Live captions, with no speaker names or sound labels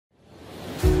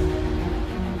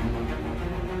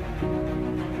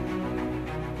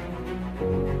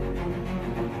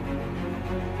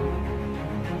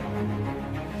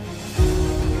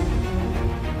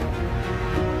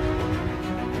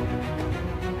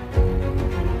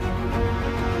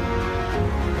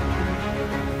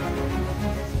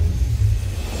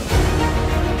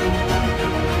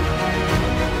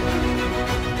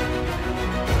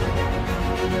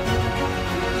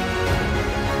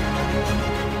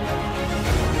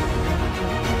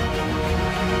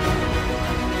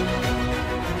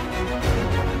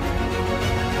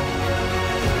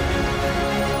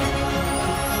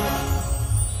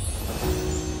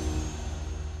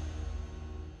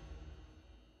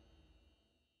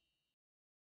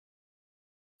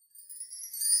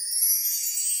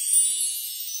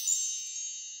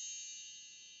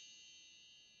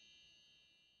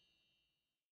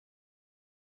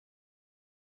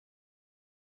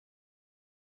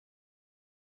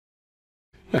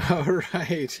All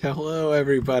right, hello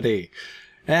everybody,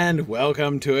 and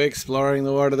welcome to Exploring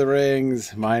the Lord of the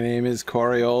Rings. My name is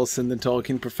Corey Olson, the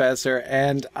Tolkien Professor,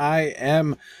 and I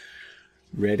am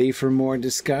ready for more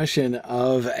discussion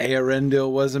of Earendil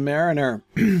Was a Mariner.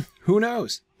 Who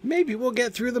knows? Maybe we'll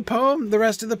get through the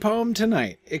rest of the poem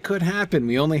tonight. It could happen.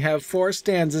 We only have 4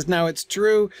 stanzas. Now, it's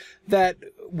true that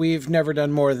we've never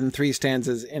done more than 3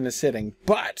 stanzas in a sitting,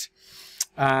 but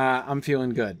I'm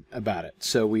feeling good about it.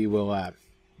 So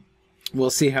we'll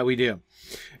see how we do.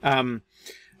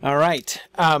 All right.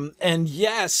 And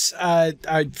yes,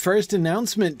 our first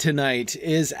announcement tonight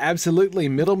is absolutely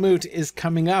Middlemoot is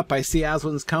coming up. I see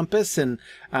Aslan's Compass and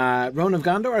Roan of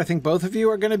Gondor. I think both of you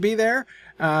are going to be there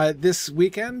this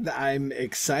weekend. I'm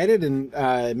excited. And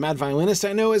Mad Violinist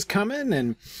I know is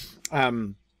coming.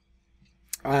 And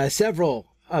several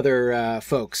other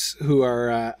folks who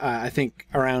are, I think,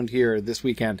 around here this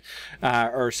weekend,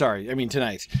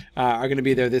 tonight, are going to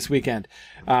be there this weekend.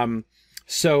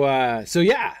 So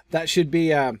yeah, that should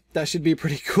be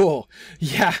pretty cool.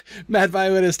 Yeah, Mad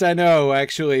Violinist, I know,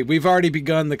 actually. We've already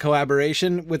begun the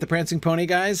collaboration with the Prancing Pony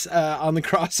guys on the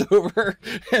crossover,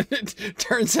 and it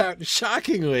turns out,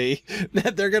 shockingly,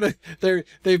 that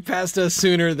they've passed us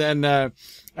sooner than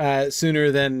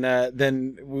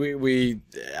we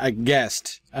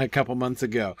guessed a couple months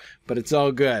ago. But it's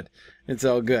all good. It's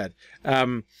all good.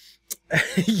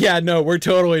 Yeah, no, we're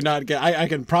totally not I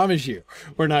can promise you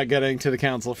we're not getting to the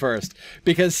council first.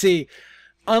 Because, see,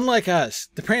 unlike us,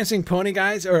 the Prancing Pony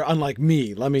guys, or unlike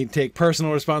me, let me take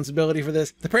personal responsibility for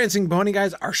this. The Prancing Pony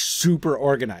guys are super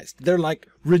organized. They're, like,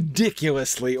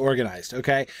 ridiculously organized,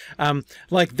 okay?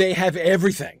 Like, they have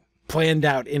everything planned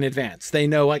out in advance. They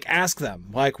know, like, ask them,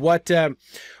 like, what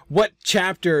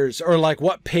chapters, or like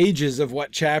what pages of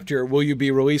what chapter will you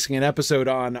be releasing an episode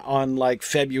on like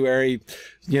February,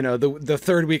 you know, the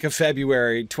third week of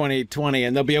February 2020,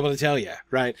 and they'll be able to tell you,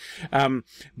 right?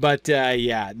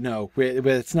 Yeah, no,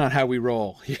 it's not how we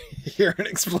roll here in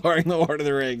Exploring the Lord of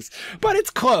the Rings, but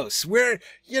it's close. We're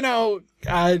going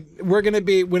to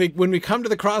be, when we come to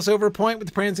the crossover point with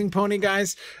the Prancing Pony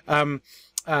guys,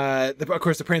 of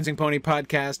course, the Prancing Pony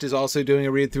podcast is also doing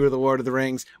a read through of the Lord of the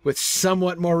Rings with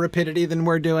somewhat more rapidity than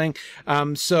we're doing.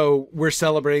 So we're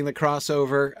celebrating the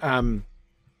crossover.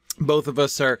 Both of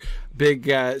us are big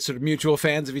sort of mutual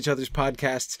fans of each other's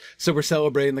podcasts, so we're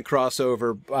celebrating the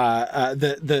crossover.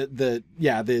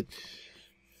 The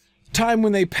time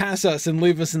when they pass us and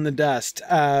leave us in the dust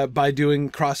by doing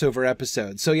crossover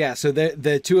episodes. So yeah, so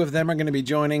the two of them are going to be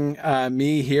joining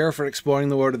me here for Exploring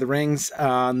the Lord of the Rings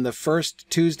on the first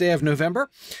Tuesday of November,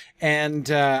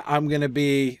 and I'm going to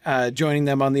be joining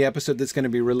them on the episode that's going to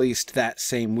be released that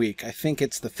same week. I think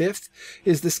it's the 5th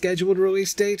is the scheduled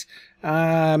release date.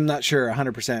 I'm not sure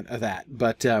 100% of that,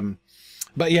 but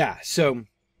yeah, so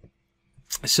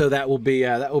that will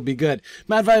be good.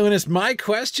 Mad Violinist, my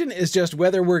question is just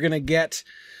whether we're going to get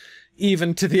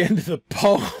even to the end of the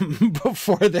poem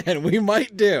before then. We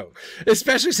might do,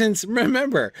 especially since,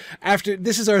 remember, after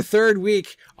this is our 3rd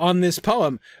week on this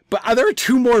poem, but there are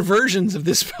 2 more versions of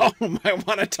this poem I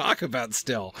want to talk about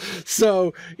still.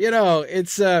 So, you know,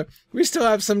 it's we still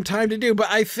have some time to do,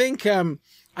 but I think I'm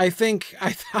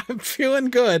feeling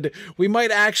good. We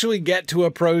might actually get to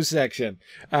a prose section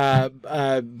by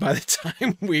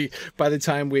the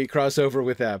time we cross over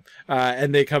with them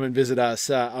and they come and visit us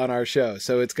on our show.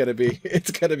 So it's gonna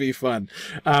be fun.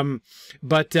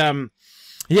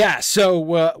 Yeah.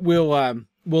 So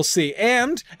we'll see.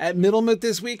 And at Middlemoot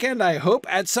this weekend, I hope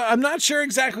I'm not sure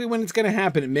exactly when it's gonna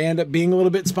happen. It may end up being a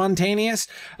little bit spontaneous.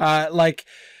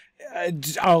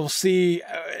 I'll see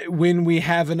when we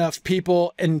have enough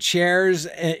people and chairs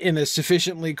in a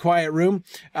sufficiently quiet room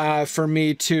for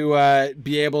me to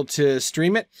be able to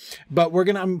stream it. But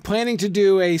I'm planning to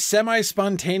do a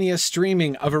semi-spontaneous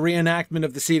streaming of a reenactment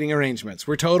of the seating arrangements.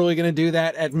 We're totally going to do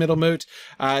that at Middlemoot.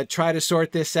 Try to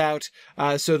sort this out.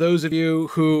 So those of you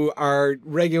who are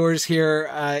regulars here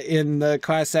in the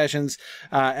class sessions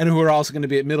and who are also going to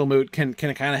be at Middlemoot can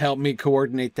kind of help me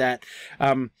coordinate that.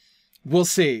 We'll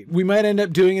see. We might end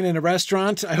up doing it in a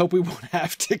restaurant. I hope we won't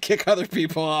have to kick other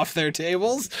people off their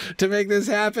tables to make this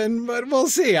happen, but we'll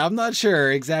see. I'm not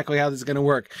sure exactly how this is going to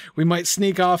work. We might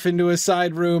sneak off into a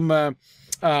side room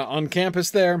on campus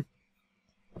there.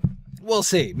 We'll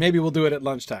see. Maybe we'll do it at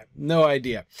lunchtime. No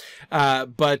idea.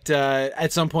 But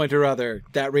at some point or other,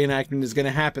 that reenactment is going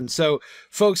to happen. So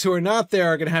folks who are not there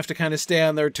are going to have to kind of stay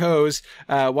on their toes,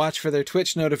 watch for their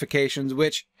Twitch notifications,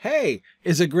 which, hey,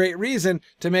 is a great reason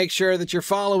to make sure that you're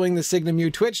following the Signum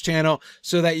U Twitch channel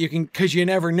so that you can, because you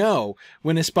never know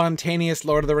when a spontaneous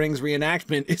Lord of the Rings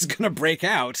reenactment is going to break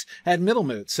out at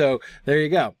Middlemoot. So there you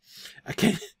go.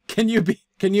 Can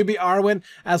Can you be Arwen?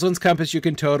 Aslan's Compass, you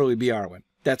can totally be Arwen.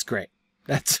 That's great.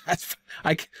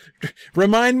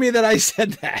 Remind me that I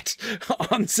said that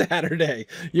on Saturday.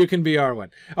 You can be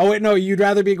Arwen. Oh wait, no, you'd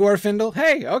rather be Glorfindel?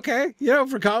 Hey, okay, you know,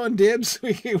 for calling dibs,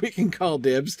 we can call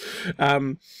dibs.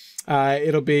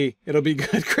 It'll be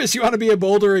good. Chris, you want to be a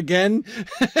boulder again?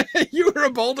 You were a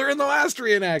boulder in the last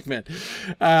reenactment.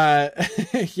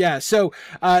 Yeah. So,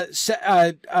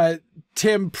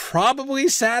 Tim, probably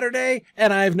Saturday,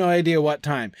 and I have no idea what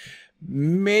time.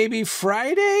 Maybe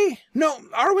Friday? No,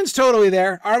 Arwen's totally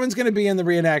there. Arwen's going to be in the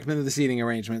reenactment of the seating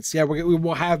arrangements. Yeah, we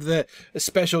will have the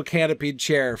special canopied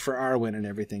chair for Arwen and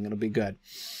everything. It'll be good.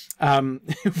 Do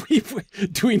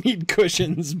we need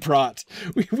cushions brought?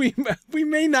 We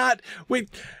may not. We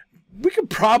could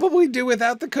probably do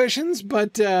without the cushions,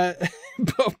 but we'll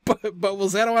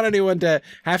say I don't want anyone to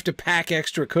have to pack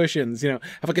extra cushions. You know,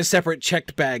 have like a separate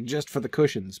checked bag just for the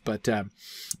cushions. But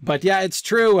yeah, it's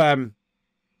true.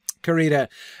 Karita,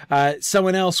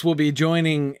 someone else will be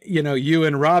joining, you know, you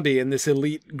and Robbie in this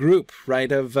elite group,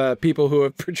 right, of people who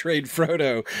have portrayed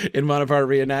Frodo in one of our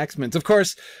reenactments. Of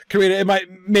course, Karita,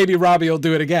 maybe Robbie will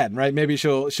do it again, right? Maybe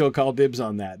she'll call dibs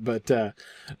on that, but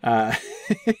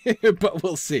but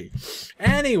we'll see.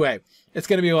 Anyway, it's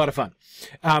going to be a lot of fun.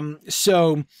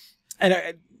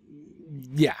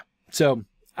 Yeah, so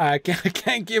I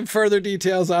can't give further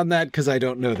details on that because I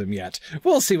don't know them yet.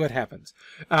 We'll see what happens.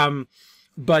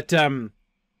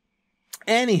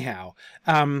 Anyhow,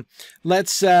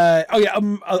 let's,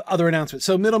 other announcements.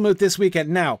 So Middlemoot this weekend.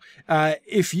 Now,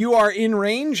 if you are in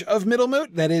range of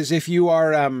Middlemoot, that is, if you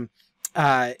are,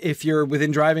 if you're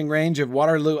within driving range of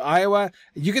Waterloo, Iowa,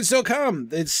 you can still come.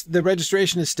 The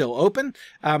registration is still open.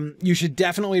 You should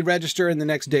definitely register in the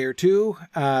next day or two,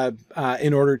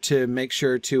 in order to make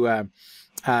sure to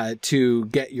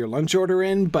get your lunch order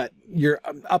in, but you're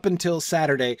up until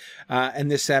Saturday.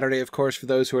 And this Saturday, of course, for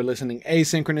those who are listening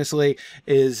asynchronously,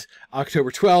 is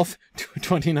October 12th,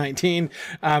 2019.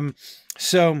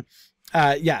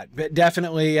 Yeah,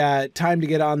 definitely time to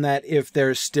get on that if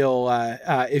there's still,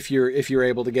 if you're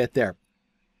able to get there.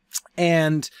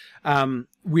 And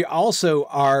we also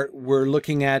we're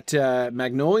looking at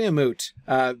Magnolia Moot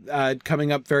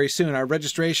coming up very soon. Our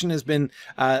registration has been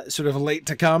sort of late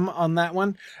to come on that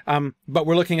one, but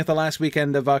we're looking at the last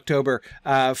weekend of October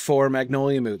for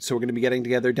Magnolia Moot. So we're going to be getting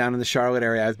together down in the Charlotte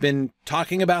area. I've been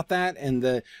talking about that, and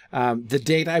the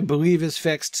date I believe is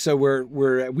fixed. So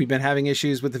we've been having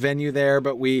issues with the venue there,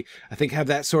 but I think have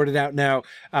that sorted out now.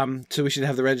 So we should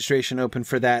have the registration open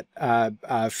for that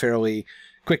fairly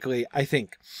quickly, I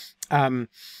think.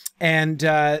 And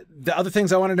the other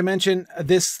things I wanted to mention,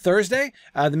 this Thursday,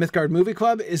 the Mythgard Movie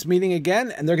Club is meeting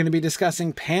again, and they're going to be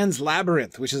discussing Pan's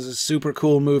Labyrinth, which is a super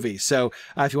cool movie. So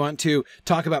if you want to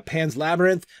talk about Pan's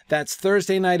Labyrinth, that's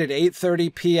Thursday night at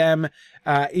 8:30 p.m.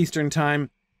 Eastern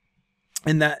Time.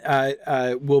 And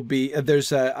that will be,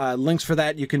 there's links for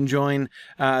that. You can join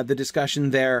the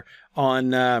discussion there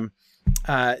on...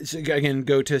 so again,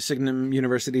 go to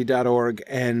signumuniversity.org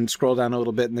and scroll down a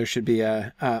little bit, and there should be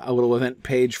a little event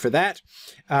page for that.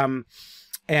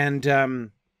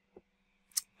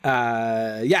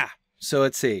 Yeah, so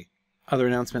let's see. Other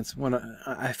announcements.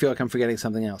 I feel like I'm forgetting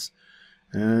something else.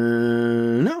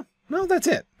 No, that's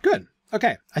it. Good.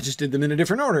 Okay. I just did them in a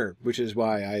different order, which is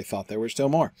why I thought there were still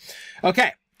more.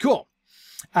 Okay, cool.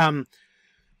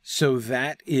 So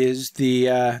that is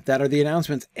that are the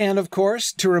announcements. And of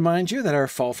course, to remind you that our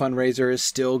fall fundraiser is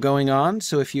still going on.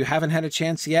 So if you haven't had a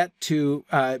chance yet to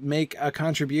make a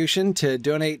contribution, to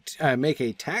donate, make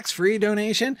a tax-free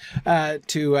donation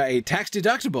to a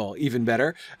tax-deductible, even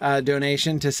better,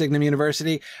 donation to Signum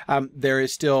University, there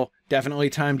is still definitely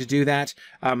time to do that.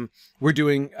 We're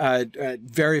doing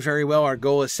very, very well. Our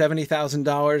goal is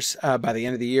 $70,000 by the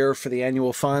end of the year for the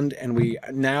annual fund, and we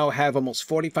now have almost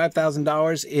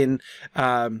 $45,000 in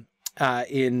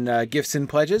gifts and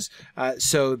pledges.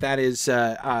 So that is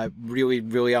really,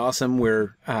 really awesome.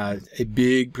 We're a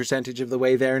big percentage of the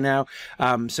way there now.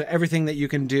 So everything that you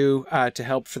can do to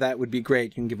help for that would be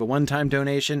great. You can give a one-time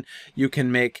donation. You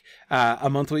can make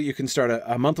you can start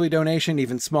a monthly donation.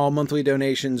 Even small monthly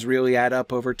donations really add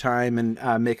up over time and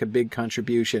make a big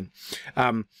contribution.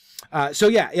 So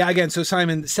yeah, again, so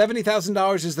Simon,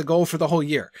 $70,000 is the goal for the whole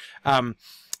year.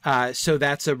 So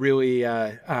that's a really,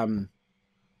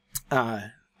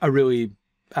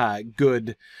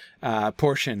 good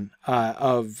portion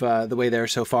of the way there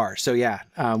so far. So yeah,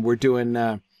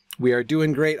 we are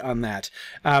doing great on that.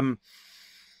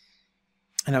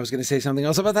 And I was going to say something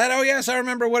else about that. Oh yes, I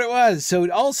remember what it was. So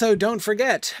also don't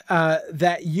forget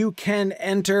that you can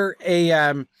enter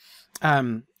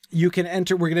you can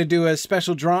enter. We're going to do a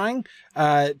special drawing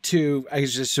to, I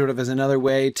guess, just sort of as another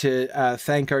way to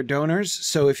thank our donors.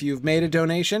 So if you've made a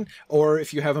donation, or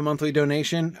if you have a monthly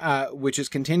donation, which is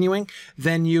continuing,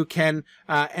 then you can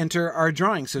enter our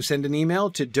drawing. So send an email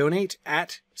to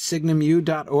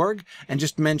donate@signumu.org and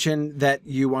just mention that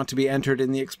you want to be entered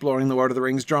in the Exploring the Lord of the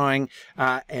Rings drawing,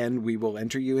 and we will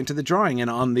enter you into the drawing. And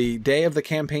on the day of the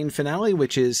campaign finale,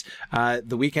 which is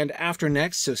the weekend after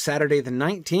next, so Saturday the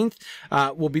 19th,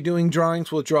 we'll be doing drawings.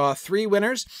 We'll draw 3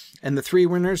 winners, and the 3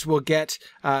 winners will get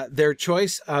their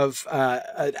choice of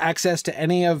access to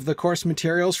any of the course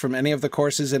materials from any of the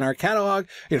courses in our catalog,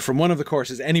 from one of the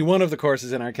courses, any one of the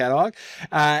courses in our catalog.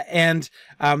 And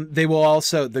they will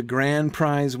also, the grand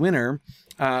prize winner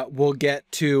will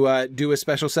get to do a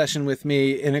special session with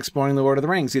me in Exploring the Lord of the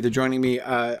Rings, either joining me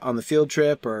on the field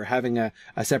trip or having a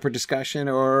separate discussion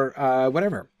or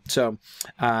whatever. So,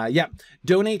 yeah,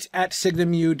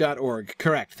 donate@signumu.org.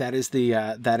 Correct. That is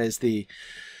the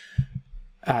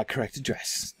correct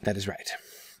address. That is right.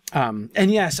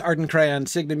 And yes, Ardent Crayon,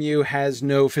 Signum U has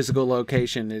no physical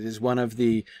location. It is one of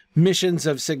the missions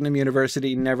of Signum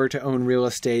University never to own real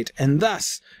estate and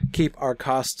thus keep our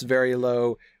costs very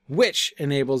low, which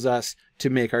enables us to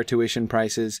make our tuition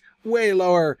prices way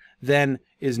lower than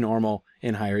is normal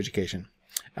in higher education.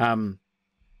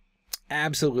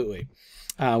 Absolutely.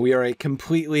 We are a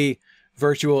completely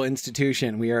virtual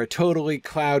institution. We are a totally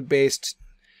cloud-based,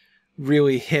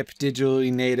 really hip,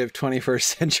 digitally native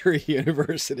 21st century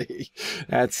university.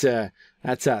 That's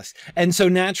us. And so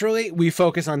naturally we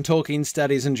focus on Tolkien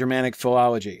studies and Germanic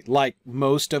philology, like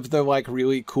most of the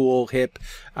really cool, hip,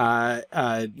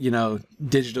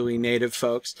 digitally native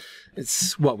folks.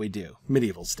 It's what we do.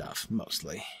 Medieval stuff,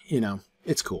 mostly,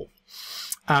 it's cool.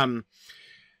 All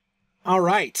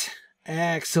right.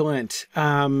 Excellent.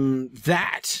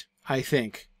 That I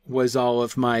think was all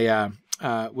of my,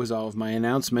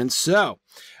 announcements. So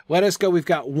let us go. We've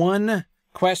got one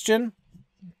question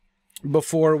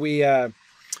before we get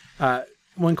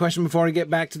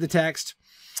back to the text.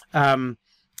 And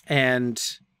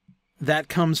that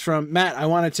comes from Matt.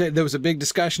 There was a big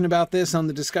discussion about this on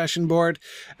the discussion board,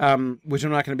 which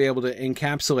I'm not going to be able to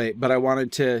encapsulate, but I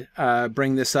wanted to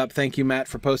bring this up. Thank you, Matt,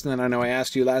 for posting that. I know I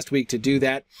asked you last week to do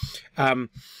that.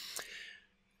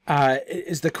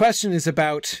 The question is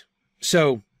about,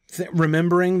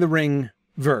 remembering the ring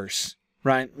verse,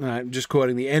 right? I'm just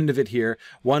quoting the end of it here.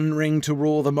 One ring to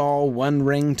rule them all, one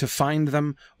ring to find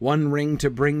them, one ring to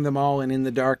bring them all, and in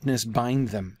the darkness bind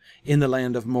them, in the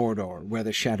land of Mordor, where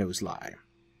the shadows lie.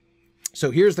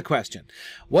 So here's the question.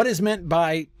 What is meant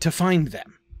by to find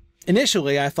them?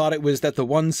 Initially, I thought it was that the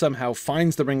one somehow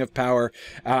finds the ring of power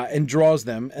and draws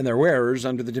them and their wearers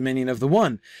under the dominion of the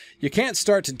one. You can't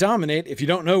start to dominate if you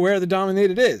don't know where the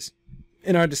dominated is.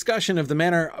 In our discussion of the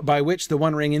manner by which the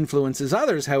One Ring influences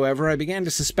others, however, I began to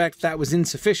suspect that was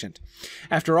insufficient.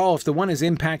 After all, if the One is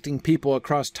impacting people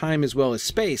across time as well as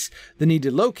space, the need to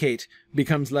locate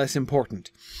becomes less important.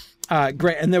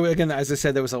 Great. And there, again, as I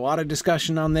said, there was a lot of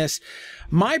discussion on this.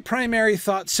 My primary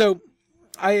thought, so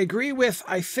I agree with,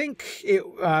 I think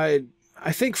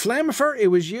Flamifer, it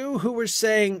was you who were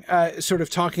saying, sort of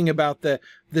talking about the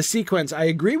sequence. I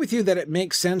agree with you that it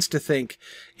makes sense to think,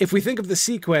 if we think of the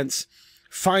sequence,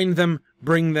 find them,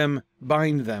 bring them,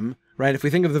 bind them, right? If we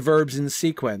think of the verbs in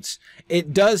sequence,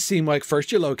 it does seem like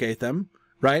first you locate them,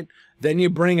 right? Then you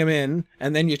bring them in,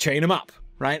 and then you chain them up,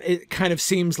 right? It kind of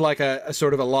seems like a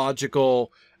sort of a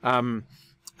logical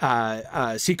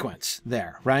sequence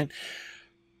there, right?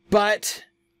 But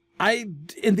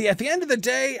at the end of the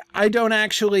day, I don't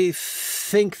actually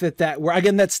think that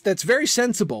again, that's very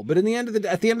sensible, but at the end of the day,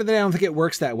 I don't think it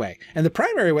works that way. And the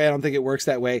primary way I don't think it works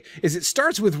that way is it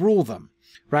starts with rule them,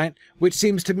 right? Which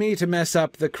seems to me to mess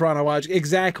up the chronological.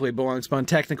 Exactly, belongs upon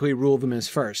technically rule them is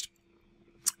first.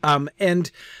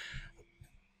 And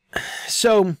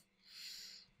so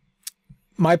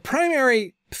my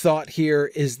primary thought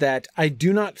here is that I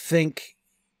do not think,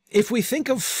 if we think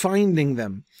of finding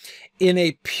them in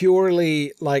a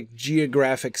purely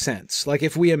geographic sense, like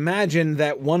if we imagine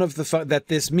that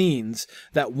this means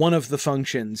that one of the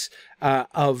functions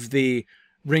of the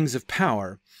rings of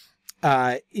power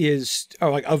of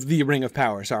the ring of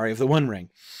power, of the One Ring,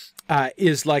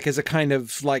 is as a kind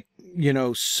of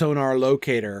sonar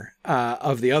locator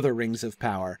of the other rings of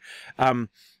power.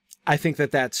 I think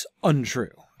that that's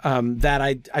untrue.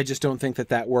 I just don't think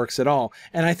that works at all.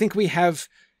 And I think we have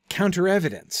counter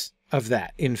evidence of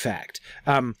that, in fact.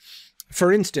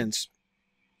 For instance,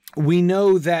 we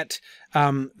know that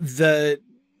the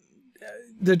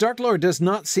Dark Lord does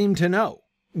not seem to know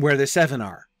where the Seven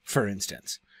are, for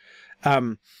instance.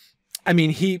 I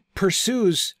mean, he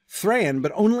pursues Thrain,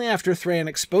 but only after Thrain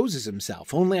exposes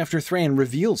himself, only after Thrain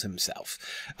reveals himself.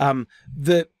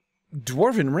 The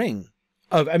Dwarven ring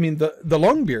the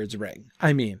Longbeard's ring,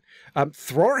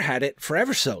 Thror had it for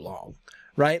ever so long,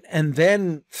 right? And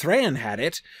then Thrain had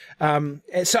it.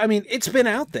 So, I mean, it's been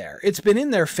out there. It's been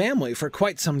in their family for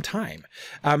quite some time.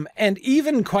 And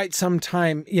even quite some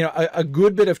time, you know, a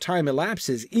good bit of time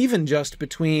elapses, even just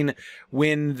between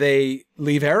when they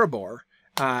leave Erebor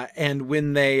and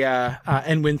when they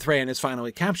and when Thrain is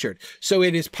finally captured. So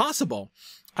it is possible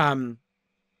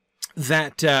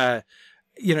that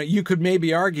you know, you could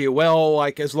maybe argue, well,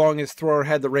 like, as long as Thror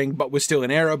had the ring but was still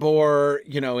in Erebor,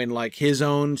 you know, in like his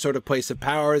own sort of place of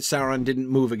power, Sauron didn't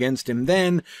move against him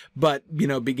then, but, you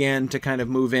know, began to kind of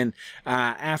move in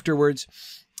afterwards.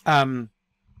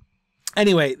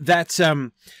 Anyway, that's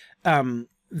even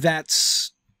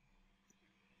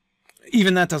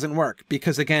that doesn't work,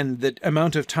 because again, the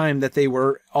amount of time that they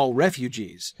were all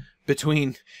refugees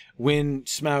between when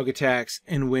Smaug attacks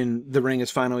and when the ring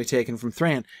is finally taken from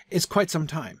Thrain is quite some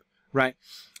time, right?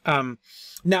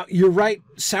 Now, you're right,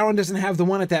 Sauron doesn't have the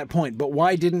one at that point, but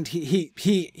why didn't he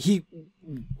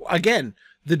again,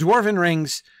 the Dwarven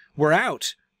rings were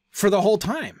out for the whole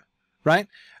time, right?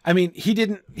 I mean, he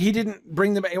didn't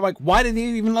bring them, like, why didn't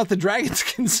he even let the dragons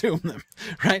consume them,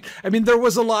 right? I mean, there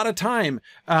was a lot of time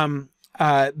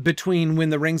between when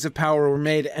the Rings of Power were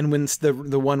made and when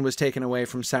the one was taken away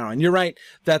from Sauron. You're right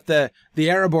that the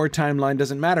Erebor timeline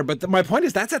doesn't matter, but my point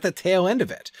is that's at the tail end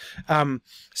of it.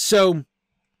 So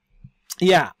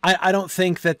yeah, I don't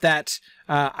think that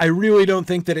I really don't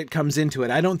think that it comes into it.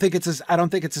 I don't think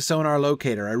it's a sonar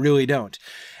locator. I really don't.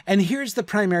 And here's the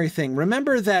primary thing.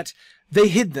 Remember that they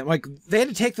hid them. Like, they had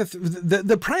to take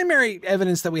the primary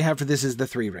evidence that we have for this is the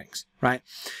 3 rings, right?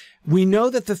 We know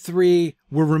that the 3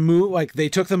 were removed, like they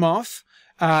took them off,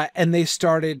 and they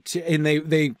started to, and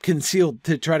they concealed,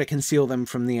 to try to conceal them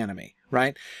from the enemy,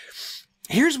 right?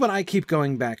 Here's what I keep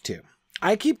going back to.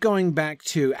 I keep going back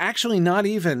to actually not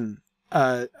even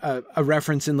a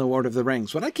reference in the Lord of the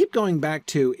Rings. What I keep going back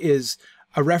to is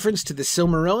a reference to the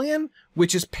Silmarillion,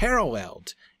 which is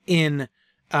paralleled in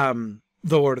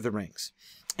the Lord of the Rings.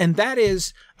 And that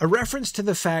is a reference to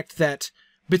the fact that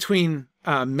between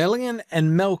Melian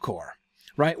and Melkor,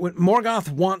 right? When Morgoth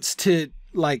wants to,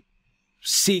 like,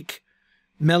 seek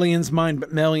Melian's mind,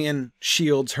 but Melian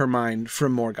shields her mind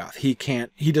from Morgoth.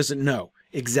 He doesn't know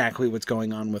exactly what's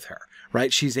going on with her,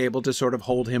 right? She's able to sort of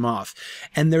hold him off.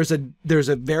 And there's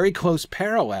a very close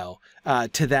parallel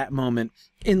to that moment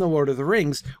in The Lord of the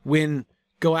Rings when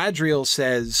Galadriel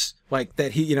says, like,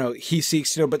 that he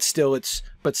seeks to know, but still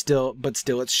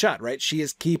it's shut, right? She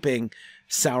is keeping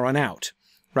Sauron out,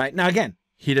 right? Now, again,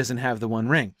 he doesn't have the One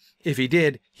Ring. If he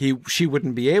did, she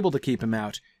wouldn't be able to keep him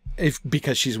out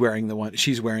because she's wearing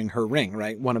her ring,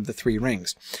 right? One of the 3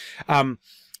 rings.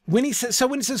 When he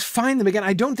says find them again,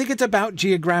 I don't think it's about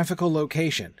geographical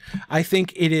location. I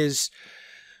think it is,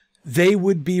 they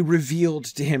would be revealed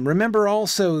to him. Remember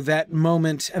also that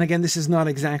moment, and again, this is not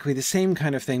exactly the same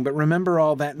kind of thing, but remember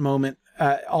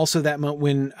also that moment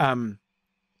when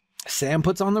Sam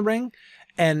puts on the ring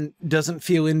and doesn't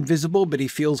feel invisible, but he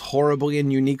feels horribly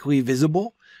and uniquely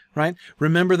visible, right?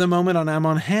 Remember the moment on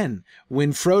Amon Hen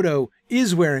when Frodo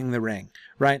is wearing the ring,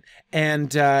 right?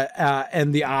 And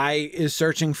the Eye is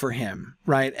searching for him,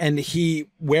 right? And he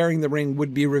wearing the ring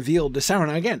would be revealed to Sauron.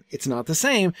 Now, again, it's not the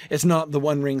same. It's not the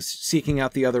one ring seeking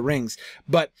out the other rings.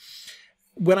 But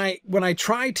when I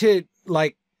try to,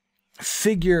 like,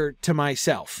 figure to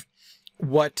myself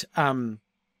what when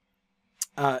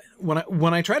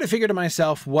I try to figure to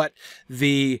myself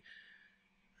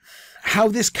how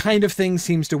this kind of thing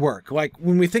seems to work, like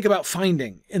when we think about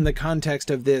finding in the context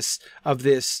of this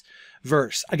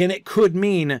verse, again, it could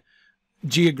mean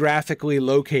geographically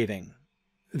locating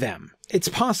them. It's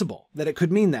possible that it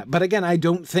could mean that, but again, I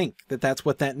don't think that that's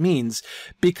what that means,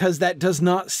 because that does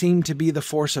not seem to be the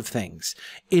force of things.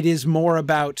 It is more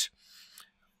about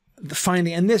the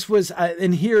finding, and this was,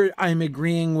 and here I'm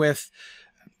agreeing with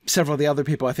several of the other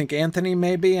people. I think Anthony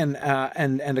maybe, and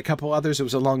a couple others. It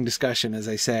was a long discussion, as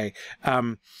I say,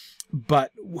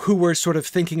 but who were sort of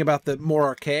thinking about the more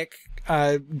archaic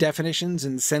definitions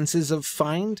and senses of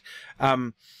find.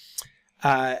 Again,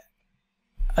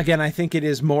 I think it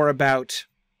is more about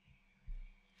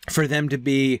for them to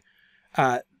be,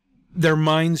 their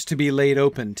minds to be laid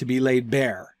open, to be laid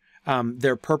bare,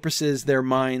 their purposes, their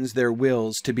minds, their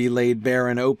wills to be laid bare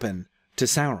and open to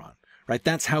Sauron. Right?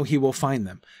 That's how he will find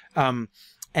them.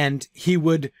 And he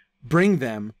would bring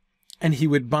them and he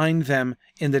would bind them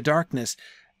in the darkness.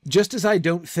 Just as I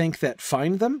don't think that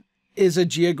find them is a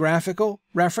geographical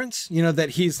reference, you know,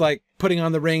 that he's like putting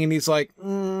on the ring and he's like,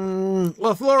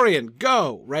 Lothlorien,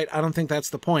 go, right? I don't think that's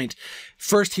the point.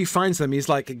 First he finds them. He's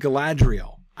like,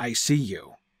 Galadriel, I see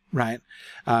you, right?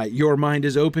 Your mind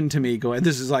is open to me. And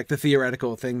this is like the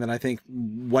theoretical thing that I think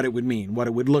what it would mean, what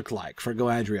it would look like for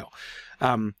Galadriel.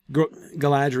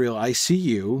 Galadriel, I see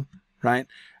you, right?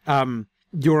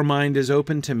 Your mind is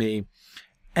open to me.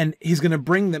 And he's going to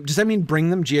bring them. Does that mean bring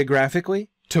them geographically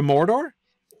to Mordor?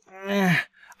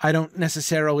 I don't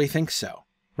necessarily think so,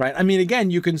 right? I mean,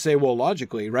 again, you can say, well,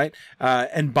 logically, right?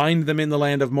 And bind them in the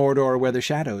land of Mordor where the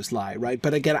shadows lie, right?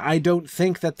 But again, I don't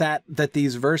think that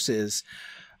these verses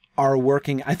are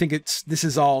working. I think this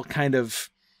is all kind of,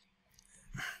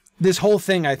 this whole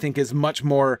thing, I think, is much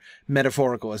more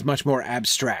metaphorical, is much more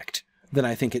abstract than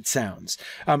I think it sounds.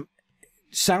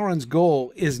 Sauron's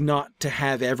goal is not to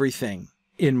have everything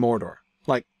in Mordor.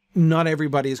 Like, not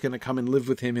everybody is going to come and live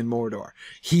with him in Mordor.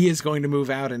 He is going to move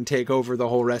out and take over the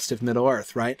whole rest of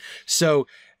Middle-earth, right? So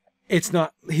he's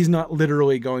not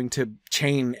literally going to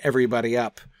chain everybody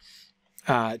up,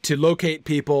 to locate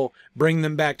people, bring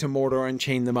them back to Mordor and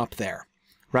chain them up there,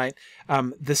 right?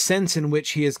 The sense in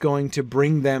which he is going to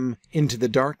bring them into the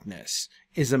darkness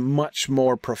is a much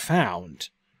more profound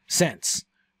sense,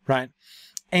 right?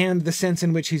 And the sense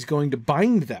in which he's going to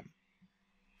bind them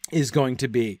is going to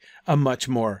be a much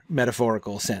more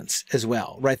metaphorical sense as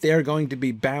well, right? They're going to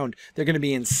be bound. They're going to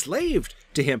be enslaved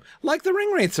to him, like the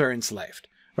ringwraiths are enslaved,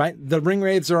 right? The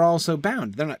ringwraiths are also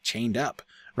bound. They're not chained up,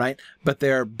 right? But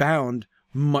they're bound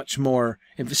much more.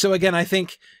 So again, I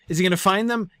think, is he going to find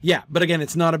them? Yeah, but again,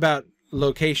 it's not about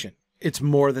location. It's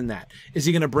more than that. Is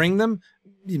he going to bring them?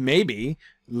 Maybe,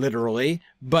 literally,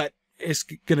 but it's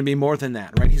going to be more than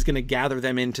that, right? He's going to gather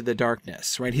them into the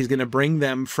darkness, right? He's going to bring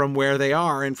them from where they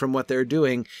are and from what they're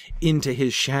doing into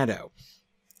his shadow,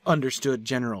 understood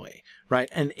generally, right?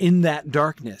 And in that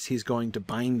darkness, he's going to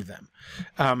bind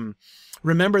them.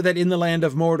 Remember that in the land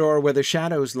of Mordor, where the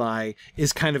shadows lie,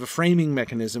 is kind of a framing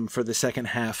mechanism for the second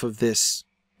half of this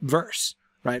verse,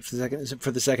 right? For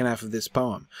the second half of this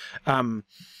poem.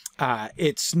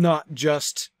 It's not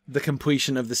just the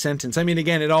completion of the sentence. I mean,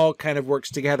 again, it all kind of works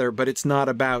together, but it's not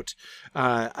about,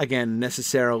 again,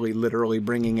 necessarily literally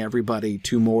bringing everybody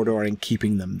to Mordor and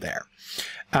keeping them there.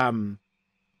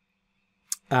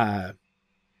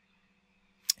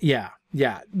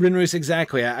 Yeah, Rinrus,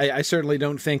 exactly. I certainly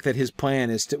don't think that his plan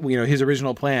is to, his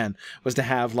original plan was to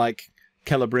have like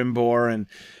Celebrimbor and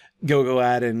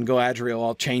Gilgalad and Galadriel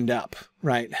all chained up,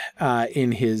 right,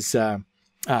 in his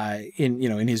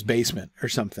in his basement or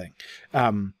something.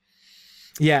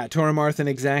 Yeah, Tormarthen,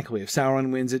 exactly. If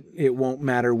Sauron wins it, it won't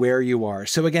matter where you are.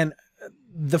 So again,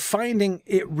 the finding,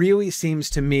 it really seems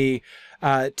to me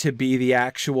to be the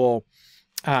actual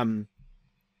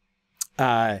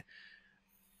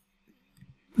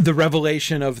the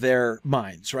revelation of their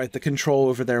minds, right? The control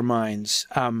over their minds,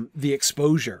 the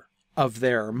exposure of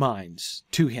their minds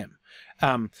to him.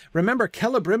 Remember,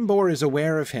 Celebrimbor is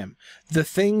aware of him. The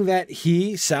thing that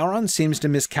Sauron seems to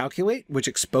miscalculate, which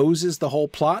exposes the whole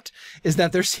plot, is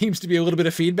that there seems to be a little bit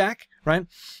of feedback, right?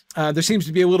 There seems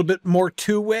to be a little bit more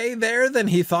two-way there than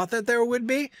he thought that there would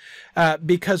be.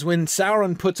 Because when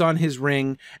Sauron puts on his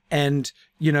ring and,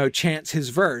 chants his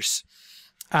verse,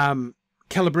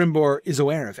 Celebrimbor is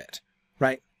aware of it,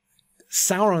 right?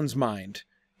 Sauron's mind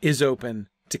is open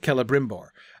to Celebrimbor.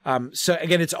 So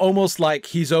again, it's almost like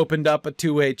he's opened up a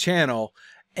two-way channel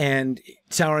and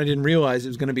Sauron didn't realize it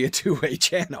was going to be a two-way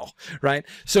channel, right?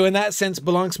 So in that sense,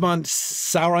 Belongsmond,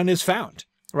 Sauron is found,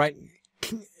 right?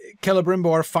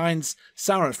 Celebrimbor finds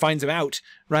Sauron, finds him out,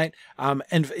 right? And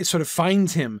it sort of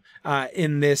finds him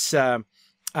in this,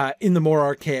 in the more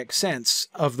archaic sense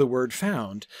of the word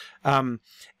found.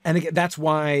 And again, that's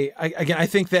why, I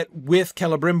think that with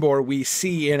Celebrimbor, we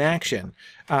see in action,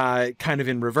 kind of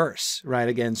in reverse, right?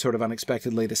 Again, sort of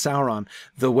unexpectedly to Sauron,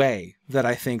 the way that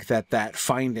I think that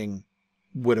finding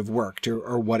would have worked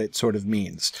or what it sort of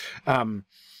means.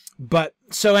 But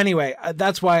so anyway,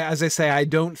 that's why, as I say, I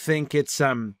don't think it's,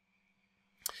 I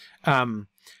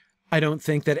don't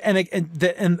think that,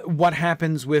 and what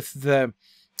happens with the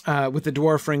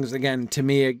dwarf rings, again, to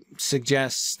me, it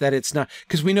suggests that it's not,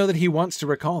 because we know that he wants to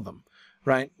recall them,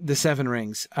 right? The 7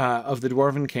 rings of the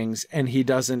Dwarven Kings, and he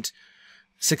doesn't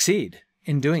succeed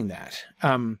in doing that.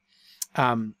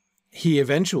 He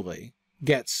eventually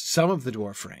gets some of the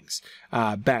dwarf rings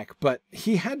back, but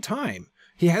he had time.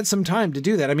 He had some time to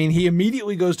do that. I mean, he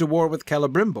immediately goes to war with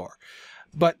Celebrimbor,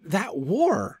 but that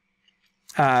war,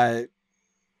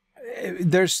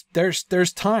 there's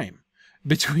time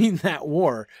between that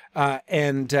war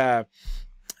and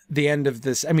the end of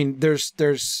this. I mean,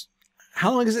 there's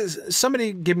how long is it?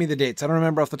 Somebody give me the dates. I don't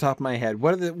remember off the top of my head.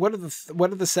 What are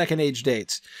the Second Age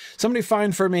dates? Somebody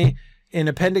find for me in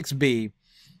Appendix B,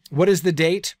 what is the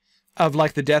date of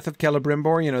like the death of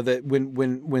Celebrimbor? You know, that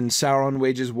when Sauron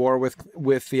wages war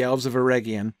with the elves of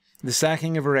Eregion, the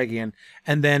sacking of Eregion,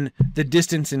 and then the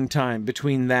distance in time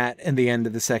between that and the end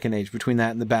of the Second Age, between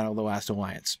that and the Battle of the Last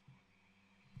Alliance.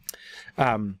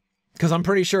 Because I'm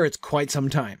pretty sure it's quite some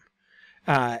time.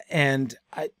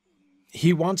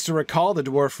 He wants to recall the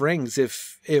dwarf rings.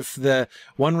 If the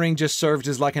One Ring just served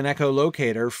as like an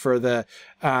echolocator for the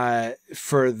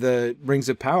rings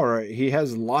of power, he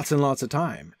has lots and lots of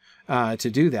time to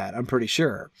do that, I'm pretty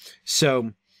sure.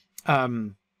 So,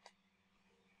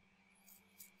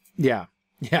 yeah.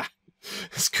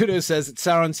 Scudo says that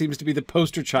Sauron seems to be the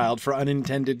poster child for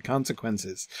unintended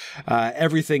consequences.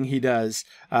 Everything he does,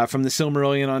 from the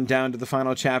Silmarillion on down to the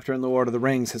final chapter in The Lord of the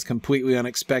Rings, has completely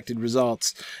unexpected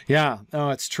results. Yeah,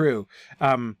 no, it's true.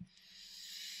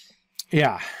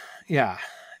 Yeah.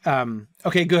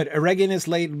 Okay, good. Eregion is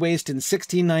laid waste in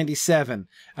 1697,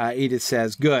 Edith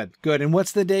says. Good. And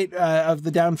what's the date of the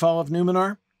downfall of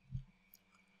Numenor?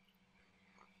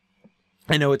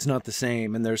 I know it's not the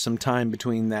same, and there's some time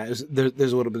between that.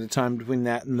 There's a little bit of time between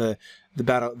that and the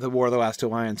War of the Last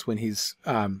Alliance when he's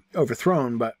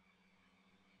overthrown, but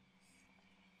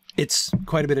it's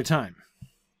quite a bit of time.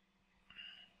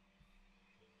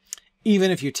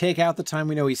 Even if you take out the time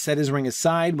we know he set his ring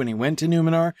aside when he went to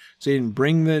Numenor, so he didn't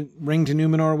bring the ring to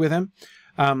Numenor with him.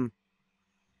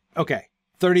 Okay,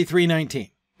 3319.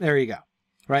 There you go.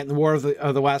 Right, and the War of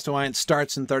the Last Alliance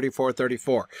starts in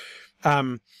 3434.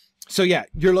 So yeah,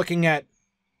 you're looking at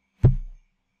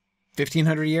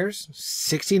 1,500 years,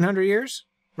 1,600 years,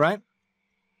 right?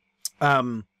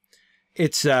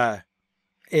 It's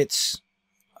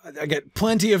I get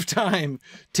plenty of time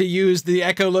to use the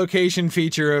echolocation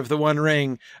feature of the One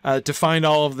Ring to find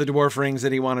all of the dwarf rings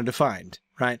that he wanted to find,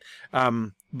 right?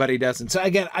 But he doesn't. So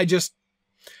again, I just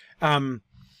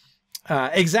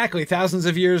exactly, thousands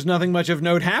of years, nothing much of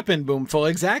note happened, Boomful.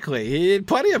 Exactly. He had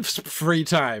plenty of free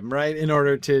time, right, in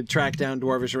order to track down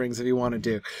dwarvish rings if he wanted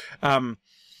to.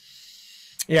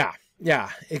 Yeah,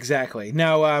 exactly.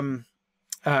 Now,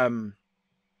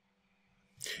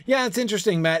 yeah, it's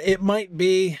interesting, Matt. It might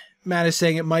be, Matt is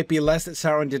saying it might be less that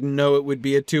Sauron didn't know it would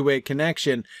be a two-way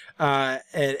connection,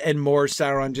 and more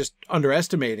Sauron just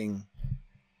underestimating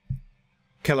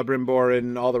Celebrimbor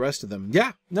and all the rest of them.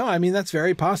 Yeah, no, I mean, that's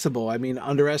very possible. I mean,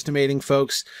 underestimating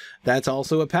folks, that's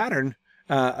also a pattern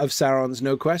of Sauron's,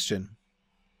 no question.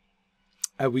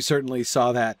 We certainly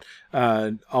saw that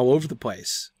all over the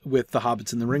place with the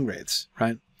hobbits and the ring wraiths,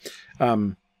 right?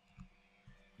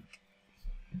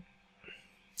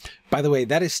 By the way,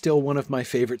 that is still one of my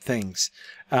favorite things.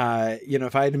 You know,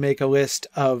 if I had to make a list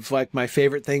of like my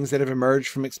favorite things that have emerged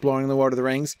from exploring the Lord of the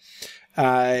Rings,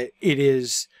 it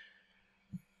is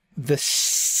the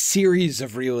series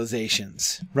of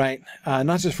realizations, right?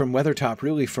 Not just from Weathertop,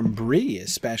 really from Bree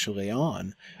especially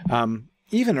on.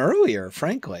 Even earlier,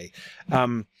 frankly.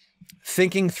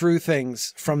 Thinking through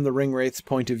things from the Ring Wraith's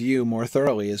point of view more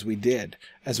thoroughly as we did,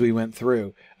 as we went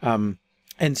through.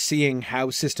 And seeing how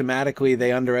systematically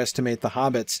they underestimate the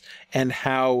hobbits and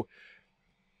how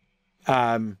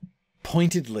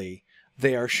pointedly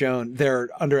they are shown, their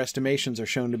underestimations are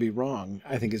shown to be wrong,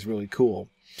 I think is really cool.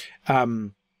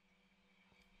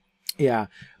 Yeah,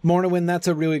 Mornowin, that's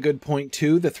a really good point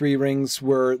too. The three rings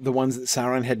were the ones that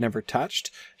Sauron had never touched,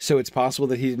 so it's possible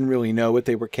that he didn't really know what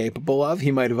they were capable of.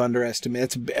 He might have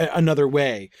underestimated. It's another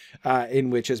way in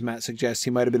which, as Matt suggests,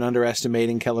 he might have been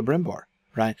underestimating Celebrimbor,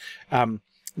 right?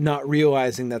 Not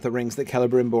realizing that the rings that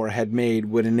Celebrimbor had made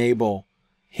would enable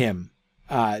him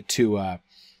to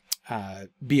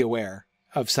be aware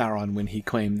of Sauron when he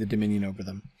claimed the dominion over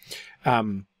them.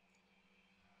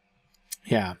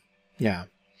 Yeah.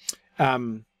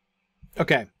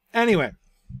 Okay. Anyway,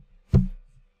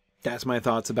 that's my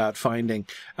thoughts about finding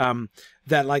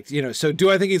that, like, you know, so do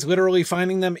I think he's literally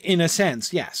finding them? In a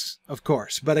sense, yes, of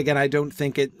course. But again, I don't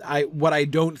think what I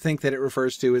don't think that it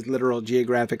refers to is literal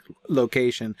geographic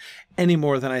location any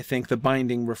more than I think the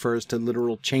binding refers to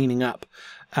literal chaining up,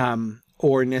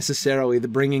 or necessarily the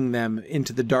bringing them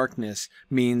into the darkness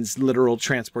means literal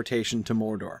transportation to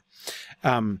Mordor.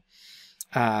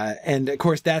 And of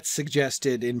course that's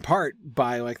suggested in part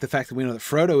by like the fact that we know that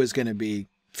Frodo is going to be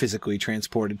physically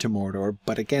transported to Mordor,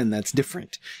 but again, that's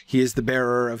different. He is the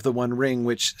bearer of the One Ring,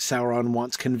 which Sauron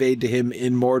wants conveyed to him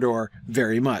in Mordor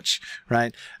very much,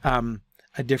 right?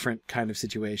 A different kind of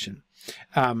situation.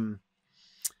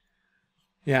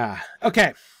 Yeah.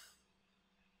 Okay.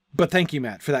 But thank you,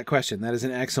 Matt, for that question. That is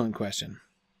an excellent question.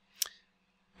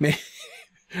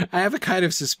 I have a kind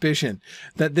of suspicion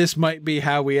that this might be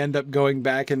how we end up going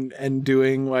back and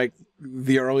doing like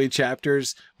the early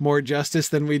chapters more justice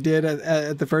than we did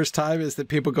at the first time, is that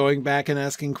people going back and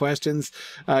asking questions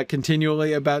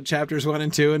continually about chapters 1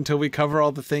 and 2 until we cover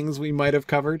all the things we might have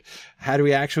covered. Had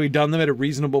we actually done them at a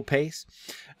reasonable pace?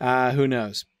 Who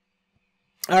knows?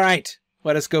 All right,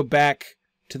 let us go back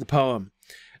to the poem.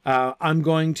 I'm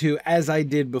going to, as I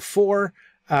did before,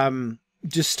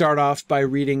 just start off by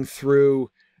reading through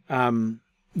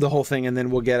the whole thing, and then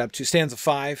we'll get up to stanza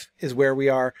 5 is where we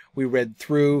are. We read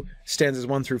through stanzas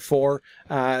 1 through 4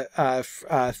 by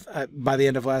the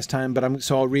end of last time, but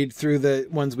so I'll read through the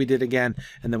ones we did again,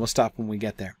 and then we'll stop when we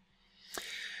get there.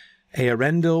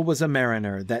 Earendil was a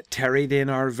mariner that tarried in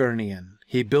Arvernian.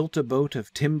 He built a boat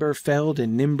of timber felled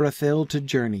in Nimbrathil to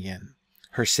journey in.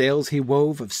 Her sails he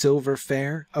wove of silver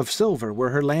fair, of silver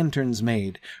were her lanterns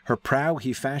made. Her prow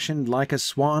he fashioned like a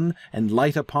swan, and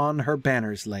light upon her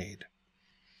banners laid.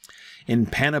 In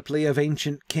panoply of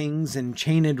ancient kings and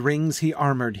chained rings he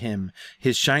armoured him.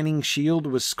 His shining shield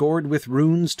was scored with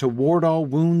runes to ward all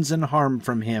wounds and harm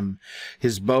from him.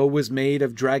 His bow was made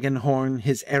of dragon horn,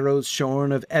 his arrows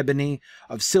shorn of ebony.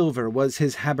 Of silver was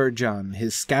his habergeon,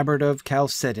 his scabbard of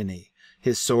chalcedony.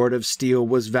 His sword of steel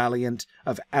was valiant,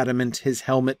 of adamant his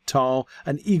helmet tall,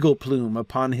 an eagle plume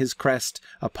upon his crest,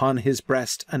 upon his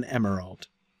breast an emerald.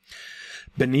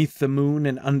 Beneath the moon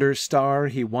and under star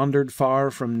he wandered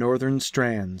far from northern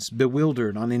strands,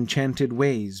 bewildered on enchanted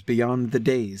ways beyond the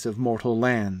days of mortal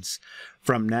lands.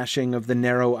 From gnashing of the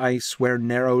narrow ice where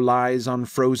narrow lies on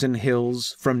frozen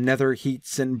hills, from nether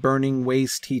heats and burning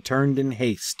waste he turned in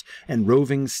haste, and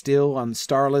roving still on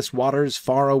starless waters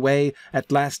far away,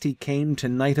 at last he came to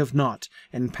night of naught,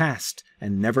 and passed,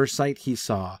 and never sight he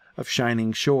saw of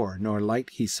shining shore, nor light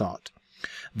he sought.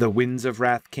 The winds of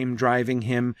wrath came driving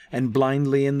him, and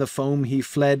blindly in the foam he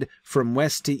fled. From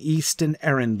west to east and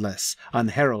errandless,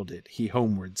 unheralded he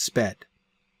homeward sped.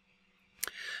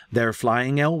 There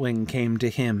flying Elwing came to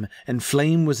him, and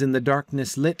flame was in the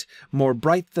darkness lit, more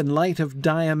bright than light of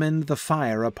diamond the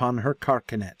fire upon her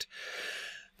carcanet.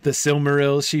 The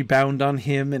Silmaril she bound on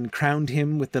him, and crowned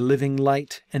him with the living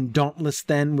light, and dauntless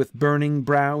then with burning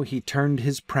brow he turned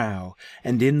his prow,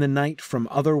 and in the night from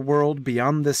other world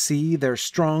beyond the sea there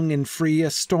strong and free a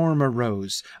storm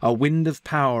arose, a wind of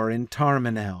power in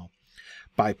Tarmanel.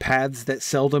 By paths that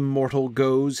seldom mortal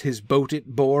goes, his boat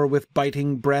it bore with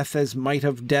biting breath as might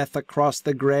of death across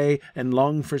the grey and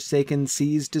long forsaken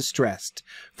seas distressed.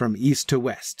 From east to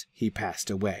west he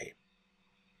passed away.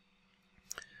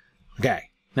 Okay.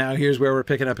 Now here's where we're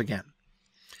picking up again.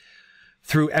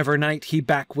 Through Evernight he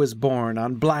back was borne,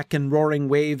 on black and roaring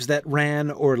waves that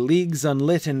ran, o'er leagues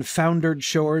unlit and foundered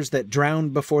shores that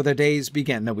drowned before the days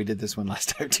began. No, we did this one last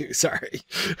time too, sorry.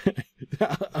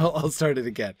 I'll start it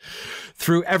again.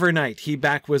 Through Evernight he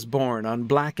back was borne, on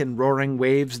black and roaring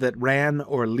waves that ran,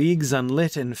 o'er leagues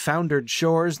unlit and foundered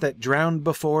shores that drowned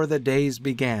before the days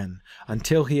began,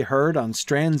 until he heard on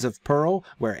strands of pearl,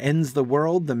 where ends the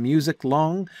world, the music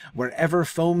long, where ever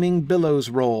foaming billows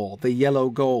roll, the yellow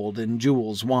gold and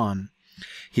jewels wan.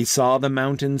 He saw the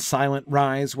mountains silent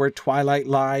rise, where twilight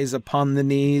lies upon the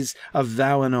knees of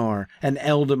Valinor, and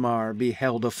Eldamar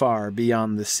beheld afar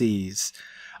beyond the seas.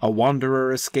 A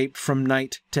wanderer escaped from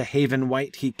night, to haven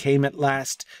white he came at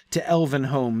last, to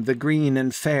Elvenhome the green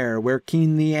and fair, where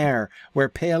keen the air, where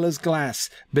pale as glass,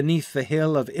 beneath the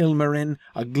hill of Ilmarin,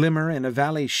 a glimmer in a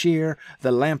valley sheer,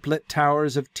 the lamplit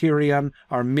towers of Tirion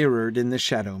are mirrored in the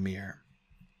Shadowmere.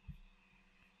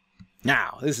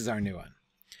 Now, this is our new one.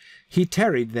 He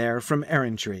tarried there from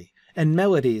errantry, and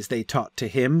melodies they taught to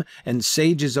him, and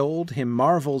sages old him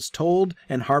marvels told,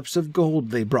 and harps of gold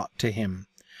they brought to him.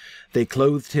 They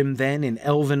clothed him then in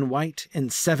elven white,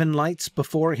 and 7 lights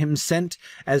before him sent,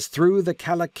 as through the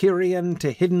Calachirian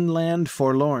to hidden land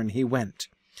forlorn he went.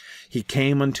 He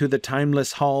came unto the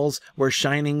timeless halls, where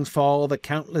shining fall the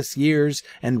countless years,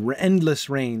 and endless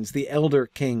reigns the elder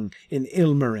king in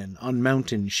Ilmarin on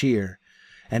mountain sheer.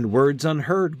 And words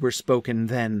unheard were spoken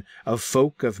then, of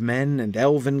folk, of men, and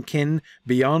elven kin,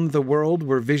 beyond the world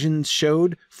where visions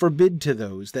showed, forbid to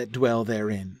those that dwell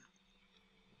therein.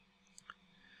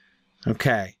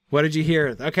 Okay, what did you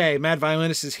hear? Okay, Mad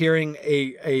Violinist is hearing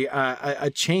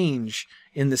a change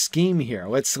in the scheme here.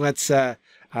 Let's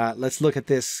look at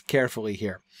this carefully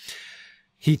here.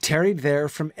 He tarried there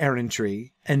from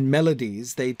errantry, and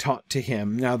melodies they taught to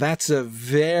him. Now that's a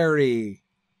very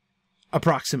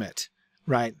approximate,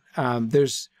 right?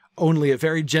 There's only a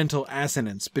very gentle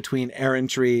assonance between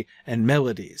errantry and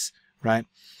melodies, right?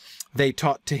 They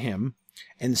taught to him.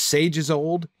 And sages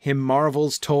old him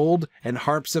marvels told, and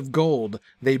harps of gold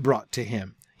they brought to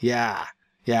him. Yeah.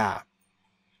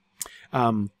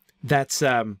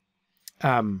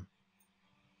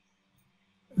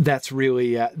 that's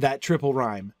really, that triple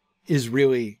rhyme is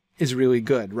really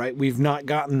good, right? We've not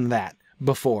gotten that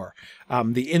before.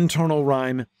 The internal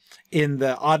rhyme in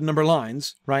the odd number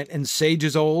lines, right? And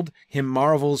sages old, him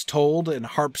marvels told, and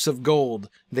harps of gold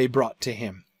they brought to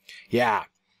him. Yeah,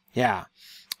 yeah.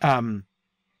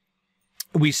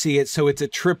 We see it, so it's a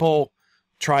triple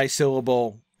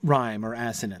trisyllable rhyme or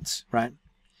assonance, right?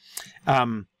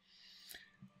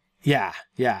 Yeah,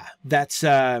 that's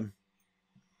kind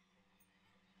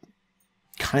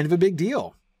of a big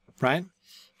deal, right?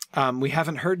 We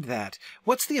haven't heard that.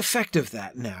 What's the effect of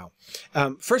that now?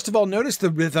 First of all, notice the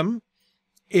rhythm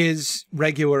is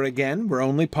regular again. We're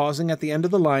only pausing at the end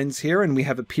of the lines here, and we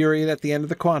have a period at the end of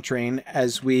the quatrain,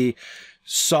 as we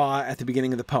saw at the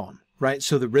beginning of the poem, right?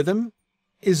 So the rhythm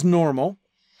is normal,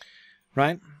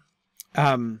 right?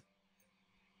 And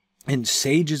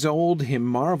sages old, him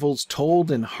marvels told,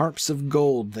 and harps of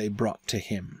gold they brought to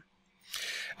him.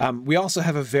 We also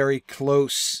have a very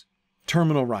close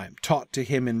terminal rhyme, taught to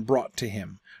him and brought to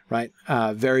him, right?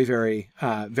 Very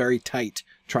tight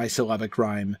trisyllabic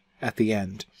rhyme at the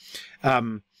end.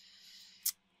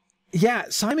 Yeah,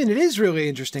 Simon, it is really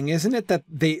interesting, isn't it, that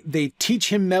they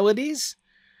teach him melodies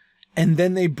and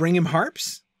then they bring him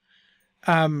harps?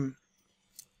 I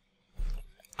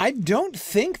don't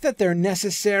think that they're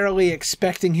necessarily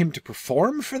expecting him to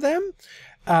perform for them,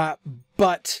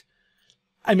 but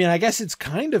I mean, I guess it's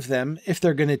kind of them if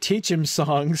they're going to teach him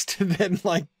songs to then,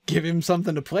 like, give him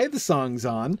something to play the songs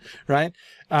on, right?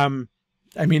 I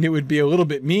mean, it would be a little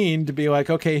bit mean to be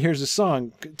like, okay, here's a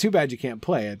song. Too bad you can't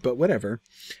play it, but whatever.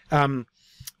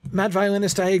 Mad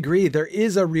Violinist, I agree. There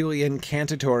is a really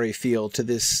incantatory feel to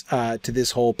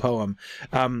this whole poem.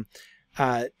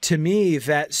 To me,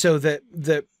 that so that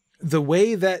the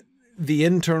way that the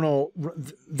internal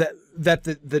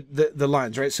the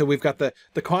lines, right? So we've got the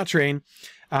quatrain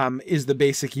is the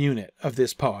basic unit of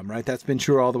this poem, right? That's been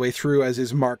true all the way through, as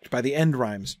is marked by the end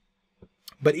rhymes.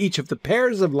 But each of the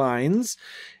pairs of lines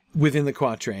within the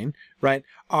quatrain, right,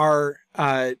 are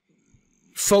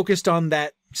focused on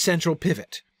that central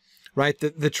pivot, right?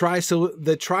 The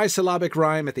trisyllabic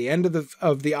rhyme at the end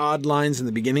of the odd lines and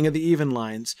the beginning of the even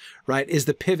lines, right, is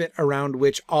the pivot around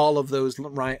which all of those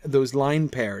line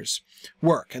pairs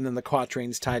work, and then the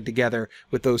quatrain's tied together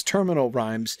with those terminal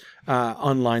rhymes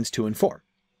on lines 2 and 4.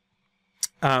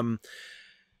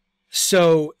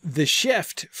 So the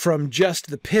shift from just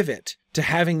the pivot to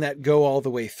having that go all the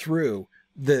way through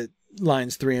the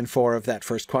lines 3 and 4 of that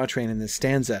first quatrain in this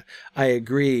stanza, I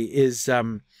agree, is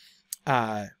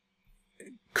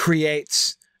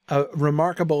creates a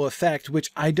remarkable effect, which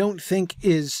I don't think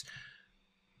is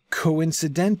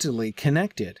coincidentally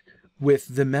connected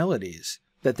with the melodies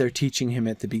that they're teaching him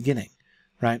at the beginning,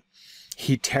 right?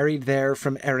 He tarried there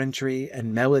from errantry,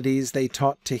 and melodies they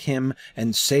taught to him,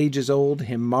 and sages old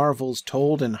him marvels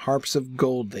told, and harps of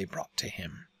gold they brought to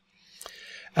him.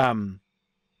 And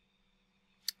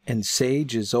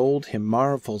sages old him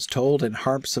marvels told, and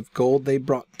harps of gold they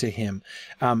brought to him.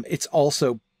 It's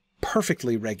also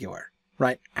perfectly regular,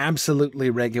 right? Absolutely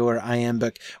regular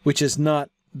iambic, which has not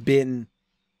been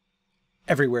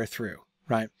everywhere through,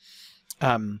 right?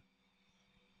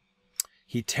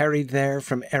 He tarried there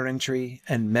from errantry,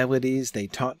 and melodies they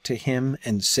taught to him,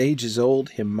 and sages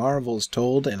old him marvels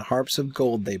told, and harps of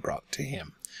gold they brought to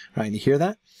him. Right? You hear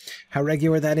that? How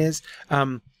regular that is?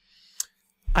 I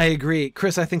agree.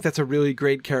 Chris, I think that's a really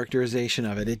great characterization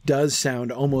of it. It does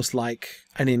sound almost like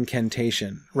an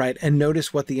incantation, right? And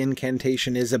notice what the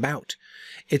incantation is about.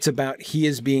 It's about he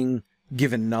is being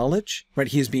given knowledge, right?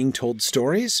 He is being told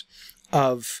stories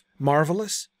of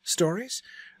marvelous stories,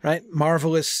 right?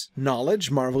 Marvelous knowledge,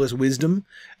 marvelous wisdom.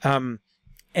 And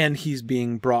he's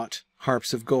being brought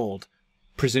harps of gold,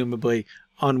 presumably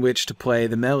on which to play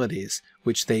the melodies,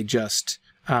 which they just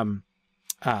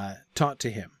taught to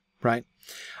him, right?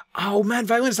 Oh, Mad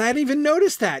Violinist, I hadn't even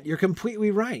noticed that. You're completely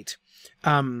right.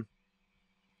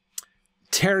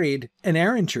 Tarried an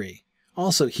errantry.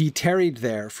 Also, he tarried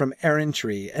there from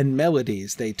errantry, and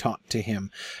melodies they taught to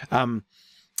him.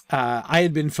 I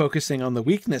had been focusing on the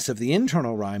weakness of the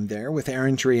internal rhyme there with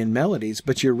errantry and melodies,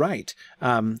 but you're right.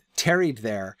 Tarried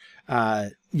there,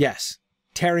 yes,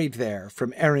 tarried there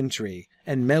from errantry,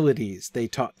 and melodies they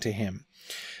taught to him.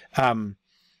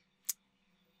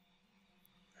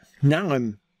 Now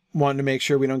I'm wanting to make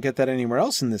sure we don't get that anywhere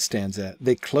else in this stanza.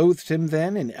 They clothed him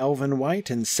then in elven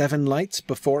white, and 7 lights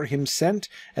before him sent,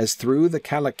 as through the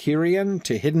Calicurian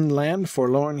to hidden land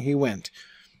forlorn he went.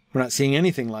 We're not seeing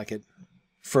anything like it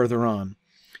further on.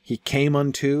 He came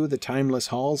unto the timeless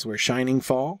halls where shining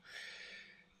fall.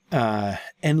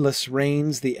 Endless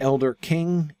reigns the elder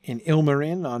king in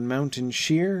Ilmarinen on mountain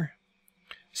sheer.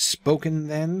 spoken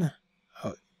then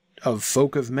of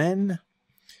folk of men,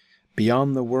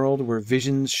 beyond the world where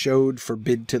visions showed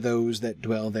forbid to those that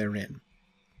dwell therein.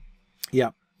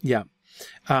 Yeah, yeah.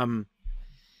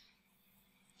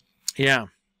 Yeah,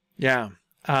 yeah.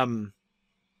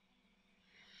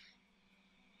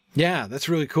 Yeah, that's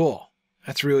really cool.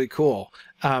 That's really cool.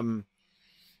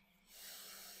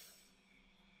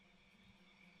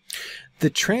 The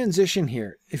transition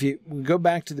here, if you go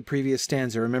back to the previous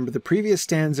stanza, remember the previous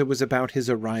stanza was about his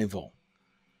arrival,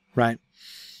 right?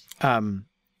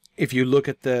 If you look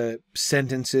at the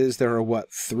sentences, there are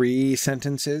what, 3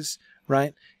 sentences,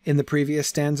 right? In the previous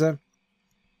stanza.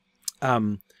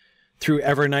 Through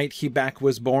Evernight he back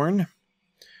was born,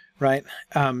 right?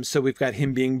 So we've got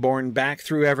him being born back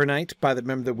through Evernight.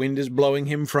 Remember, the wind is blowing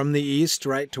him from the east,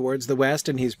 right, towards the west,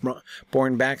 and he's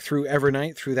born back through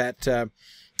Evernight, through that,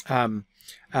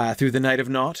 through the night of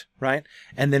naught, right?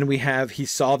 And then we have, he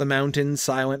saw the mountain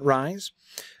silent rise.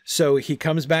 So he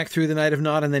comes back through the night of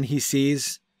naught, and then he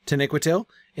sees Taniquetil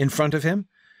in front of him,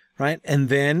 right? And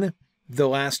then the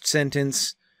last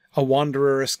sentence, a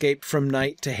wanderer escaped from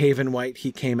night to haven white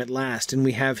he came at last. And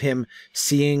we have him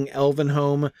seeing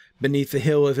Elvenhome beneath the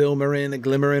hill of Ilmarin, a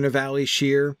glimmer in a valley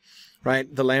sheer,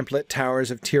 right? The lamplit towers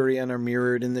of Tyrion are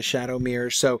mirrored in the shadow mirror.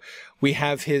 So we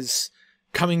have his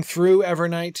coming through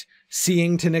Evernight,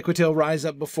 seeing Taniquetil rise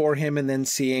up before him, and then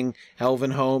seeing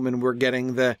Elvenhome, and we're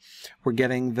getting the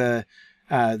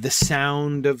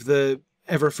sound of the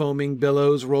ever-foaming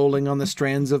billows rolling on the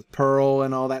strands of pearl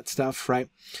and all that stuff, right?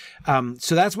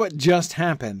 So that's what just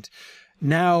happened.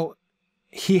 Now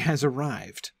he has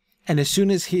arrived. And as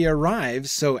soon as he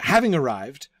arrives, so having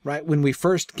arrived, right, when we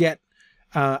first get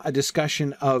a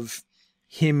discussion of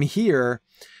him here,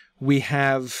 we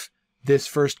have this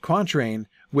first quatrain,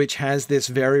 which has this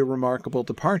very remarkable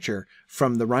departure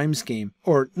from the rhyme scheme,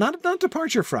 or not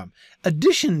departure from,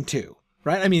 addition to,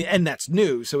 right? I mean, and that's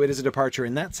new, so it is a departure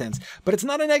in that sense, but it's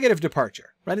not a negative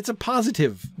departure, right? It's a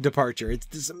positive departure.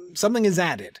 It's something is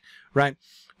added, right?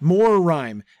 More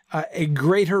rhyme, a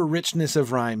greater richness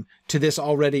of rhyme to this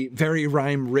already very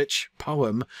rhyme-rich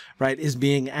poem, right, is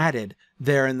being added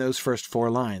there in those first 4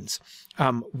 lines.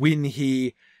 When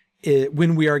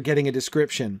we are getting a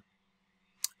description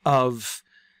of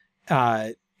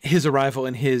his arrival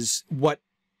and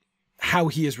how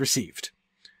he is received,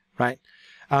 right?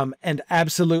 And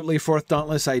absolutely, Fourth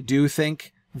Dauntless, I do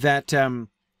think that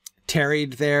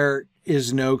tarried there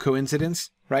is no coincidence,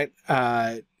 right?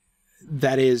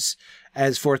 That is,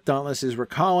 as Fourth Dauntless is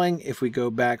recalling, if we go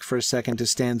back for a second to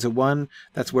stanza 1,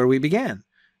 that's where we began.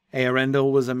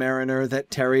 Earendil was a mariner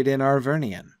that tarried in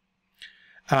Arvernian.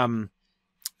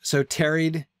 So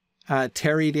tarried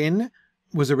in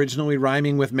was originally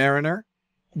rhyming with mariner,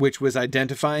 which was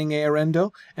identifying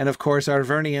Earendil, and of course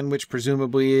Arvernian, which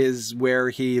presumably is where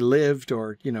he lived,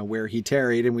 or, where he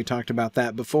tarried, and we talked about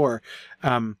that before,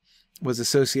 was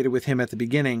associated with him at the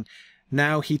beginning.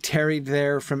 Now he tarried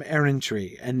there from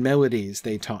errantry and melodies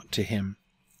they taught to him.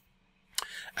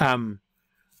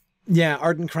 Yeah,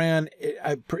 Ardent Crayon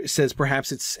says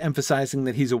perhaps it's emphasizing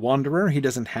that he's a wanderer. He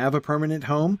doesn't have a permanent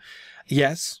home.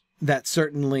 Yes, that's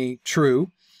certainly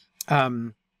true.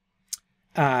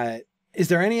 Is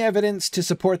there any evidence to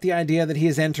support the idea that he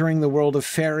is entering the world of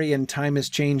fairy and time is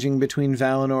changing between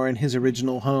Valinor and his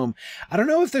original home? I don't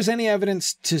know if there's any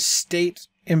evidence to state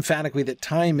emphatically that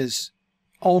time is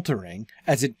altering,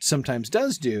 as it sometimes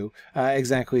does do,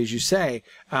 exactly as you say,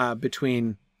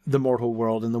 between the mortal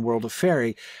world and the world of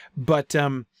fairy. But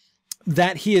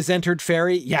that he has entered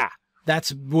fairy, yeah,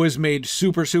 that was made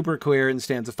super, super clear in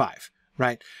stanza 5,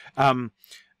 right?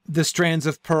 The strands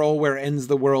of pearl, where ends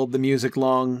the world, the music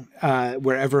long,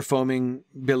 wherever foaming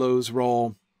billows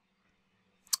roll,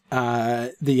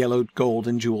 the yellow gold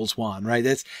and jewels wan, right?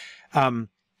 That's, and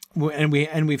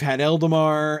we've had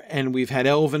Eldamar, and we've had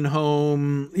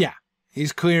Elvenhome. Yeah,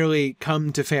 he's clearly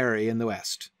come to fairy in the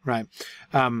west, right?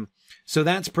 So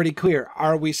that's pretty clear.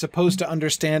 Are we supposed to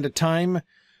understand a time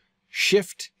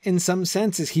shift in some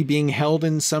sense? Is he being held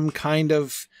in some kind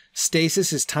of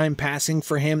stasis? Is time passing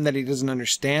for him that he doesn't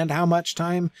understand how much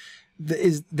time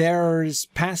is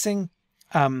passing?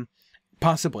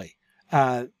 Possibly.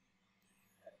 It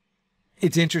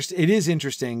is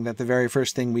interesting that the very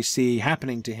first thing we see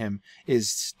happening to him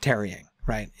is tarrying,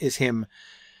 right? Is him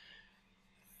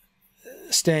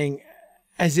staying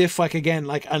as if, like, again,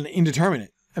 like an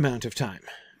indeterminate amount of time,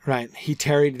 right? He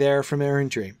tarried there from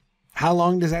errantry. How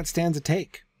long does that stanza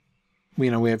take? We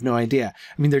have no idea.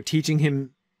 I mean, they're teaching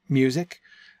him music.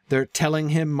 They're telling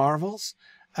him marvels.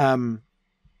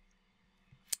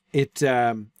 It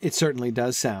certainly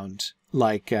does sound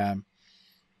like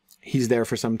he's there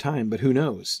for some time, but who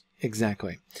knows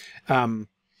exactly.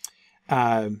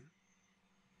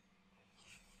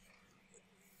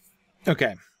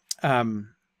 Okay.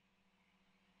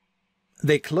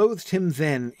 They clothed him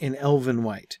then in elven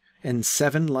white, and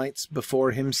 7 lights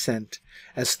before him sent,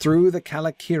 as through the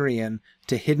Calicurian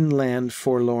to hidden land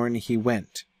forlorn he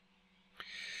went.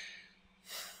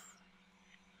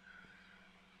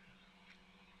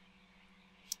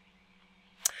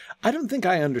 I don't think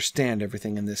I understand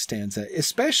everything in this stanza.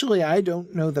 Especially, I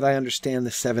don't know that I understand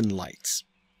the 7 lights.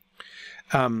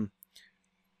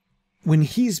 When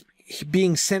he's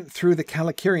being sent through the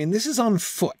Calicurian, this is on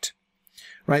foot,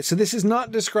 right? So this is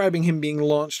not describing him being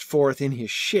launched forth in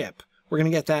his ship. We're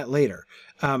going to get that later.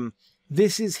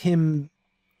 This is him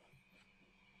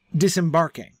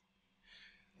disembarking,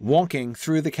 walking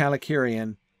through the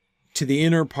Calicurian to the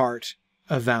inner part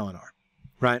of Valinor,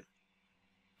 right?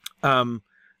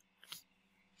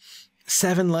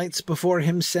 7 lights before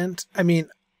him sent. I mean,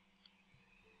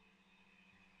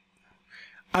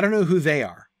 I don't know who they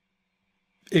are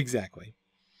exactly.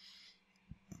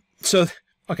 So,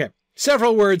 okay,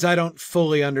 several words I don't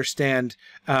fully understand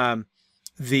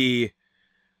the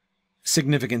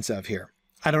significance of here.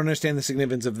 I don't understand the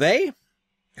significance of they,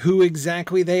 who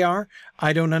exactly they are.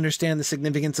 I don't understand the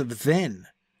significance of then.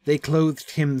 They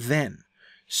clothed him then.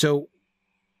 So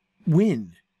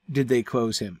when did they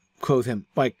clothe him?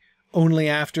 Like, only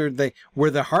after were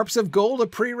the harps of gold a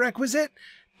prerequisite?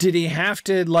 Did he have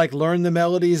to like learn the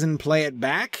melodies and play it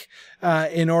back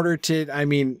in order to? I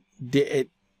mean, did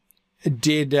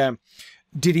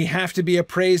he have to be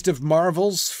appraised of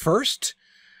marvels first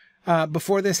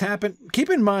before this happened? Keep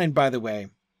in mind, by the way,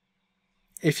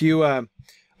 if you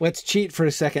let's cheat for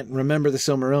a second and remember the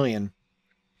Silmarillion.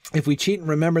 If we cheat and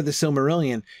remember the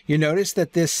Silmarillion, you notice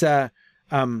that this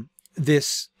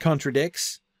this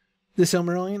contradicts the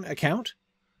Silmarillion account,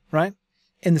 right?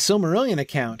 In the Silmarillion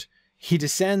account, he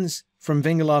descends from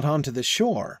Vingalot onto the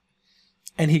shore,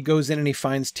 and he goes in and he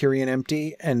finds Tirion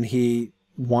empty, and he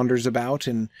wanders about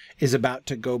and is about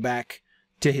to go back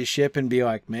to his ship and be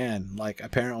like, man, like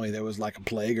apparently there was like a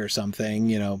plague or something,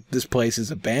 you know, this place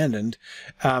is abandoned.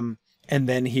 And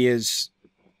then he is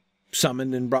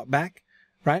summoned and brought back,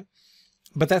 right?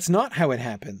 But that's not how it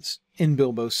happens in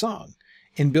Bilbo's song.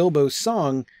 In Bilbo's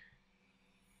song,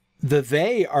 the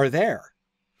they are there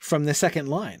from the second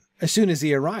line as soon as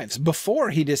he arrives, before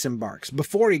he disembarks,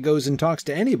 before he goes and talks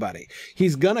to anybody.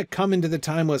 He's going to come into the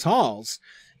Timeless Halls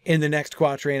in the next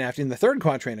quatrain, in the third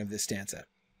quatrain of this stanza,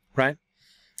 right?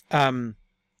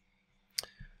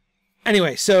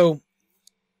 Anyway, so,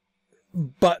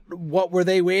 but what were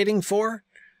they waiting for?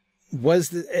 Why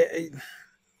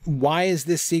is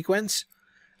this sequence?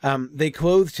 They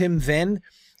clothed him then.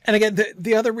 And again,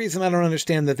 the other reason I don't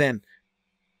understand the then,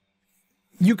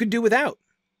 you could do without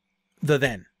the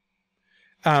then.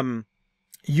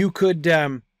 You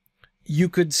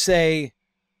could say,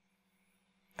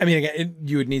 I mean, again,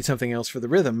 you would need something else for the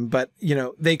rhythm, but, you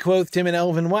know, they clothed him in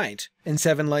elven white and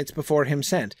 7 lights before him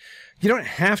sent. You don't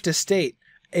have to state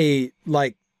that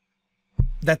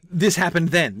this happened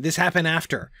then, this happened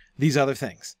after these other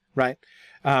things, right?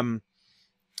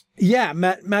 Yeah,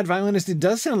 Mad Violinist, it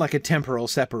does sound like a temporal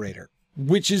separator,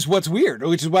 which is what's weird,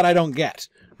 which is what I don't get,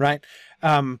 right?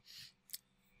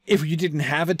 If you didn't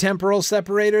have a temporal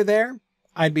separator there,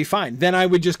 I'd be fine. Then I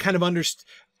would just kind of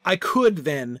I could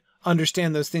then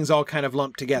understand those things all kind of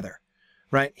lumped together,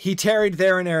 right? He tarried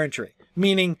there in errantry,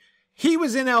 meaning he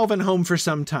was in Elvenhome for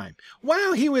some time.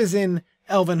 While he was in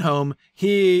Elvenhome,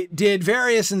 he did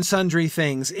various and sundry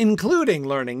things, including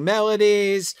learning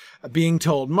melodies, being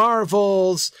told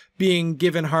marvels, being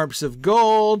given harps of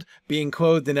gold, being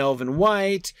clothed in elven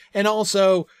white, and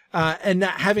also, and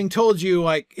having told you,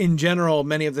 like, in general,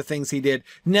 many of the things he did,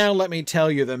 now let me tell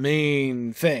you the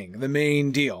main thing, the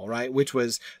main deal, right? Which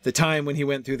was the time when he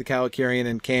went through the Calicurian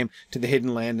and came to the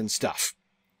Hidden Land and stuff,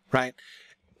 right?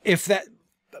 If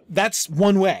that's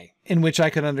one way in which I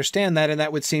could understand that, and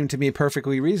that would seem to me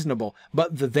perfectly reasonable.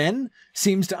 But the then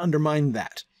seems to undermine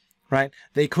that, right?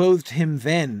 They clothed him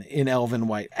then in elven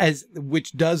white,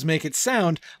 which does make it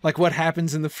sound like what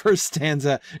happens in the first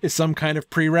stanza is some kind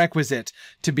of prerequisite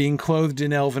to being clothed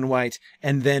in elven white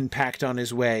and then packed on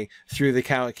his way through the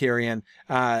Calicurian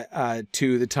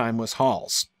to the Timeless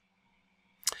Halls.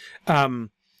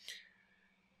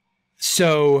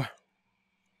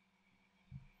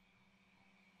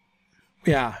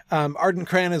 Yeah, Ardent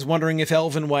Cran is wondering if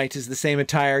elven white is the same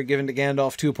attire given to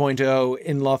Gandalf 2.0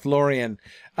 in Lothlorien.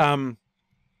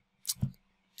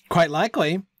 Quite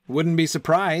likely. Wouldn't be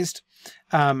surprised.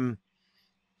 I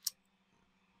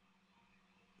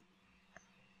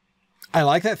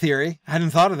like that theory. I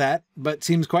hadn't thought of that, but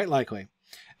seems quite likely.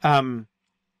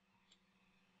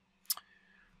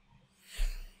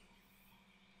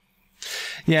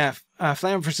 Yeah,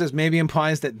 Flammifer says maybe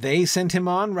implies that they sent him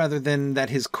on rather than that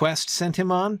his quest sent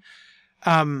him on.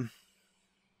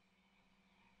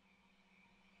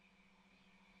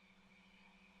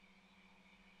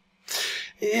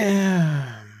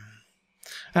 Yeah,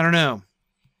 I don't know.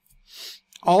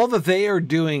 All that they are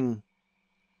doing,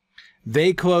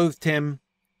 they clothed him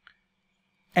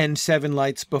and 7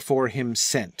 lights before him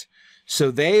sent.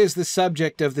 So they is the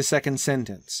subject of the second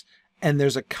sentence. And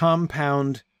there's a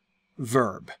compound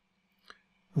verb,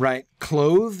 right?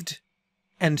 Clothed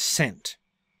and sent.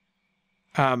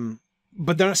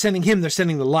 But they're not sending him, they're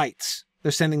sending the lights.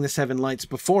 They're sending the 7 lights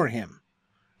before him,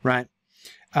 right?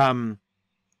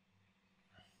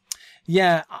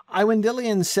 Yeah,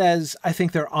 Earendil says, I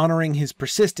think they're honoring his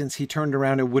persistence. He turned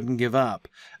around and wouldn't give up.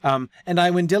 And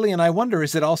Earendil, I wonder,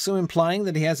 is it also implying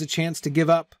that he has a chance to give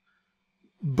up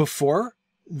before?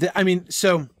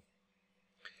 So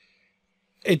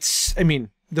it's,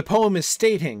 the poem is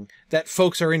stating that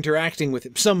folks are interacting with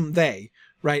him. Some they,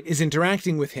 right, is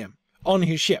interacting with him on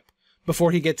his ship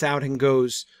before he gets out and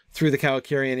goes through the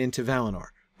Calcarian into Valinor,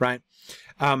 right?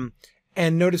 And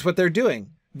notice what they're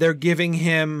doing. They're giving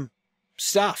him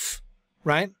stuff,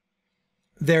 right?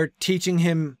 They're teaching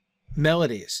him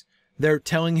melodies. They're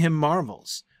telling him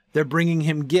marvels. They're bringing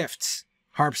him gifts,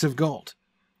 harps of gold,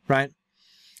 right?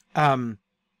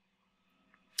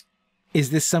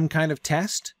 Is this some kind of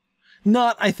test?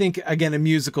 Not, I think, again, a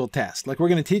musical test. Like, we're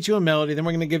going to teach you a melody, then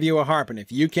we're going to give you a harp. And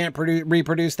if you can't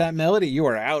reproduce that melody, you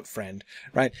are out, friend,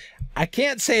 right? I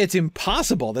can't say it's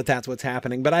impossible that that's what's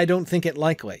happening, but I don't think it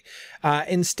likely.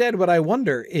 Instead, what I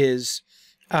wonder is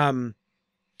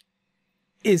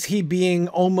he being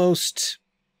almost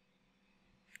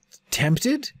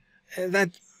tempted?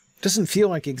 That doesn't feel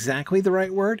like exactly the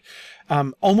right word.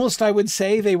 Almost, I would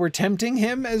say they were tempting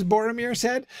him, as Boromir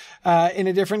said, in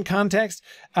a different context.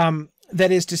 That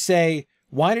is to say,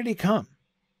 why did he come?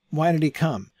 Why did he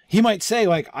come? He might say,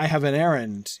 like, I have an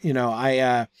errand. You know,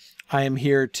 I am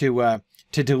here to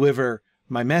deliver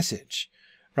my message,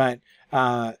 right,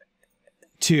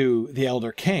 to the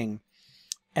Elder King.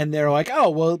 And they're like, oh,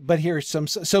 well, but here's some.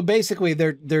 So basically,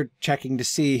 they're checking to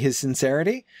see his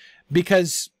sincerity,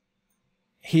 because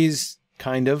he's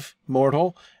kind of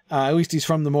mortal. At least he's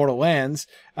from the mortal lands.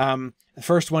 The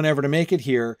first one ever to make it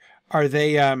here. Are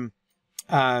they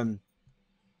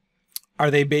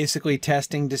basically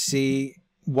testing to see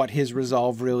what his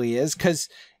resolve really is? Because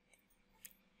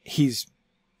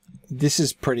this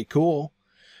is pretty cool,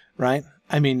 right?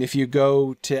 I mean, if you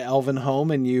go to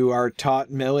Elvenhome and you are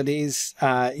taught melodies,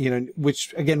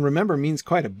 which again, remember, means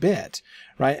quite a bit,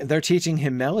 right? They're teaching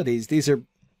him melodies.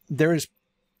 There is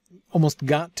almost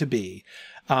got to be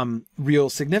real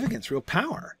significance, real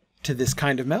power to this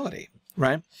kind of melody,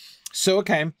 right? So,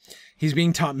 okay, he's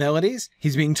being taught melodies.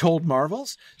 He's being told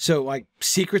marvels. So, like,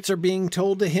 secrets are being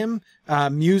told to him.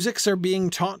 Musics are being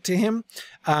taught to him.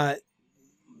 Harps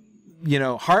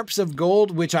of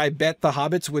gold, which I bet the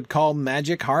hobbits would call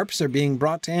magic harps, are being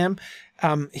brought to him.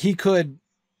 He could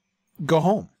go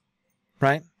home,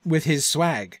 right, with his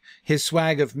swag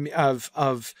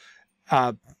of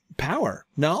power,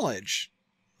 knowledge,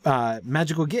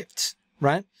 magical gifts,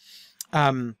 right?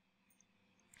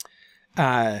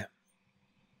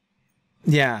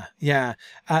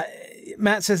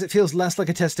 Matt says it feels less like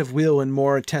a test of will and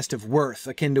more a test of worth,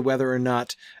 akin to whether or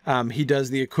not he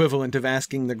does the equivalent of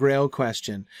asking the Grail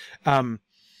question. Again,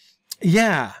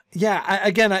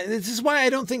 this is why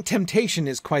I don't think temptation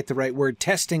is quite the right word.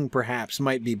 Testing, perhaps,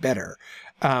 might be better.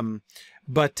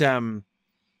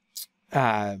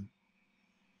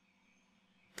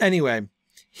 Anyway,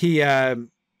 he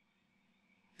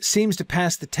seems to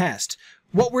pass the test.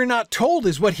 What we're not told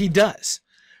is what he does.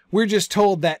 We're just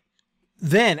told that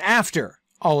then, after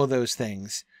all of those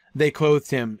things, they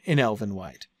clothed him in elven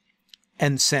white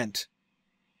and sent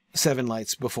 7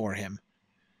 lights before him,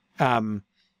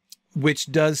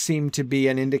 which does seem to be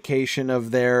an indication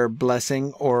of their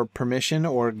blessing or permission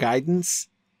or guidance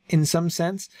in some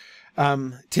sense.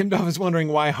 Tim Dove is wondering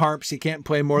why harps. He can't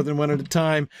play more than one at a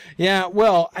time. Yeah,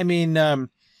 well, I mean,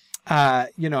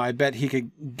 I bet he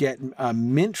could get a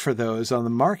mint for those on the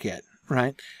market,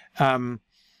 right?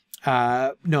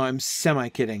 No, I'm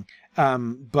semi-kidding. It's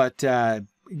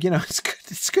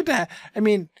good to have,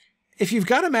 if you've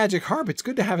got a magic harp, it's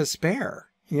good to have a spare,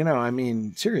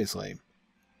 seriously.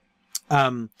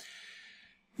 No,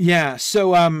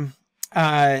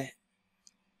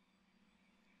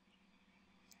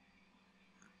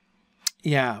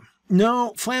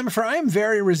 Flammifer, I'm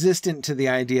very resistant to the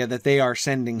idea that they are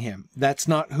sending him. That's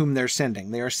not whom they're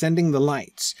sending. They are sending the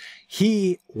lights.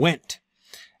 He went.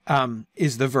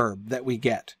 Is the verb that we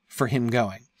get for him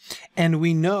going. And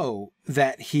we know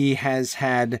that he has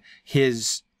had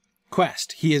his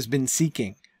quest. He has been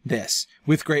seeking this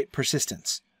with great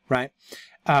persistence, right?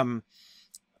 I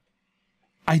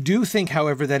do think,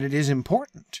 however, that it is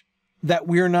important that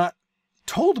we're not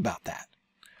told about that,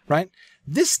 right?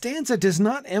 This stanza does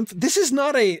not, this is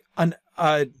not a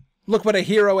look what a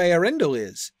hero Earendil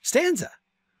is stanza,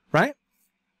 right?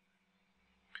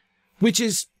 Which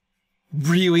is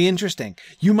really interesting.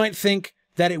 You might think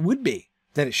that it would be,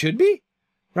 that it should be,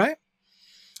 right?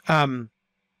 The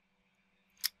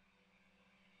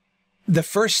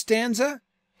first stanza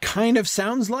kind of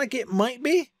sounds like it might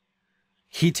be.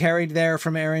 He tarried there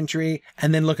from errantry,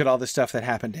 and then look at all the stuff that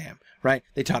happened to him, right?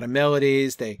 They taught him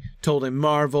melodies, they told him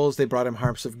marvels, they brought him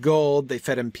harps of gold, they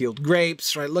fed him peeled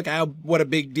grapes, right? Look what a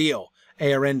big deal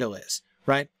Earendil is,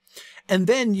 right? And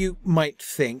then you might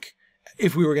think,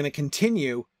 if we were going to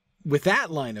continue with that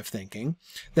line of thinking,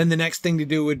 then the next thing to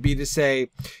do would be to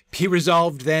say, he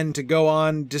resolved then to go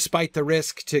on despite the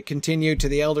risk, to continue to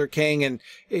the Elder King and,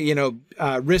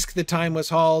 risk the timeless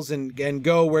halls and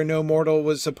go where no mortal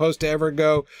was supposed to ever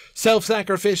go,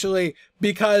 self-sacrificially,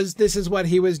 because this is what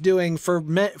he was doing for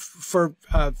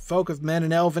folk of men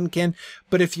and elvenkin.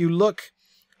 But if you look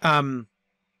at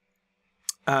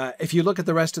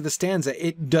the rest of the stanza,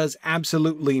 it does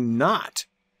absolutely not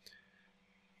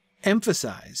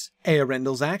emphasize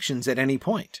Earendil's actions at any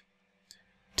point.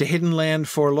 To hidden land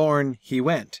forlorn he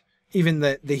went. Even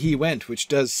the he went, which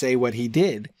does say what he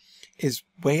did, is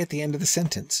way at the end of the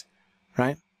sentence,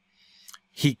 right?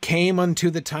 He came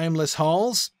unto the timeless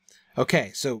halls.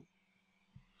 Okay, so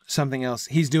something else.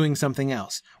 He's doing something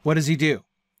else. What does he do?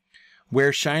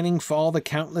 Where shining fall the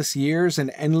countless years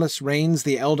and endless reigns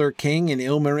the Elder King in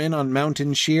Ilmarinen on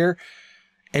mountain sheer,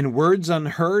 and words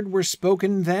unheard were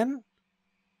spoken then?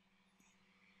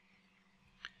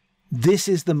 This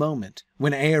is the moment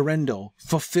when Earendil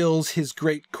fulfills his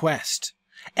great quest.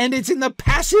 And it's in the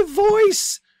passive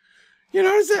voice. You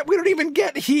notice that? We don't even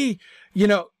get we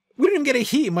don't even get a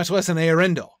he, much less an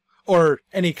Earendil, or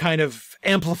any kind of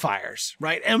amplifiers,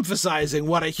 right? Emphasizing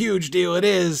what a huge deal it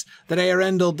is that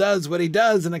Earendil does what he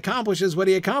does and accomplishes what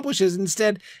he accomplishes.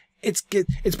 Instead, it's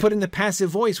put in the passive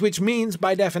voice, which means,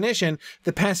 by definition,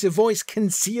 the passive voice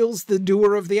conceals the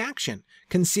doer of the action,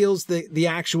 conceals the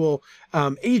actual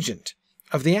agent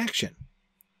of the action.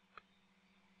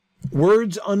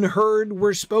 Words unheard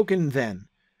were spoken then.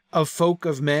 Of folk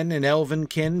of men and elven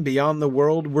kin beyond the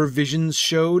world were visions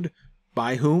showed.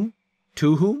 By whom?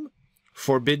 To whom?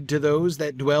 Forbid to those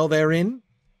that dwell therein.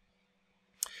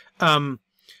 I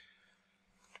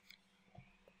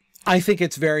think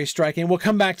it's very striking. We'll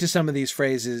come back to some of these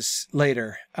phrases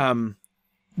later.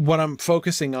 What I'm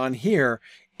focusing on here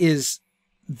is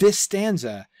this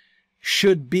stanza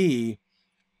should be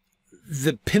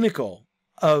the pinnacle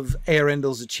of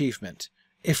Earendil's achievement.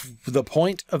 If the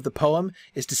point of the poem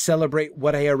is to celebrate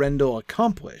what Earendil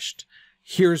accomplished,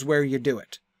 here's where you do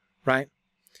it, right?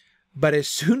 But as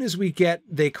soon as we get,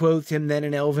 they clothed him then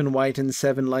in elven white, and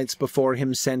 7 lights before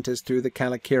him sent us through the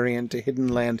Calicarian to hidden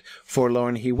land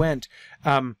forlorn he went,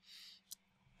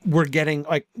 we're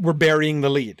burying the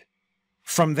lead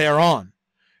from there on.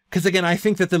 Because again, I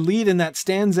think that the lead in that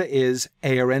stanza is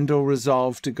Earendil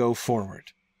resolved to go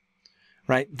forward,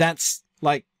 right? That's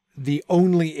like the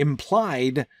only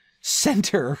implied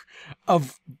center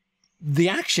of the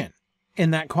action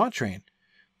in that quatrain.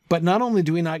 But not only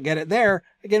do we not get it there,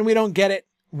 again, we don't get it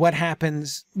what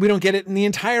happens. We don't get it in the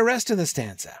entire rest of the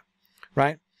stanza,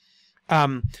 right?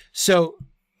 So,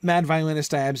 Mad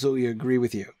Violinist, I absolutely agree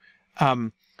with you.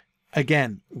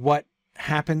 Again, what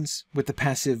happens with the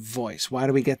passive voice? Why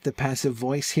do we get the passive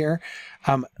voice here?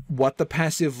 What the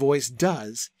passive voice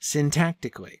does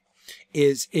syntactically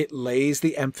is it lays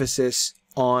the emphasis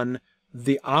on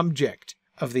the object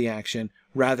of the action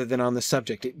rather than on the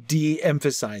subject. It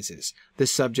de-emphasizes the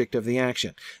subject of the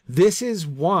action. This is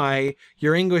why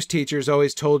your English teachers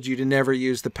always told you to never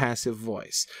use the passive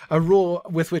voice, a rule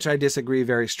with which I disagree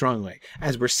very strongly.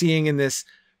 As we're seeing in this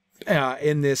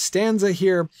stanza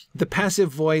here, the passive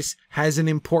voice has an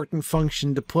important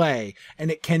function to play,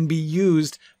 and it can be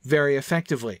used very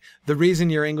effectively. The reason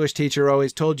your English teacher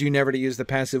always told you never to use the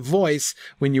passive voice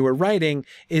when you were writing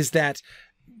is that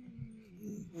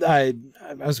I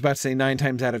was about to say 9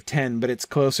 times out of 10, but it's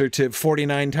closer to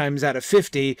 49 times out of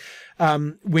 50.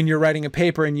 When you're writing a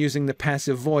paper and using the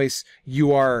passive voice,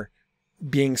 you're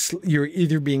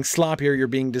either being sloppy or you're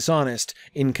being dishonest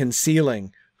in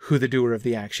concealing who the doer of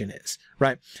the action is,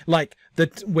 right? Like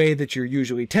the way that you're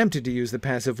usually tempted to use the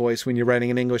passive voice when you're writing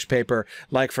an English paper,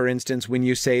 like, for instance, when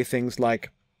you say things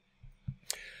like,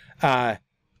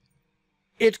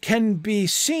 it can be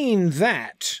seen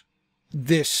that,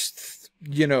 this,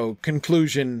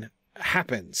 conclusion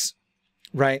happens,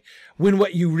 right? When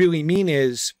what you really mean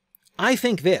is, I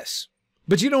think this.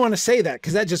 But you don't want to say that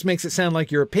because that just makes it sound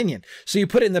like your opinion. So you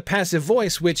put it in the passive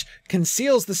voice, which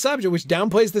conceals the subject, which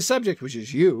downplays the subject, which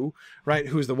is you, right?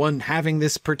 Who's the one having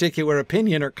this particular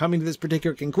opinion or coming to this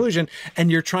particular conclusion.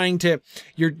 And you're trying to,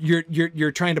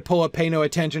 you're trying to pull a pay no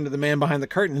attention to the man behind the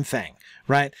curtain thing,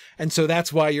 right? And so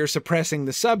that's why you're suppressing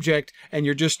the subject, and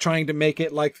you're just trying to make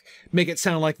it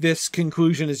sound like this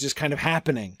conclusion is just kind of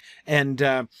happening,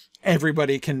 and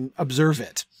everybody can observe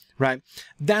it. Right.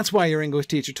 That's why your English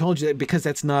teacher told you that, because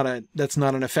that's not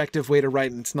an effective way to write,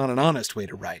 and it's not an honest way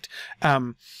to write.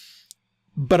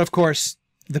 But of course,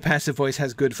 the passive voice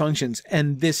has good functions,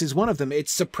 and this is one of them.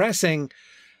 It's suppressing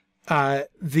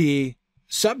the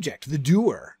subject, the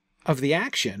doer of the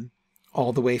action,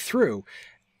 all the way through.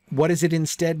 What is it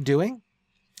instead doing?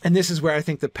 And this is where I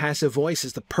think the passive voice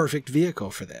is the perfect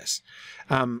vehicle for this.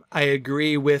 I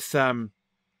agree with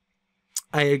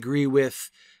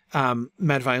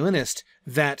Mad Violinist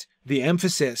that the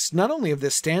emphasis, not only of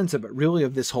this stanza, but really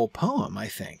of this whole poem, I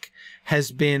think,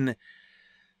 has been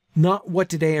not what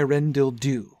did Earendil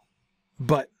do,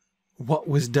 but what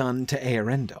was done to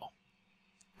Earendil,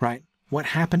 right? What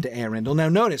happened to Earendil? Now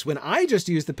notice, when I just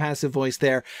used the passive voice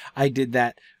there, I did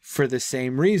that for the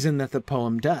same reason that the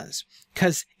poem does.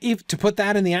 Because to put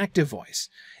that in the active voice,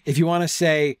 if you want to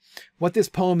say what this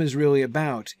poem is really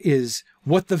about is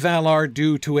what the Valar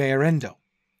do to Earendil,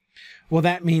 well,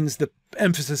 that means the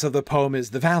emphasis of the poem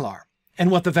is the Valar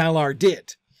and what the Valar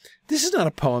did. This is not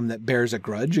a poem that bears a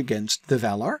grudge against the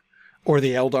Valar or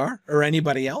the Eldar or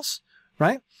anybody else,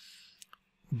 right?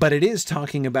 But it is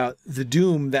talking about the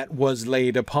doom that was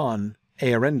laid upon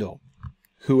Earendil,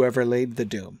 whoever laid the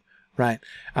doom, right?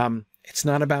 It's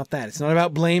not about that. It's not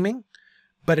about blaming,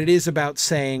 but it is about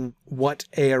saying what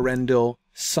Earendil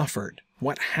suffered,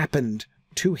 what happened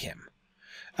to him.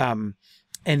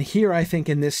 And here, I think,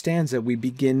 in this stanza, we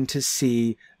begin to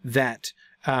see that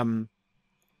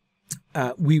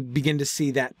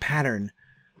pattern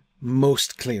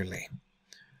most clearly,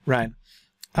 right?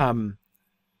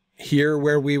 Here,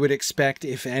 where we would expect,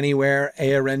 if anywhere,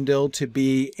 Earendil to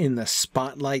be in the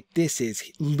spotlight, this is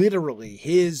literally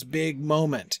his big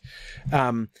moment,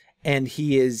 and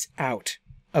he is out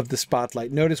of the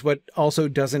spotlight. Notice what also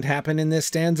doesn't happen in this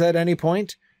stanza at any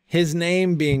point: his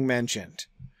name being mentioned,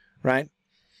 right?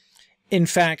 In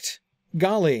fact,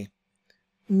 golly,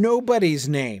 nobody's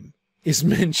name is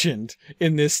mentioned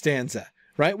in this stanza,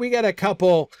 right? We get a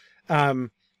couple,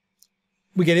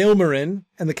 we get Ilmarin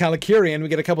and the Kalikurian, we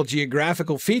get a couple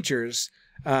geographical features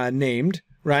named,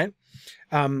 right?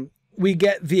 We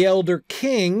get the Elder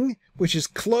King, which is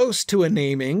close to a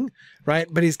naming, right?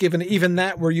 But he's given, even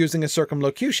that we're using a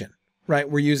circumlocution, right?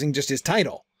 We're using just his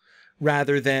title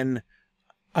rather than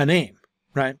a name,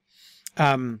 right?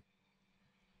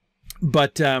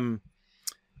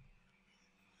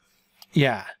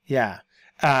 Yeah.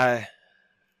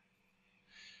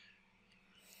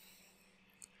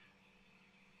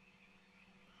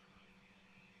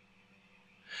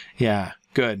 Yeah,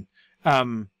 good.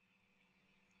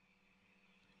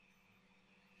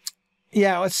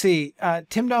 Yeah, let's see.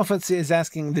 Tim Dolphins is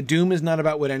asking, the doom is not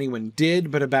about what anyone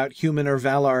did, but about human or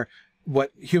Valar,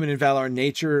 what human and Valar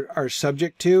nature are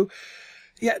subject to.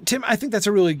 Yeah, Tim, I think that's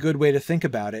a really good way to think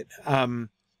about it.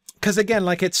 Because again,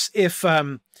 like it's, if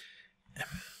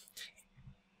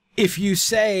you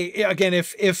say, again,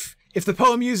 if the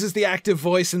poem uses the active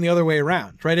voice and the other way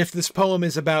around, right? If this poem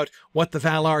is about what the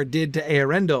Valar did to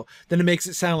Earendil, then it makes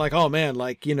it sound like, oh man,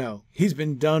 like, he's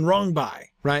been done wrong by,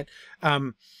 right?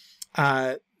 It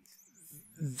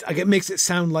makes it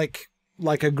sound like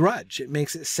a grudge. It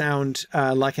makes it sound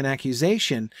like an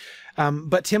accusation.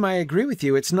 But Tim, I agree with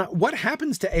you. It's not, what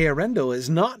happens to Earendil is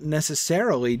not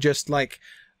necessarily just like,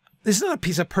 this is not a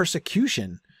piece of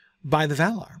persecution by the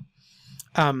Valar.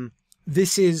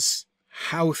 This is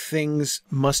how things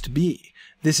must be.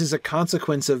 This is a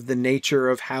consequence of the nature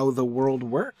of how the world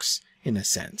works, in a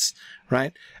sense,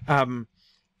 right?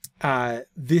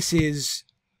 This is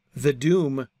the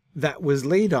doom that was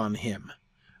laid on him,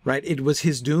 right? It was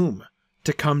his doom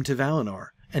to come to Valinor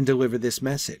and deliver this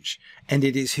message. And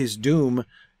it is his doom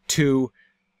to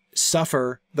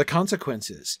suffer the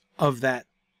consequences of that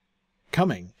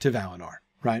coming to Valinor,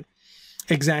 right?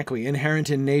 Exactly. Inherent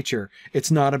in nature.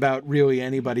 It's not about really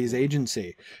anybody's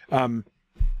agency.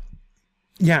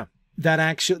 Yeah,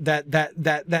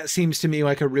 that seems to me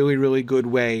like a really, really good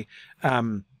way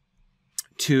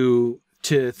to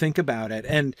to think about it.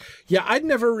 And yeah, I'd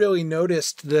never really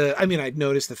noticed I'd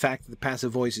noticed the fact that the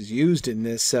passive voice is used in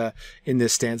this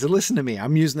stanza. Listen to me.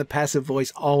 I'm using the passive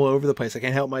voice all over the place. I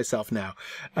can't help myself now.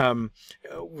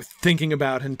 Thinking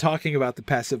about and talking about the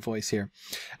passive voice here.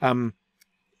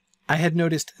 I had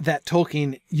noticed that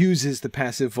Tolkien uses the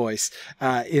passive voice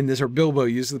in this, or Bilbo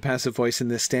uses the passive voice in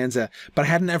this stanza, but I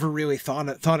hadn't ever really thought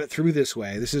it through this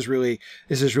way. This is really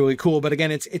cool. But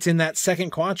again, it's in that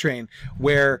second quatrain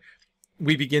where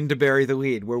we begin to bury the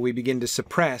lead, where we begin to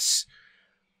suppress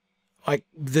like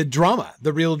the drama,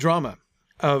 the real drama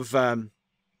of the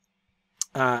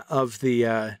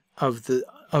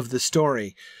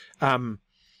story.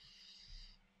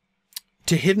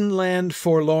 To hidden land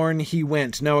forlorn he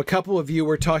went. Now, a couple of you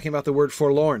were talking about the word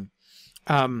forlorn.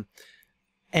 And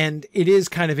it is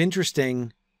kind of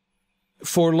interesting.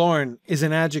 Forlorn is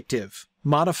an adjective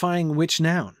modifying which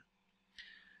noun?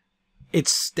 It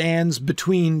stands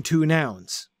between two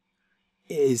nouns.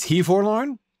 Is he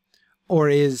forlorn? Or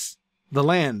is the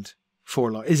land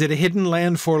forlorn? Is it a hidden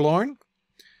land forlorn?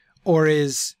 Or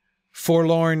is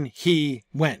forlorn he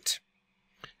went?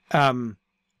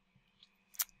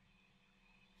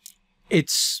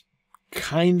 It's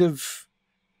kind of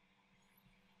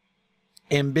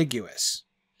ambiguous.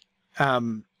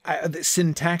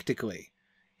 Syntactically,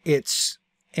 it's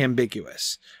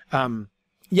ambiguous.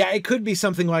 Yeah, it could be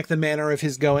something like the manner of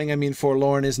his going. I mean,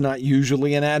 forlorn is not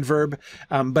usually an adverb,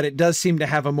 but it does seem to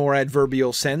have a more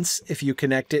adverbial sense if you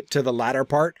connect it to the latter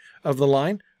part of the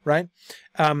line, right?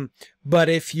 But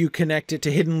if you connect it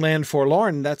to hidden land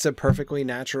forlorn, that's a perfectly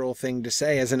natural thing to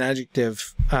say as an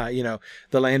adjective. The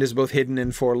land is both hidden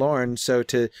and forlorn. So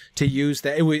to use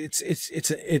that,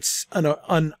 it's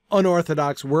an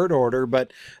unorthodox word order,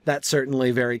 but that's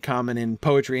certainly very common in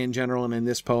poetry in general and in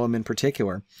this poem in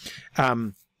particular.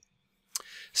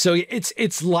 So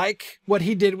it's like what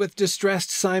he did with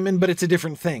Distressed Simon, but it's a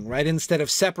different thing, right? Instead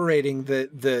of separating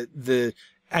the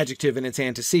adjective and its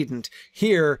antecedent,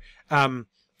 here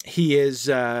he's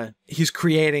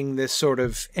creating this sort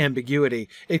of ambiguity.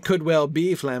 It could well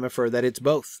be, Flammifer, that it's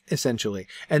both, essentially,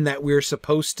 and that we're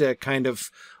supposed to kind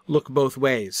of look both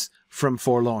ways from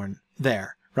forlorn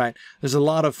there, right? There's a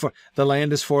lot of the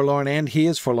land is forlorn and he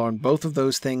is forlorn. Both of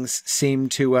those things seem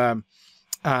to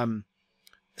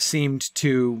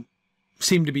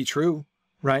be true,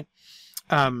 right?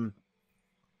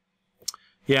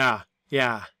 Yeah.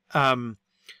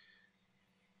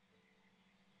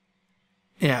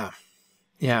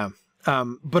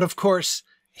 But of course,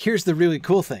 here's the really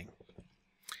cool thing.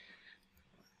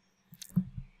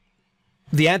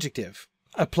 The adjective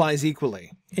applies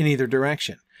equally in either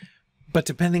direction, but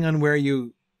depending on where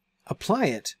you apply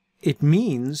it, it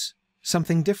means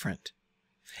something different.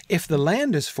 If the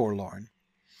land is forlorn,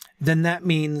 then that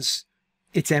means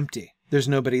it's empty. There's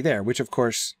nobody there, which of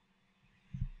course,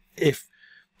 if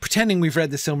pretending we've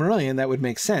read the Silmarillion, that would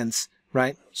make sense,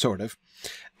 right? Sort of.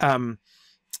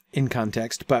 In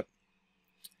context, but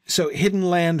so hidden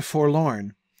land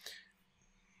forlorn,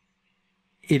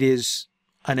 it is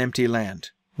an empty land,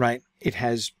 right? It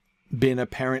has been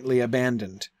apparently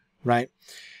abandoned, right?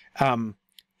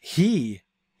 He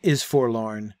is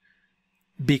forlorn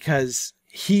because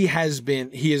he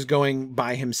is going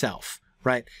by himself,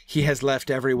 right? He has left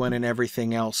everyone and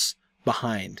everything else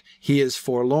behind. He is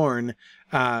forlorn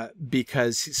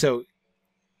because, so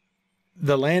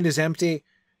the land is empty,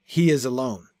 he is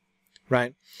alone.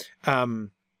 Right.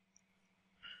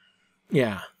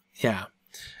 Yeah.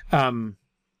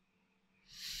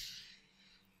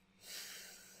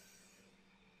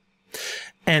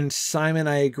 And Simon,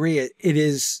 I agree.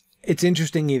 It's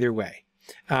interesting either way.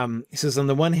 He says, on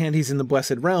the one hand, he's in the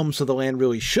blessed realm, so the land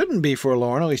really shouldn't be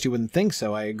forlorn. At least you wouldn't think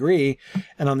so. I agree.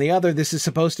 And on the other, this is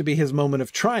supposed to be his moment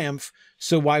of triumph.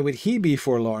 So why would he be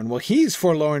forlorn? Well, he's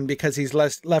forlorn because he's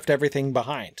left everything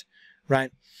behind.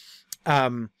 Right.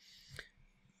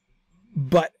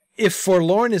 But if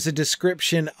forlorn is a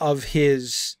description of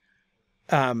his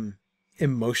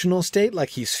emotional state,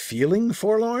 like he's feeling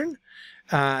forlorn,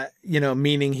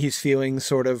 meaning he's feeling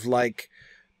sort of like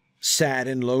sad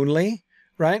and lonely,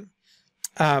 right?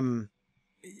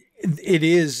 It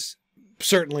is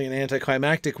certainly an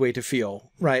anticlimactic way to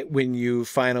feel, right, when you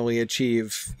finally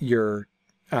achieve your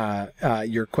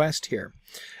quest here.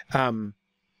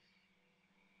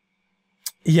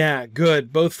 Yeah,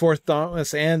 good. Both Fourth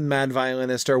Dauntless and Mad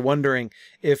Violinist are wondering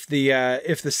if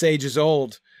the Sage is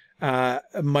Old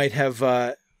might have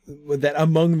that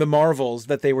among the marvels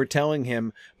that they were telling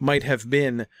him might have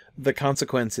been the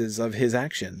consequences of his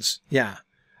actions. Yeah,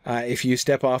 if you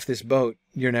step off this boat,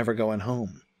 you're never going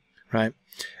home, right?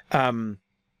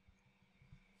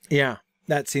 Yeah,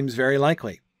 that seems very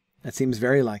likely. That seems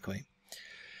very likely.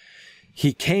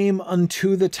 He came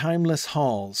unto the timeless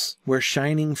halls, where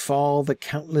shining fall the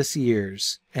countless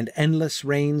years, and endless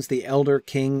reigns the elder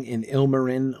king in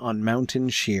Ilmarinen on mountain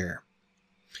sheer.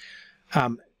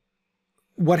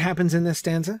 What happens in this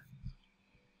stanza?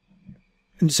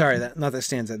 Sorry, not the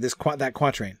stanza, that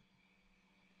quatrain.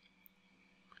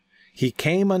 He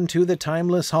came unto the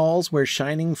timeless halls, where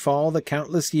shining fall the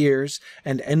countless years,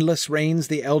 and endless reigns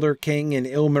the elder king in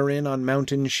Ilmarinen on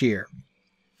mountain sheer.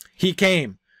 He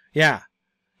came. Yeah.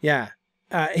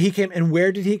 He came, and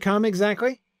where did he come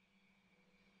exactly?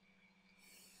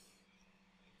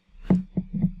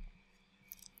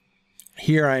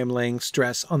 Here I am laying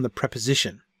stress on the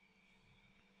preposition.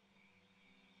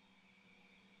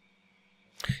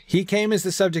 He came is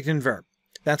the subject and verb.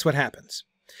 That's what happens.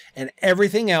 And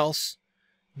everything else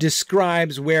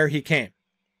describes where he came.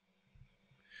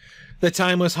 The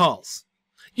timeless halls.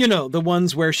 You know, the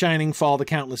ones where shining fall the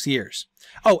countless years.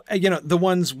 Oh, you know, the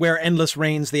ones where endless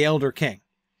reigns the elder king.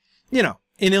 You know,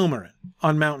 in Ilmarinen,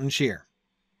 on mountain sheer.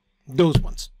 Those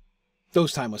ones.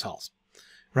 Those timeless halls.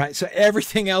 Right? So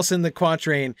everything else in the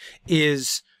quatrain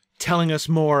is telling us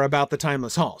more about the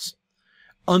timeless halls.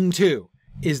 Unto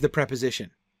is the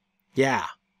preposition. Yeah.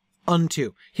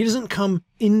 Unto. He doesn't come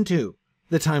into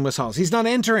the timeless halls. He's not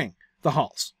entering the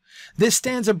halls. This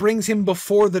stanza brings him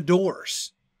before the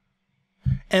doors.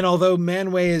 And although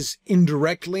Manwë is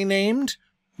indirectly named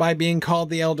by being called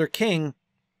the Elder King,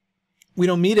 we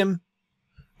don't meet him,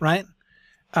 right?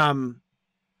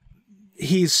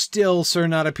 He's still, sir,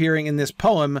 not appearing in this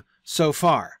poem so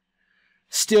far.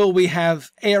 Still, we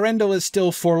have Earendil is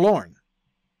still forlorn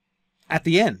at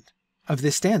the end of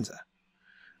this stanza,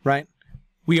 right?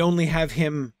 We only have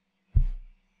him,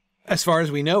 as far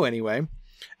as we know anyway,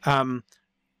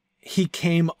 he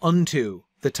came unto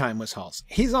the timeless halls.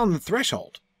 He's on the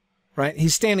threshold, right?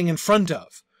 He's standing in front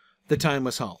of the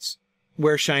timeless halls,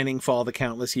 where shining fall the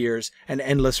countless years, and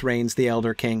endless reigns the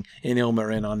elder king in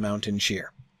Ilmarinen on mountain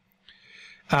sheer.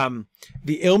 The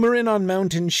Ilmarinen on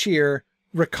mountain sheer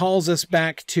recalls us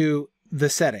back to the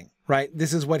setting, right?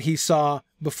 This is what he saw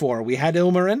before. We had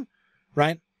Ilmarinen,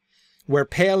 right? Where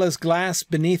pale as glass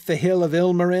beneath the hill of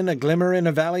Ilmarinen, a glimmer in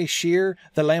a valley sheer,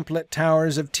 the lamplit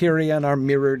towers of Tirion are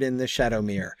mirrored in the shadow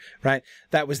mirror, right?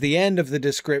 That was the end of the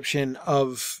description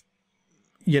of,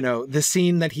 you know, the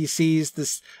scene that he sees,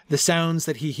 the sounds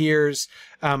that he hears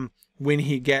when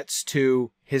he gets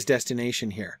to his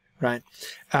destination here, right?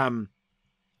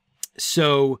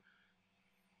 So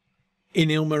in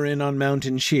Ilmarinen on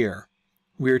mountain sheer,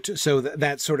 so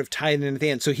that's sort of tied in at the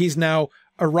end. So he's now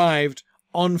arrived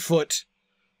on foot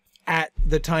at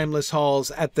the timeless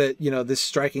halls, at the, you know, this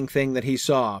striking thing that he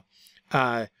saw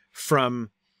from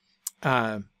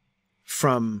the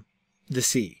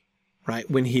sea, right,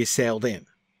 when he sailed in.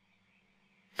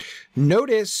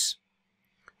 Notice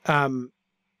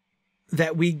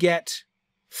that we get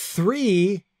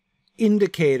 3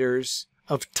 indicators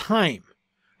of time,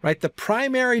 right? The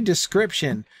primary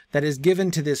description that is given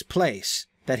to this place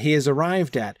that he has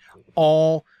arrived at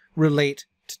all relate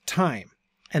to time.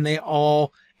 And they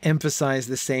all emphasize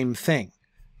the same thing.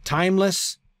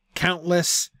 Timeless,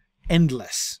 countless,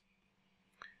 endless.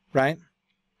 Right?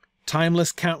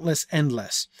 Timeless, countless,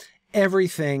 endless.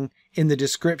 Everything in the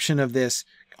description of this,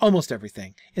 almost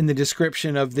everything, in the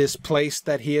description of this place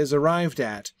that he has arrived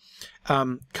at,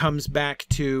 comes back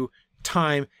to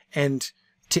time and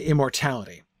to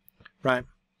immortality. Right?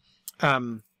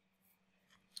 He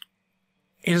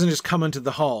doesn't just come into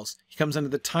the halls. He comes into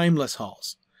the timeless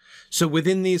halls. So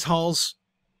within these halls,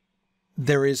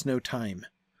 there is no time,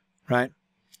 right?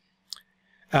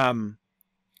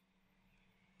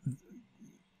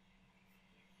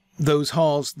 Those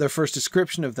halls, their first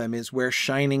description of them is where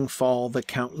shining fall the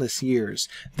countless years.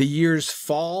 The years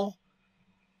fall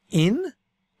in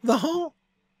the hall?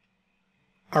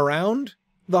 Around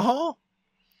the hall?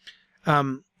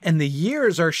 And the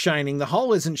years are shining. The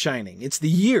hall isn't shining. It's the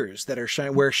years that are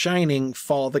shining, where shining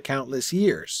fall the countless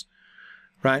years,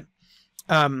 right?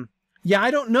 Yeah,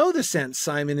 I don't know the sense,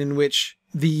 Simon, in which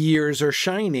the years are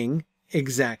shining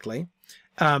exactly.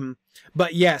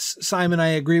 But yes, Simon, I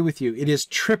agree with you. It is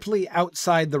triply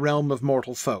outside the realm of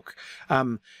mortal folk.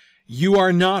 You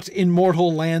are not in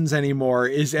mortal lands anymore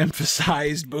is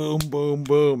emphasized boom, boom,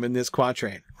 boom in this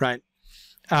quatrain, right?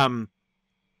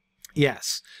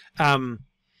 Yes.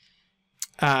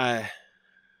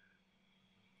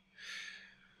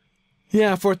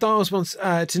 Yeah, for Thomas wants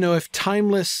to know if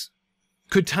timeless,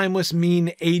 could timeless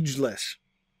mean ageless?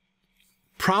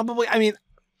 Probably. I mean,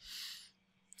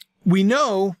 we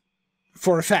know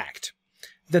for a fact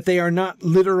that they are not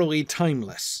literally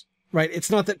timeless, right? It's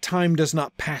not that time does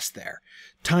not pass there.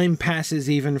 time passes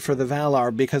even for the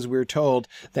Valar, because we're told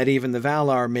that even the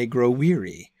Valar may grow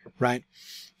weary, right?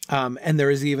 And there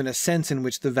is even a sense in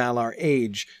which the Valar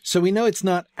age. So we know it's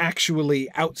not actually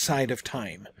outside of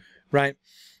time, right?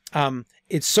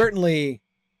 It certainly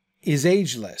is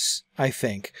ageless, I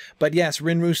think. But yes,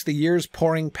 Rinrus, the years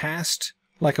pouring past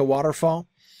like a waterfall.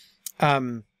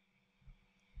 Hang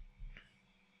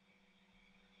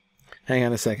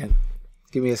on a second.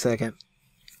 Give me a second.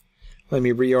 Let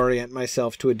me reorient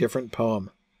myself to a different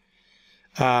poem.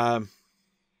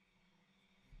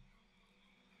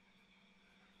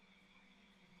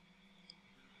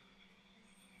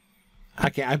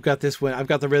 Okay, I've got this one. I've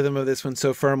got the rhythm of this one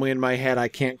so firmly in my head I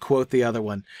can't quote the other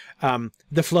one.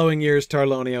 The flowing years,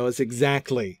 Tarlonio, is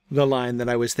exactly the line that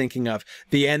I was thinking of.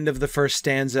 The end of the first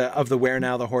stanza of the Where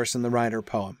Now the Horse and the Rider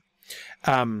poem.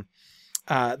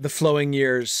 The flowing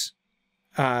years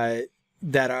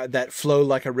that flow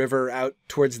like a river out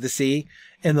towards the sea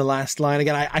in the last line.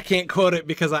 Again, I can't quote it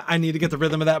because I need to get the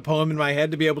rhythm of that poem in my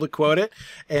head to be able to quote it.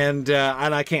 And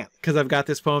I can't, because I've got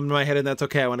this poem in my head, and that's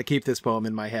okay. I want to keep this poem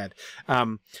in my head.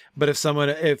 But if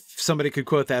somebody could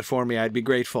quote that for me, I'd be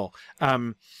grateful.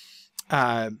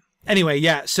 Anyway,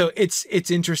 yeah, so it's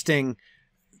interesting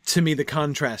to me, the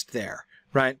contrast there,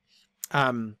 right?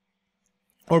 Or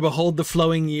behold the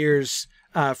flowing years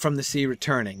from the sea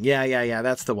returning. Yeah,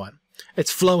 that's the one.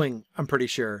 It's flowing, I'm pretty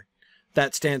sure.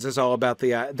 That stanza is all about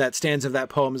the that stanza of that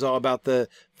poem is all about the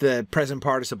present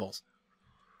participles.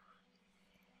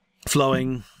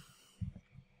 Flowing,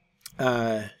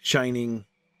 shining,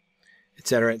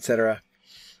 etc., etc.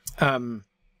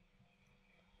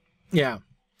 Yeah.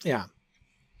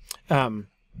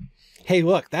 Hey,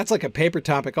 look, that's like a paper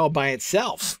topic all by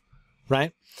itself,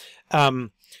 right?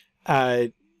 Compare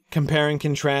and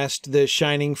contrast the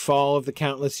shining fall of the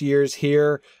countless years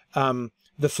here.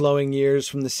 The flowing years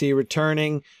from the sea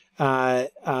returning. Mad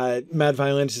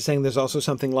Violinist is saying there's also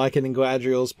something like it in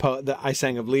Galadriel's the I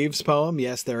Sang of Leaves poem.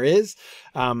 Yes, there is.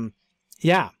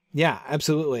 Yeah,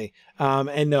 absolutely.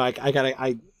 And no,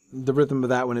 the rhythm of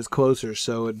that one is closer,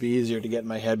 so it'd be easier to get in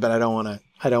my head, but I don't want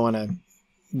to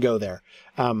go there.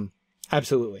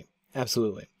 Absolutely.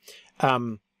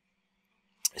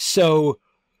 So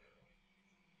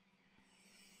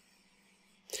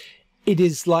it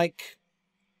is like,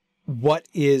 what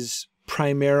is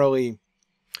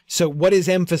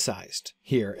emphasized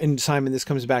here? And Simon, this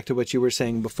comes back to what you were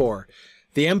saying before.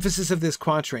 The emphasis of this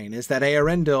quatrain is that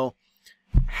Earendil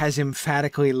has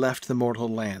emphatically left the mortal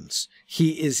lands.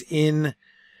 He is in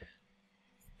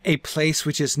a place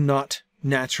which is not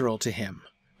natural to him,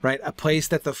 right? A place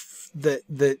that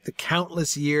the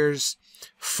countless years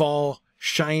fall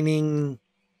shining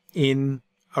in,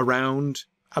 around,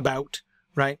 about,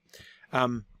 right?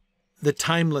 The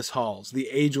timeless halls, the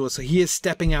ageless. So he is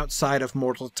stepping outside of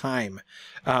mortal time.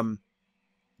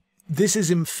 This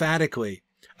is emphatically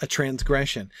a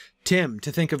transgression. Tim,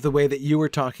 to think of the way that you were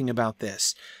talking about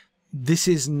this, this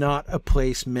is not a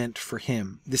place meant for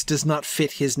him. This does not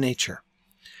fit his nature,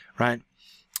 right?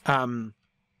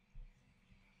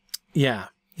 Yeah.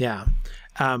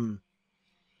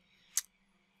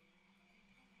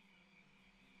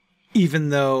 Even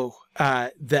though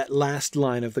that last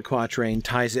line of the quatrain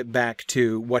ties it back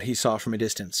to what he saw from a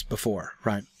distance before,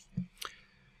 right?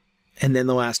 And then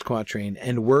the last quatrain.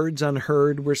 And words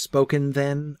unheard were spoken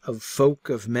then of folk,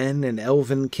 of men and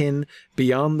elven kin,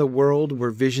 beyond the world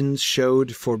where visions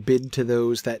showed forbid to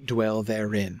those that dwell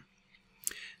therein.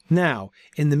 Now,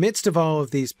 in the midst of all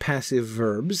of these passive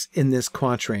verbs in this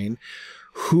quatrain,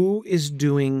 who is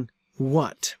doing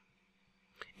what?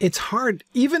 It's hard,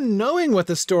 even knowing what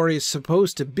the story is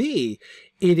supposed to be,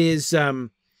 it is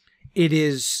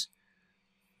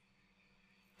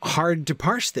hard to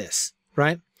parse this,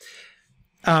 right?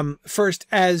 First,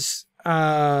 as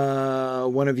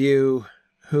one of you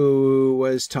who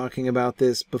was talking about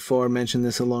this before mentioned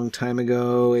this a long time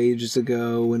ago, ages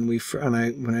ago, when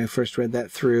I first read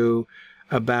that through,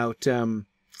 about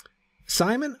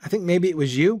Simon, I think maybe it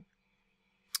was you,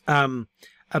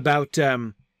 about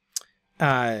the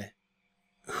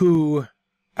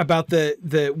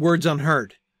words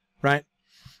unheard, right?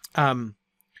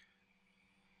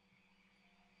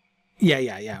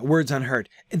 Yeah. Words unheard.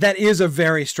 That is a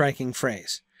very striking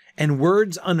phrase. And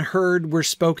words unheard were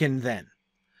spoken then.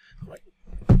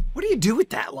 What do you do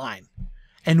with that line?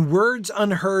 And words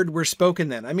unheard were spoken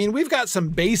then. I mean, we've got some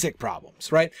basic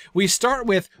problems, right? We start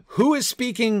with who is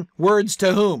speaking words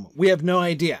to whom? We have no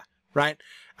idea, right?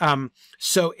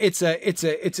 So it's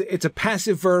a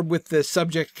passive verb with the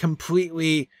subject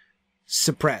completely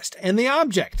suppressed and the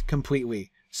object completely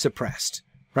suppressed,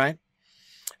 right?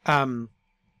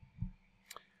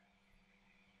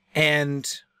 And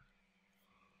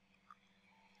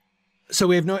so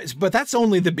we have no, but that's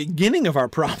only the beginning of our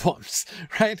problems,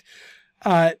 right?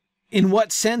 In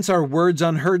what sense are words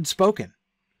unheard spoken?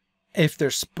 If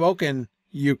they're spoken,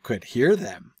 you could hear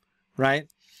them, right?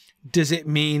 Does it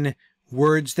mean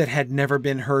words that had never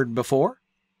been heard before?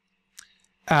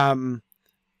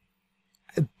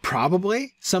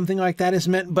 Probably something like that is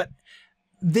meant, but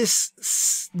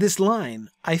this line,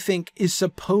 I think, is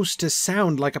supposed to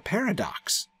sound like a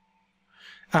paradox.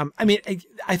 I mean,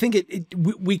 I think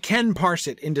we can parse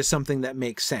it into something that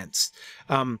makes sense.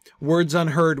 Words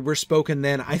unheard were spoken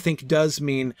then, I think, does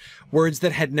mean words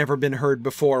that had never been heard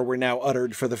before were now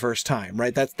uttered for the first time,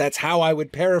 right? That's how I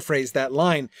would paraphrase that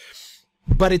line.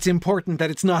 But it's important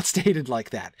that it's not stated like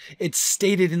that. It's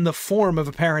stated in the form of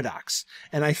a paradox.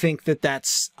 And I think that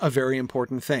that's a very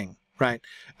important thing, right?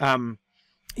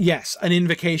 Yes, an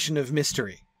invocation of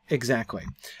mystery. Exactly.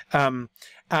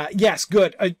 Yes,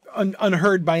 good.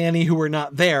 Unheard by any who were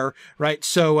not there, right?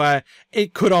 So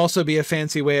it could also be a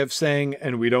fancy way of saying,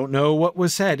 and we don't know what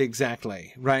was said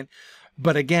exactly, right?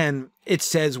 But again, it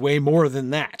says way more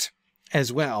than that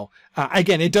as well.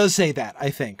 Again, it does say that, I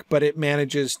think, but it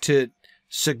manages to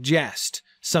suggest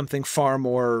something far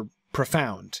more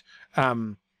profound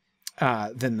than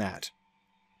that.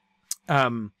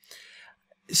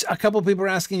 A couple people are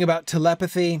asking about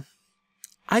telepathy.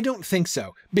 I don't think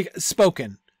so. Because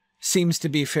spoken seems to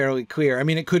be fairly clear. I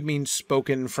mean, it could mean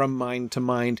spoken from mind to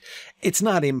mind. It's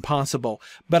not impossible,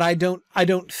 but I don't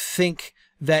think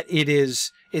that it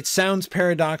is. It sounds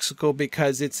paradoxical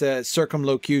because it's a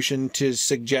circumlocution to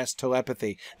suggest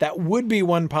telepathy. That would be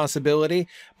one possibility,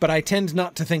 but I tend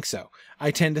not to think so.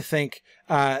 I tend to think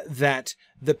that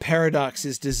the paradox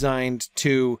is designed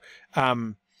to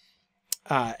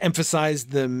emphasize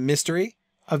the mystery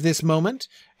of this moment.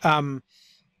 And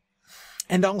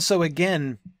also,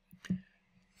 again,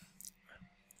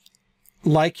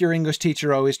 like your English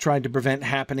teacher always tried to prevent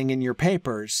happening in your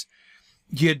papers,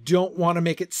 you don't want to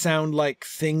make it sound like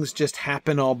things just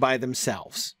happen all by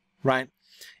themselves, right?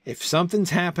 If something's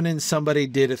happening, somebody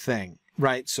did a thing,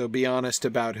 right? So be honest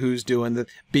about who's doing the,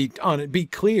 be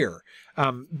clear.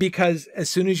 Because as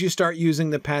soon as you start using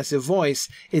the passive voice,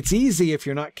 it's easy, if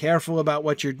you're not careful about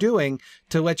what you're doing,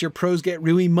 to let your prose get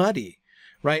really muddy,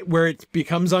 right? Where it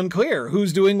becomes unclear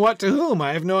who's doing what to whom.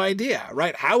 I have no idea,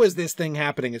 right? How is this thing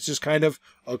happening? It's just kind of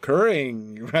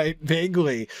occurring, right?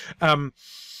 Vaguely.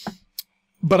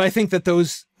 But I think that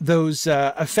those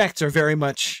effects are very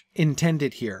much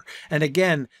intended here. And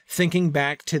again, thinking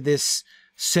back to this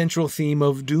central theme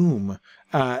of doom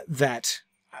that,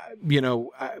 you know,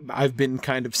 I've been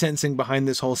kind of sensing behind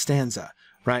this whole stanza,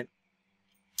 right?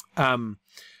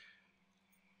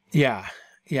 Yeah.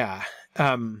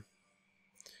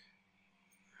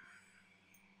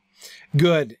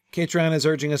 Good. Katran is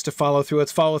urging us to follow through.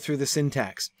 Let's follow through the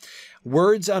syntax.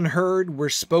 Words unheard were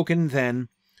spoken then,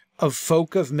 of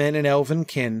folk of men and elven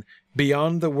kin,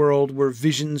 beyond the world where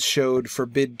visions showed,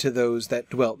 forbid to those that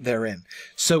dwelt therein.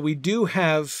 So we do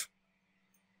have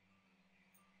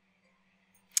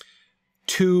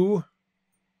two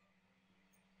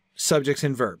subjects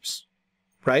and verbs,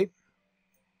 right?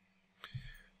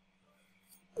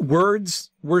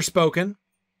 Words were spoken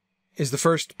is the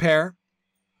first pair,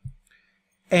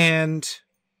 and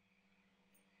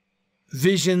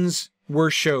visions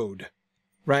were showed,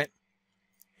 right,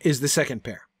 is the second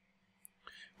pair.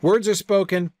 Words are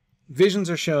spoken, visions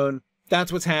are shown.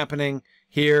 That's what's happening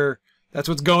here. That's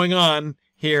what's going on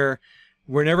here.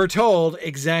 We're never told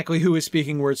exactly who is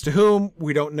speaking words to whom.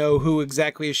 We don't know who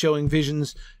exactly is showing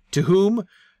visions to whom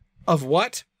of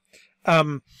what.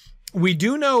 We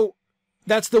do know,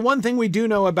 that's the one thing we do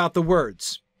know about the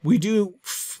words.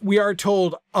 We are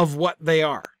told of what they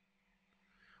are.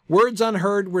 Words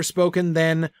unheard were spoken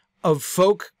then of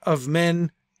folk, of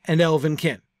men, and elven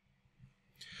kin.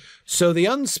 So the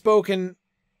unspoken,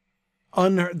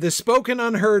 the spoken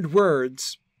unheard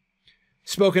words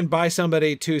spoken by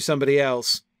somebody to somebody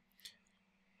else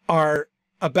are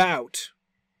about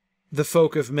the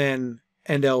folk of men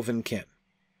and elven kin.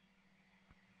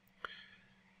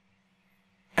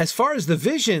 As far as the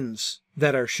visions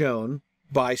that are shown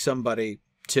by somebody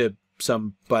to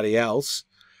somebody else,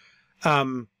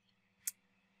 the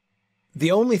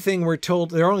only thing we're told,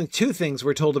 there are only two things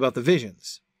we're told about the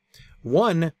visions.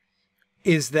 One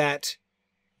is that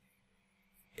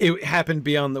it happened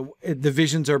beyond the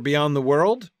visions are beyond the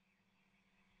world.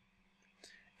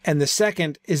 And the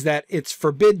second is that it's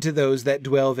forbid to those that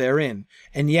dwell therein.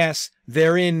 And yes,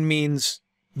 therein means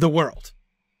the world.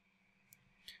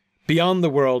 Beyond the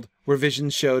world, where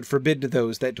visions showed, forbid to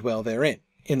those that dwell therein,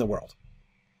 in the world.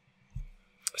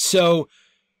 So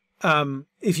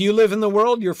If you live in the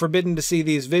world, you're forbidden to see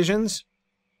these visions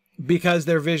because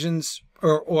they're visions,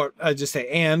 or I just say,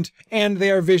 and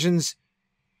they are visions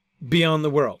beyond the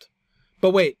world.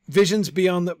 But wait, visions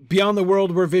beyond the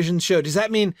world were visions showed. Does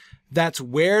that mean that's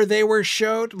where they were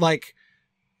showed? Like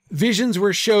visions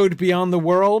were showed beyond the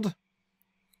world?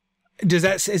 Is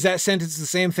that sentence the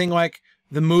same thing like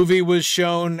the movie was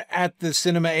shown at the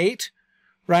Cinema 8,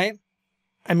 right?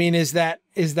 I mean, are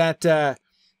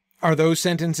those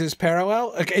sentences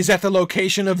parallel? Is that the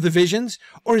location of the visions,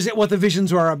 or is it what the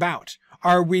visions are about?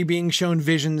 Are we being shown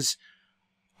visions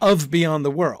of beyond the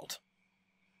world?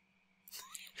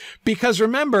 Because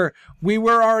remember, we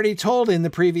were already told in the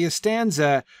previous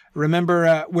stanza,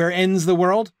 remember where ends the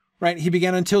world, right? He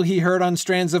began until he heard on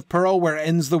strands of pearl where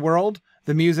ends the world,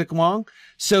 the music long.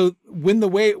 So when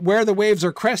where the waves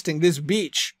are cresting, this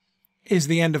beach is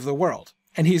the end of the world.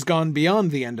 And he's gone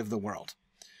beyond the end of the world,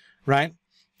 right?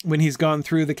 When he's gone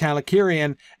through the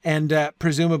Calicurian and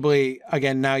presumably,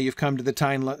 again, now you've come to the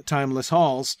timeless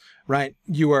halls, right?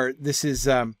 This is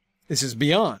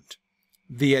beyond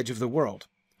the edge of the world,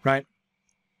 right?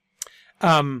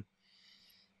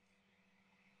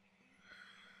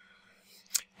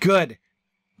 Good.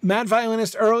 Mad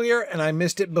Violinist earlier, and I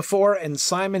missed it before, and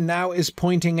Simon now is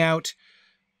pointing out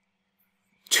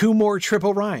 2 more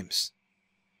triple rhymes.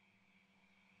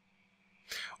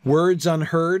 Words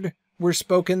unheard were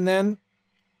spoken then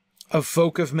of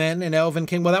folk of men and elven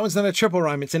king. Well, that one's not a triple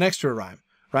rhyme, it's an extra rhyme,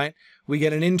 right? We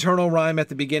get an internal rhyme at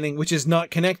the beginning, which is not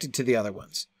connected to the other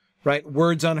ones, right?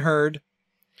 Words unheard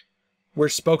were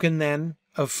spoken then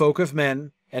of folk of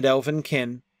men and elven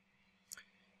kin.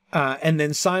 And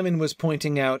then Simon was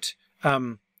pointing out,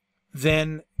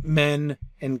 then men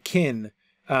and kin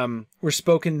were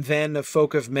spoken then of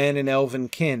folk of men and elven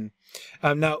kin.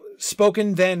 Now,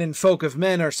 spoken then and folk of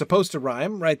men are supposed to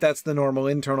rhyme, right? That's the normal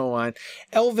internal line.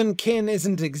 Elven kin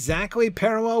isn't exactly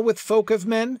parallel with folk of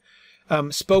men.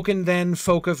 Spoken then,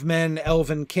 folk of men,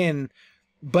 elven kin.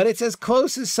 But it's as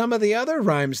close as some of the other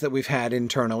rhymes that we've had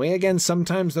internally. Again,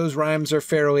 sometimes those rhymes are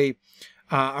fairly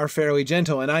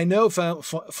gentle. And I know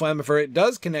Flammifer, it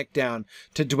does connect down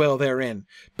to dwell therein.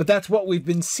 But that's what we've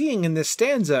been seeing in this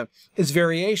stanza is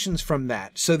variations from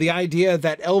that. So the idea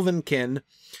that elvenkin,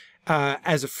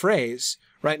 as a phrase,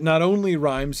 right, not only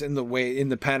rhymes in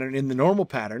the normal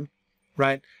pattern,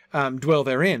 right, dwell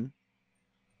therein,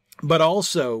 but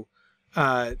also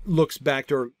looks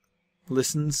back or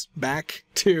listens back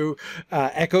to,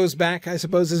 echoes back, I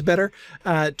suppose is better,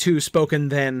 to spoken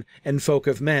then and folk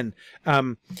of men.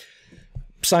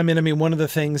 Simon, I mean, one of the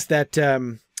things that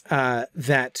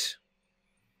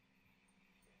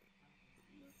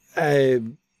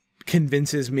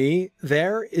convinces me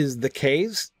there is the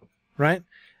K's, right?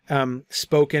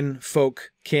 Spoken,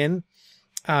 folk, kin,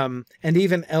 and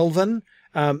even elven,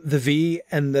 the V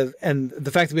and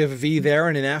the fact that we have a V there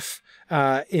and an F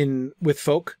with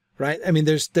folk, right? I mean,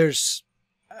 there's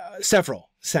several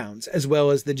sounds as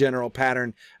well as the general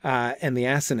pattern and the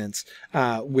assonance,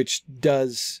 which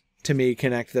does to me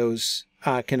connect those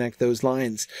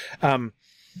lines.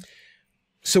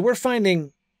 So we're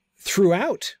finding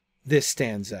throughout this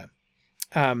stanza,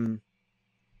 that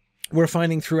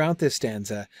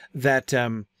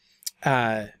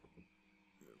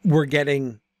we're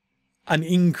getting an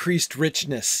increased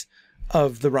richness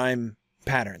of the rhyme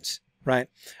patterns, right?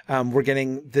 We're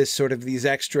getting these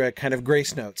extra kind of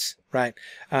grace notes, right?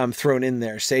 Thrown in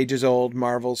there. Sages old,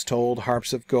 marvels told,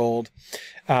 harps of gold,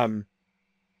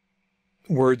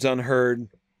 words unheard,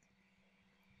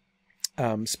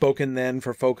 spoken then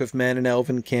for folk of men and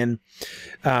elven kin.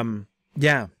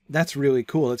 Yeah, that's really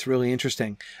cool. It's really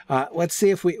interesting. Let's see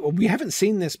if we haven't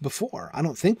seen this before. I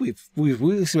don't think we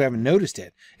haven't noticed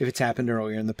it if it's happened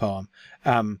earlier in the poem.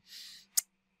 I'll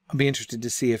be interested to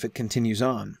see if it continues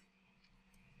on.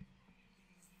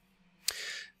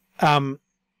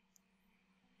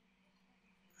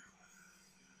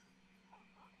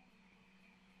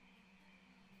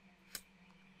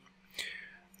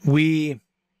 We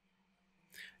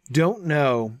don't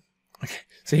know. Okay,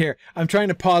 so here, I'm trying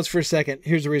to pause for a second.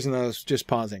 Here's the reason I was just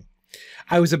pausing.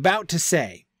 I was about to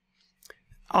say,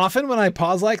 often when I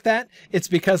pause like that, it's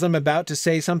because I'm about to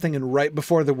say something and right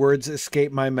before the words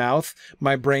escape my mouth,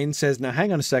 my brain says, now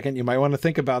hang on a second, you might want to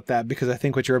think about that because I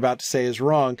think what you're about to say is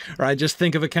wrong. Or I just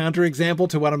think of a counterexample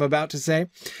to what I'm about to say.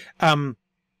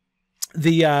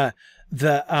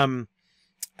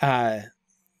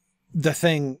 The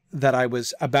thing that I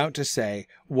was about to say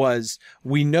was,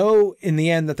 we know in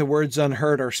the end that the words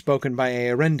unheard are spoken by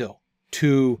Earendil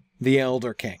to the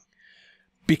elder king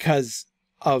because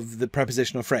of the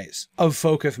prepositional phrase of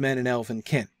folk of men and elven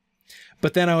kin.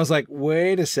 But then I was like,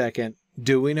 wait a second,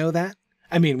 Do we know that?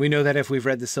 I mean, we know that if we've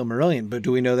read the Silmarillion, but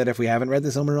do we know that if we haven't read the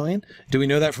Silmarillion? Do we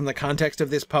know that from the context of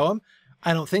this poem?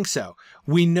 I don't think so.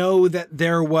 We know that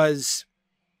there was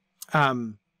a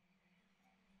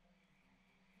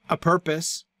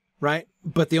purpose, right?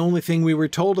 But the only thing we were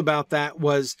told about that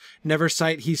was never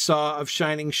sight he saw of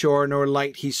shining shore, nor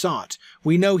light he sought.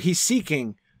 We know he's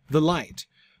seeking the light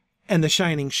and the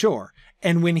shining shore.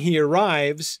 And when he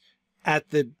arrives at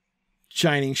the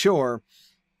shining shore,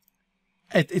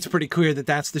 it's pretty clear that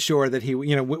that's the shore that he,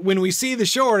 when we see the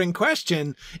shore in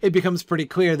question, it becomes pretty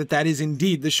clear that that is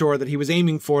indeed the shore that he was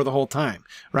aiming for the whole time,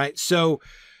 right? So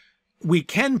we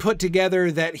can put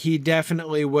together that he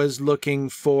definitely was looking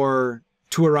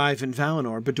to arrive in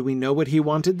Valinor, but do we know what he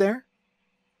wanted there?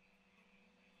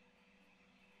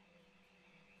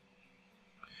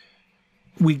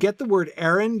 We get the word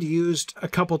errand used a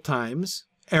couple times,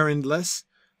 errandless,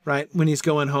 right? When he's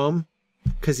going home,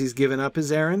 because he's given up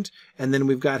his errand, and then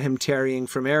we've got him tarrying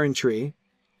from errantry.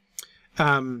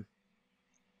 Yeah,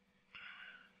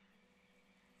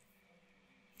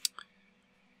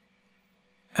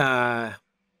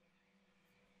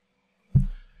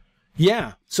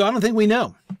 so I don't think we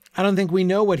know. I don't think we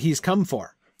know what he's come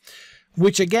for,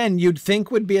 which again, you'd think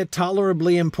would be a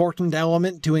tolerably important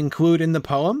element to include in the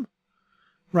poem,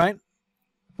 right?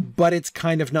 But it's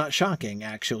kind of not shocking,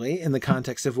 actually, in the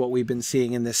context of what we've been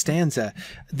seeing in this stanza.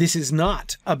 This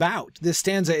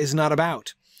stanza is not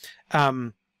about,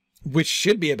 which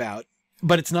should be about,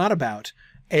 but it's not about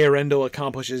Earendil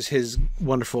accomplishes his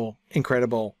wonderful,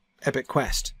 incredible, epic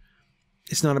quest.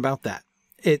 It's not about that.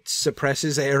 It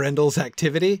suppresses Earendil's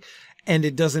activity, and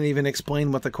it doesn't even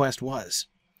explain what the quest was.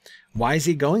 Why is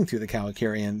he going through the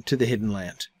Calicurian to the Hidden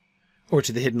Land, or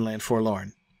to the Hidden Land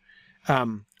Forlorn?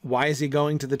 Why is he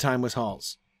going to the Timeless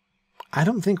Halls? I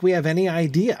don't think we have any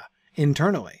idea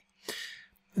internally.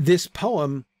 This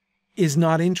poem is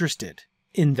not interested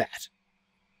in that.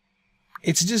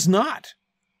 It's just not.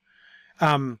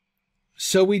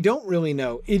 So we don't really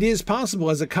know. It is possible,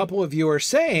 as a couple of you are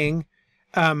saying,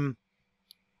 it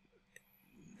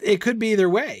could be either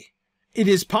way. It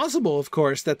is possible, of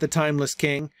course, that the Timeless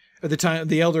King, or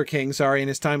the Elder King, sorry, in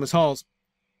his Timeless Halls,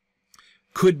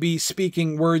 could be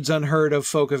speaking words unheard of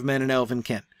folk of men and elven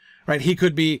kin, right? He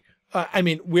could be, I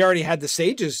mean, we already had the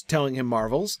sages telling him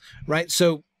marvels, right?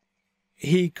 So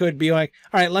he could be like,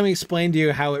 all right, let me explain to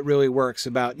you how it really works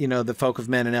about, the folk of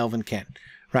men and elven kin,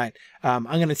 right? I'm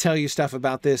going to tell you stuff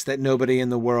about this that nobody in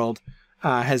the world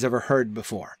has ever heard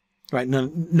before, right? No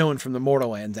one from the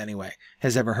mortal lands, anyway,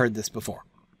 has ever heard this before.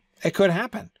 It could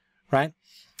happen, right?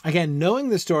 Again, knowing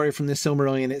the story from the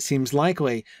Silmarillion, it seems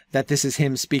likely that this is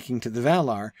him speaking to the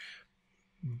Valar.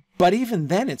 But even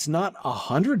then, it's not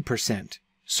 100%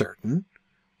 certain,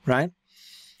 right?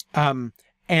 And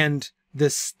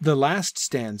the last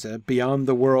stanza, beyond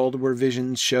the world where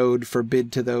visions showed,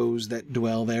 forbid to those that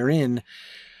dwell therein,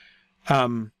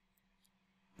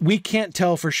 we can't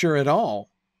tell for sure at all,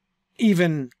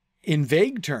 even in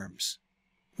vague terms,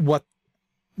 what.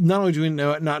 Not only do we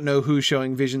not know who's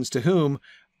showing visions to whom,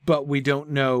 but we don't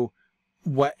know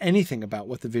anything about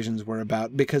what the visions were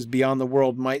about, because beyond the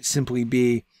world might simply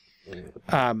be,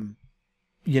 talking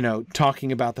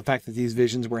about the fact that these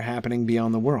visions were happening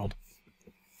beyond the world.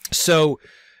 So,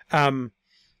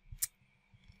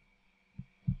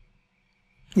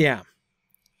 yeah,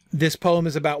 this poem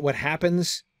is about what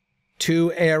happens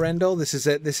to Earendil.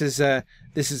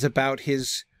 This is about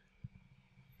his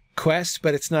quest,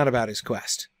 but it's not about his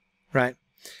quest, right?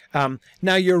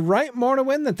 Now, you're right,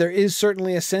 Mornowin, that there is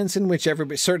certainly a sense in which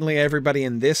everybody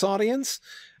in this audience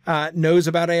knows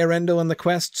about Earendil and the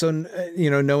quest, so,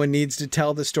 no one needs to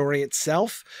tell the story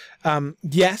itself.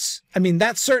 Yes, I mean,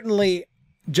 that's certainly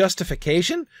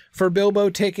justification for Bilbo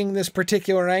taking this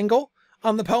particular angle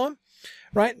on the poem,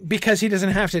 right? Because he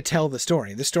doesn't have to tell the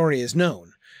story. The story is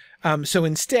known. So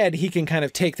instead, he can kind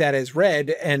of take that as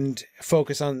read and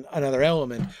focus on another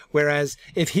element. Whereas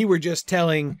if he were just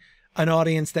telling an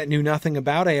audience that knew nothing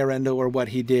about Earendil or what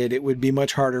he did, it would be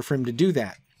much harder for him to do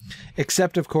that.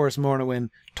 Except, of course, Mornowin,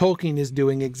 Tolkien is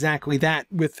doing exactly that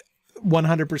with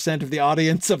 100% of the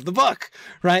audience of the book,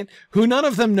 right? Who none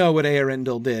of them know what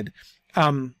Earendil did.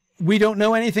 We don't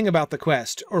know anything about the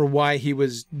quest or why he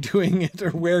was doing it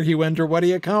or where he went or what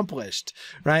he accomplished,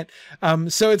 right?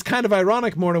 So it's kind of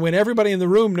ironic, Mornowin, everybody in the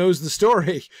room knows the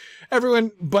story.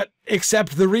 Everyone, but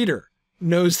except the reader,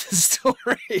 knows the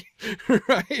story,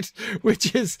 right?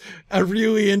 Which is a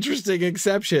really interesting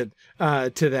exception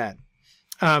to that.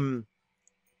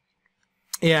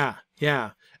 Yeah.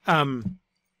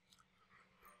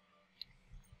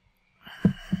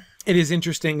 It is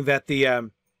interesting that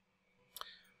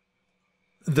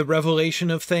the revelation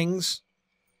of things,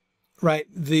 right?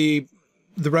 The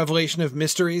revelation of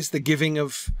mysteries, the giving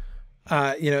of,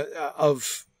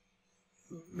 of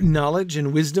knowledge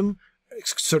and wisdom,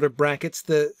 sort of brackets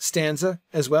the stanza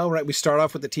as well, right? We start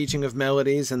off with the teaching of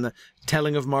melodies and the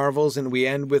telling of marvels, and we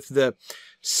end with the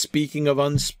speaking of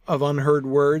unheard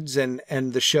words and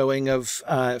the showing of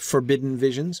forbidden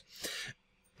visions.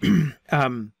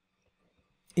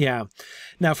 Yeah.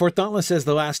 Now, Fort Dauntless says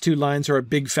the last two lines are a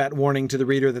big fat warning to the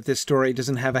reader that this story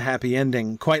doesn't have a happy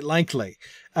ending. Quite likely.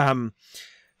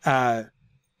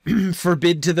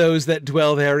 Forbid to those that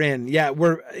dwell therein. Yeah,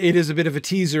 it is a bit of a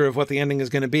teaser of what the ending is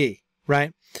going to be,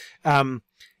 right? Yeah,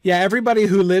 everybody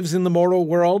who lives in the mortal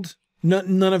world,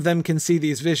 none of them can see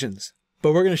these visions,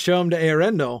 but we're going to show them to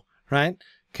Earendil, right?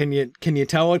 Can you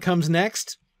tell what comes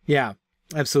next? Yeah,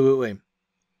 absolutely.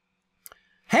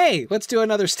 Hey, let's do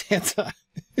another stanza.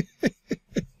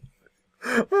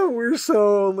 Oh, we're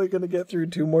so only going to get through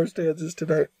 2 more stanzas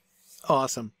today.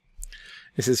 Awesome.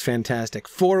 This is fantastic.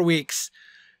 4 weeks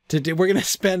to do. We're going to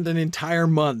spend an entire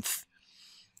month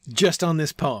just on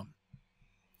this poem.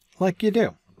 Like you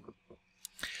do.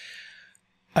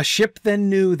 A ship then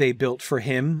new they built for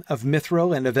him, of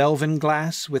mithril and of elven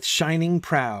glass, with shining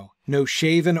prow. No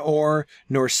shaven oar,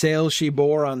 nor sail she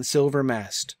bore on silver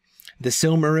mast. The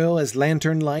Silmaril as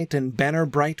lantern light and banner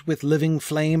bright with living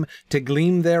flame, to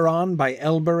gleam thereon by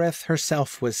Elbereth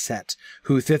herself was set,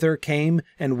 who thither came,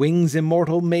 and wings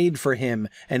immortal made for him,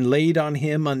 and laid on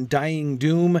him undying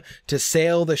doom, to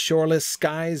sail the shoreless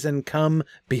skies and come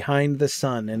behind the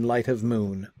sun and light of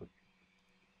moon.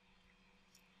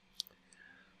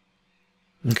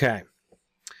 Okay.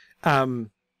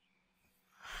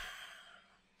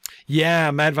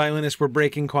 Yeah, Mad Violinist, we're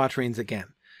breaking quatrains again.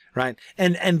 Right?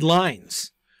 And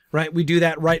lines, right? We do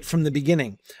that right from the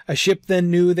beginning. A ship then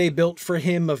new they built for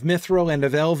him, of mithril and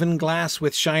of elven glass,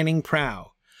 with shining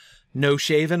prow. No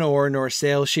shaven oar, nor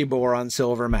sail she bore on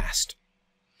silver mast.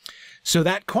 So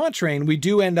that quatrain, we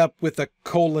do end up with a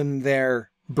colon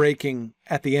there breaking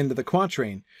at the end of the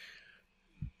quatrain.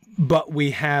 But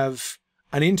we have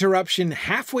an interruption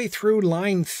halfway through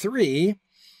line 3.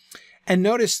 And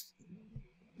notice,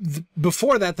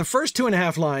 before that, the first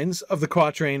 2.5 lines of the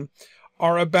quatrain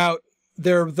are about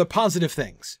the positive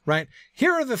things, right?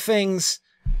 Here are the things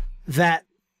that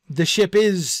the ship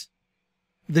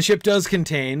does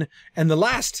contain, and the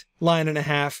last line and a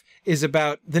half is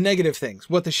about the negative things,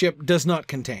 what the ship does not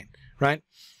contain, right?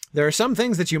 There are some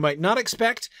things that you might not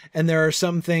expect, and there are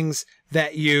some things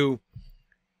that you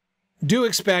do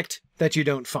expect that you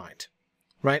don't find.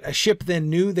 Right? A ship then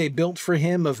new they built for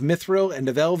him, of mithril and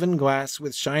of elven glass,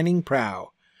 with shining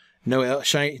prow. No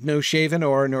shaven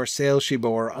oar, nor sail she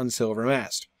bore on silver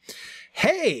mast.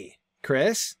 Hey,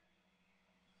 Chris.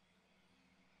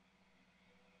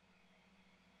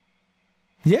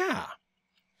 Yeah.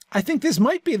 I think this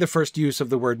might be the first use of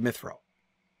the word mithril.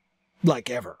 Like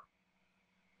ever.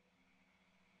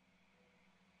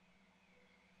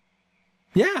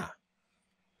 Yeah.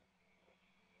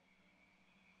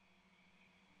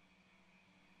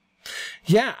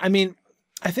 Yeah, I mean,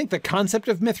 I think the concept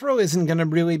of mithril isn't going to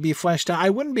really be fleshed out. I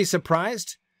wouldn't be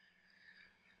surprised.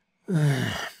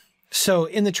 So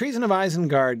in the Treason of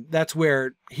Isengard, that's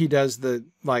where he does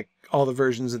all the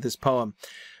versions of this poem.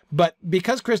 But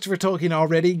because Christopher Tolkien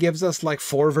already gives us like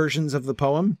 4 versions of the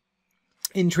poem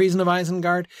in Treason of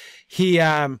Isengard, he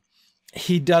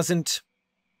doesn't.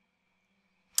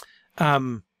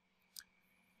 There's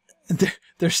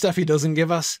stuff he doesn't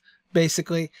give us.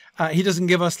 Basically, he doesn't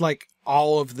give us like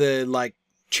all of the like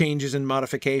changes and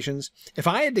modifications. If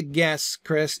I had to guess,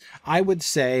 Chris, I would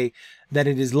say that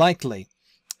it is likely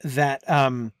that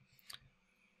the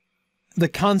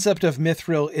concept of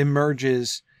mithril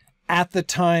emerges at the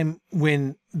time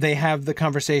when they have the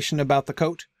conversation about the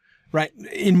coat, right?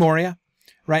 In Moria,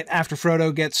 right? After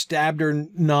Frodo gets stabbed or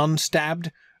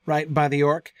non-stabbed, right, by the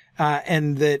orc.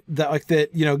 And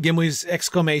Gimli's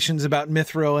exclamations about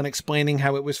mithril and explaining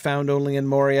how it was found only in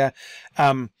Moria.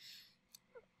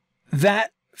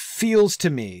 That feels to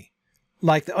me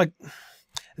like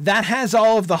that has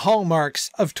all of the hallmarks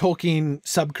of Tolkien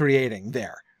subcreating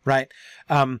there, right?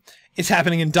 It's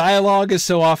happening in dialogue, as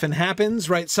so often happens,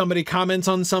 right? Somebody comments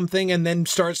on something and then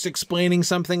starts explaining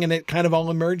something and it kind of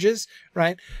all emerges,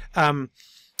 right?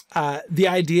 The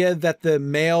idea that the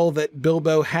mail that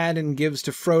Bilbo had and gives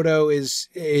to Frodo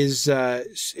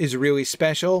is really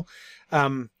special.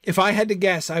 If I had to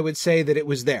guess, I would say that it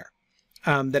was there.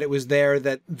 That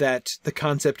the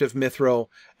concept of mithril,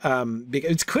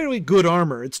 it's clearly good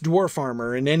armor. It's dwarf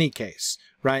armor in any case,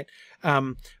 right?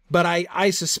 But I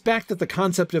suspect that the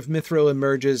concept of mithril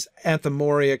emerges at the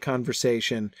Moria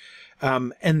conversation.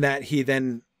 and that he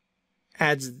then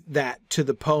adds that to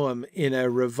the poem in a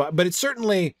but it's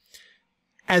certainly,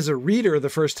 as a reader, the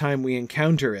first time we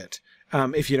encounter it,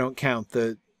 if you don't count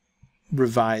the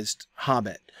revised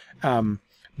Hobbit.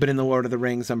 But in The Lord of the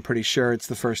Rings, I'm pretty sure it's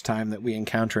the first time that we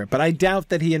encounter it. But I doubt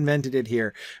that he invented it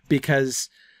here, because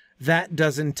that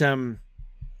doesn't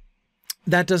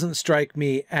strike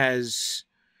me as...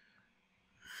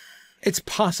 It's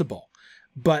possible,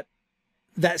 but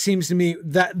that seems to me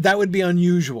that would be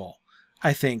unusual,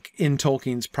 I think, in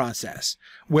Tolkien's process.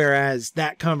 Whereas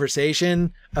that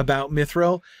conversation about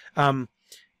Mithril,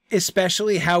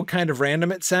 especially how kind of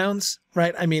random it sounds,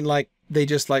 right? I mean, like, they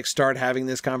just like start having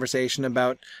this conversation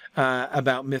about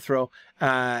Mithril,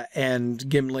 and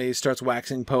Gimli starts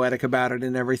waxing poetic about it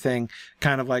and everything,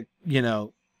 kind of like, you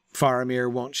know, Faramir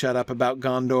won't shut up about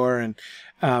Gondor, and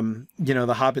you know,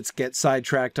 the hobbits get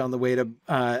sidetracked on the way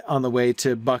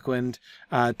to Buckland,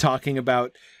 talking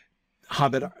about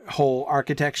Hobbit hole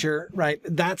architecture, right?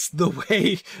 That's the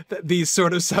way that these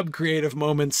sort of sub-creative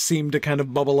moments seem to kind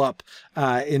of bubble up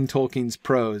in Tolkien's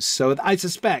prose. So I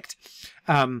suspect,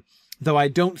 though I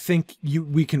don't think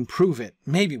we can prove it.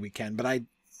 Maybe we can, but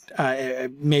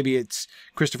maybe it's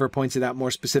Christopher points it out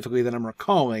more specifically than I'm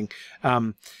recalling.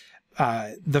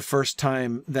 The first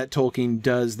time that Tolkien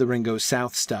does the Ringo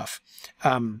South stuff.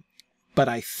 But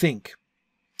I think,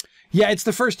 yeah, it's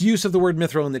the first use of the word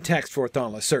mithril in the text for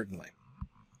Thonla, certainly.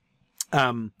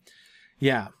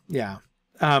 Yeah.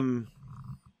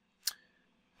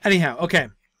 Anyhow, okay.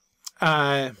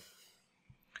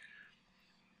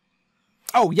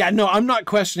 Oh, yeah, no, I'm not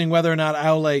questioning whether or not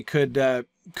Aule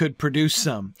could produce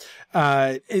some.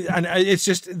 It's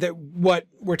just that what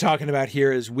we're talking about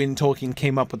here is when Tolkien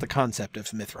came up with the concept of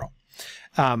mithril.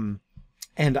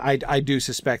 And I do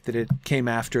suspect that it came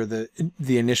after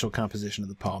the initial composition of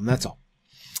the poem. That's all.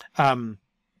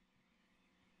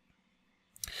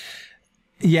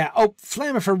 Yeah. Oh,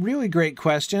 Flamifer, really great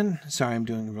question. Sorry, I'm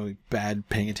doing really bad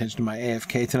paying attention to my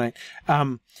AFK tonight.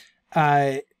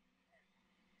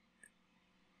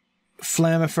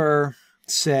 Flamifer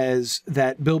says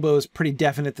that Bilbo is pretty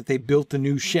definite that they built the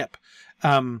new ship.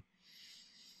 Yeah.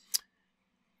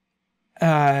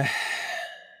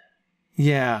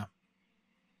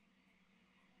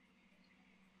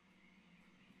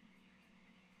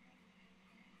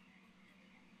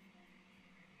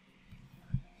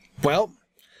 Well,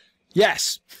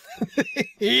 yes,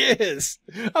 he is.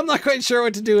 I'm not quite sure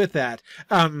what to do with that.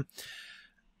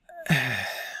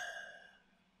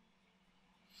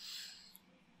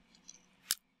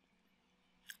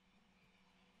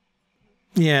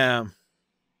 Yeah,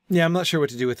 I'm not sure what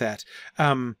to do with that.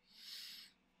 The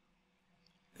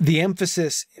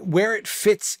emphasis, where it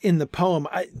fits in the poem,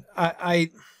 a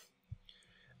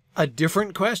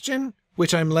different question,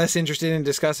 which I'm less interested in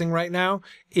discussing right now,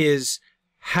 is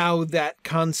how that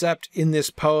concept in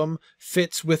this poem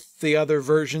fits with the other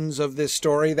versions of this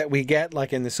story that we get,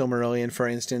 like in the Silmarillion, for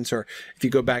instance, or if you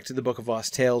go back to the Book of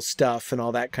Lost Tales stuff and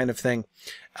all that kind of thing.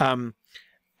 I mean,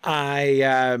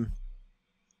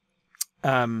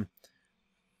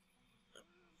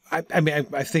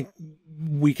 I think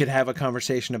we could have a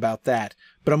conversation about that,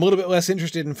 but I'm a little bit less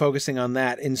interested in focusing on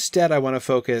that. Instead, I want to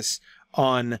focus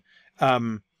on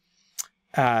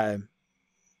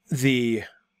the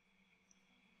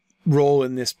role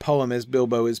in this poem as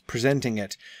Bilbo is presenting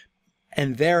it.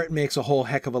 And there it makes a whole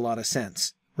heck of a lot of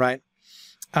sense, right?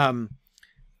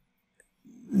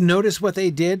 Notice what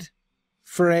they did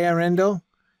for Earendil.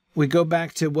 We go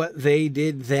back to what they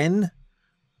did then,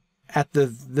 at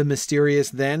the mysterious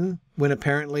then, when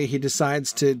apparently he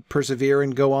decides to persevere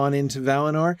and go on into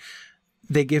Valinor.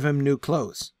 They give him new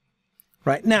clothes.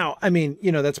 Right now, I mean,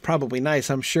 you know, that's probably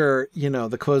nice. I'm sure, you know,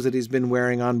 the clothes that he's been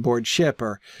wearing on board ship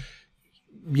are,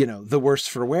 you know, the worst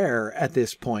for wear at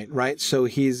this point, right? So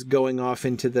he's going off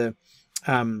into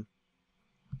he's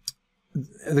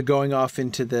going off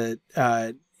into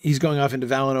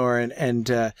Valinor, and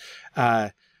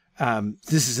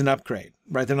this is an upgrade,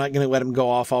 right? They're not going to let him go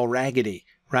off all raggedy,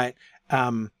 right?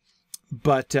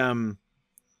 But I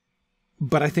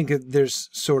think that there's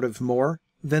sort of more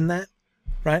than that,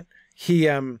 right?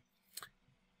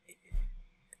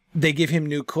 They give him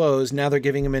new clothes. Now they're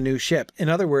giving him a new ship. In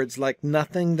other words, like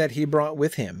nothing that he brought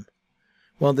with him.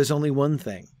 Well, there's only one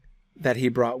thing that he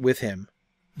brought with him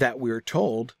that we're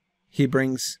told he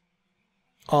brings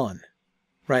on,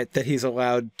 right? That he's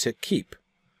allowed to keep.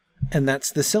 And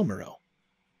that's the Silmaril.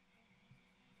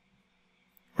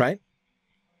 Right?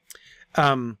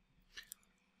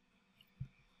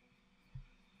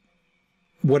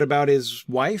 What about his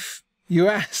wife, you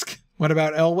ask? What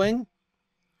about Elwing?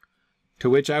 To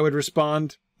which I would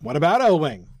respond, what about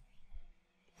Elwing?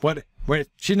 What where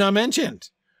she's not mentioned,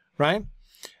 right?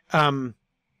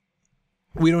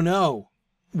 We don't know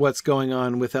what's going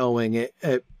on with Elwing.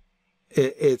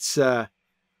 It's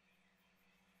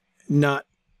not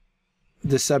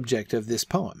the subject of this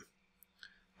poem,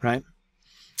 right?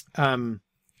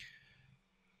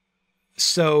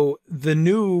 So the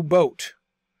new boat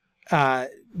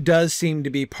does seem to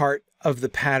be part of the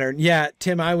pattern. Yeah,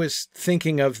 Tim, I was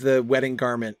thinking of the wedding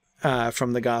garment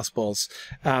from the Gospels.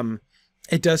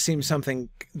 It does seem something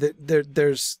that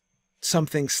there's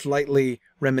something slightly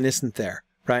reminiscent there,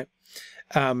 right?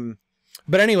 But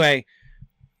anyway,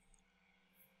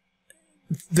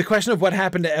 the question of what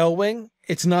happened to Elwing,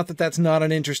 it's not that that's not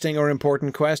an interesting or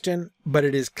important question, but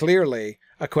it is clearly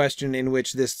a question in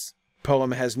which this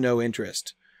poem has no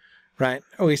interest, right?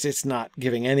 Or at least it's not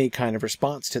giving any kind of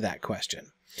response to that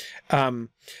question.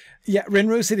 Yeah,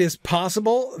 Rinrus, it is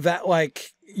possible that,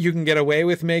 like, you can get away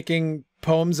with making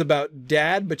poems about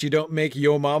dad, but you don't make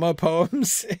Yo Mama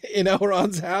poems in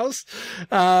Elrond's house.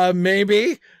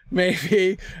 Maybe.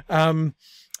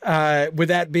 Would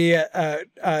that be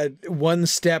a one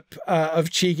step of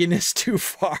cheekiness too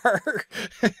far?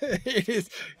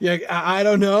 Yeah, I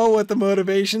don't know what the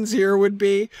motivations here would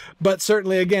be, but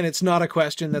certainly, again, it's not a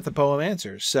question that the poem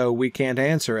answers, so we can't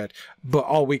answer it. But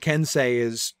all we can say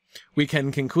is we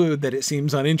can conclude that it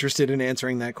seems uninterested in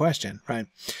answering that question, right?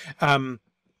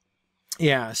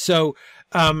 Yeah, so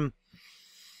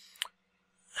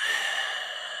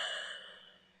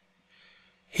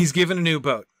he's given a new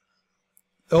boat.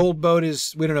 The old boat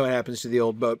is, we don't know what happens to the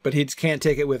old boat, but he just can't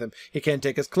take it with him. He can't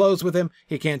take his clothes with him.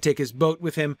 He can't take his boat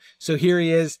with him. So here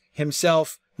he is,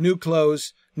 himself, new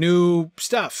clothes, new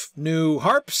stuff, new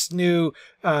harps, new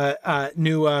what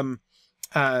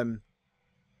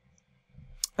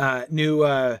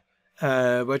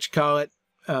you call it?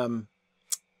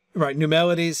 Right, new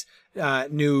melodies,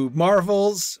 new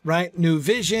marvels, right? New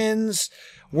visions,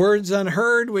 words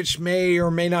unheard, which may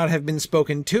or may not have been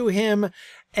spoken to him.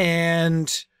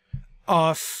 And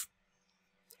off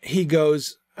he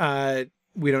goes,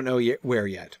 we don't know yet where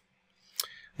yet.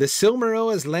 The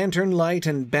Silmaril is lantern light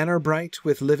and banner bright,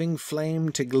 with living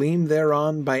flame to gleam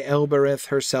thereon by Elbereth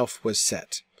herself was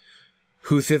set,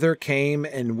 who thither came,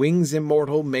 and wings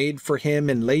immortal made for him,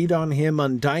 and laid on him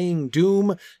undying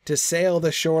doom to sail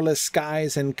the shoreless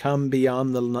skies and come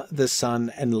beyond the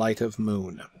sun and light of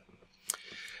moon.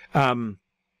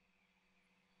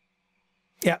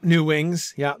 Yeah, new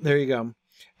wings. Yeah, there you go.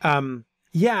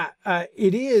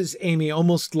 It is, Amy,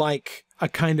 almost like a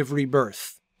kind of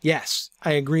rebirth. Yes,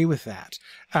 I agree with that.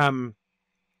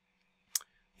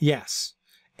 Yes.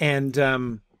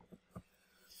 And,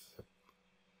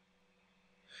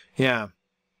 yeah.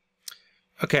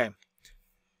 Okay.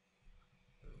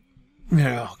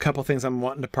 A couple things I'm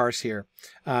wanting to parse here,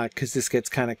 because this gets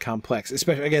kind of complex,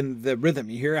 especially, again, the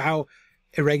rhythm. You hear how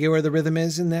irregular the rhythm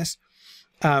is in this?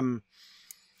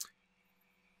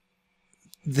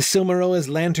 The Silmaril is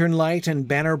lantern light and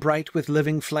banner bright with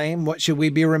living flame. What should we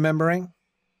be remembering?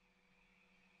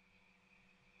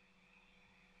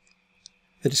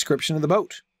 The description of the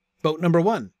boat. Boat number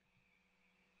 1.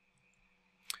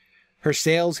 Her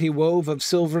sails he wove of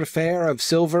silver fair, of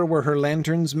silver were her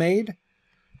lanterns made.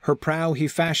 Her prow he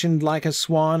fashioned like a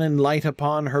swan, and light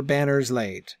upon her banners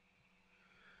laid.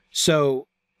 So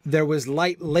there was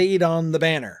light laid on the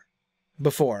banner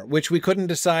before, which we couldn't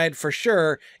decide for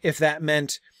sure if that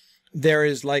meant there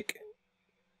is, like,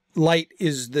 light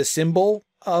is the symbol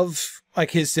of, like,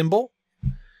 his symbol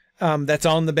that's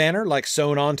on the banner, like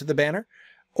sewn onto the banner,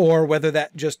 or whether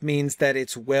that just means that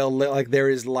it's well lit, like there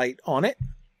is light on it,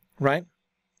 right?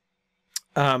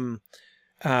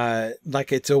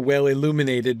 Like it's a well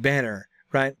illuminated banner,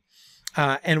 right?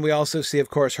 And we also see, of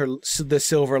course, the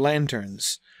silver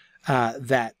lanterns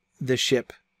that the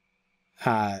ship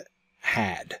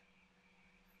had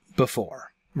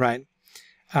before, right?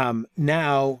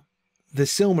 Now the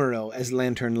Silmaril as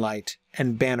lantern light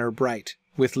and banner bright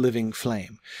with living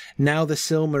flame. Now the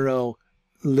Silmaril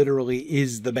literally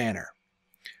is the banner,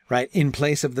 right? In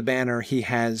place of the banner, he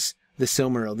has the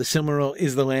Silmaril. The Silmaril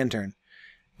is the lantern.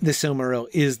 The Silmaril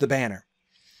is the banner.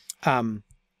 And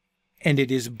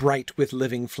it is bright with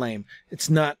living flame. There's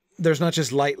not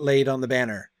just light laid on the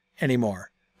banner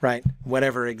anymore, right?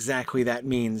 Whatever exactly that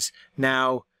means.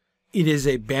 Now it is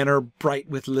a banner bright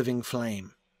with living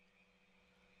flame.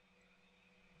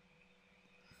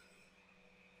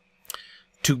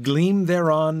 To gleam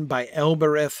thereon by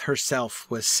Elbereth herself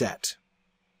was set,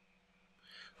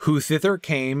 who thither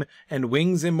came, and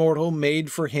wings immortal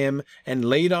made for him, and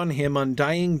laid on him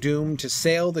undying doom to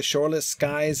sail the shoreless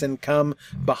skies and come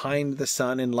behind the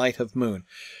sun in light of moon.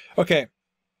 Okay.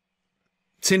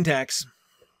 Syntax.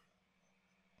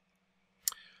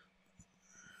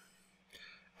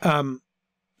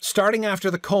 Starting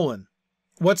after the colon,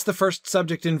 what's the first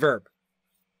subject and verb?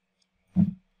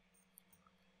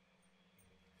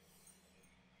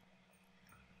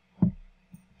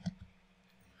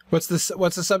 What's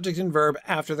the subject and verb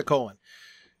after the colon?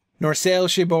 Nor sail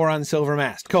she bore on silver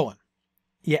mast. Colon.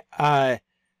 Yeah.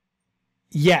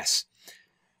 Yes.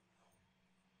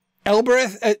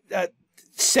 Elbereth,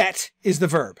 set is the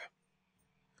verb.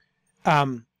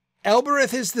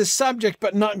 Elbereth is the subject,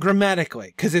 but not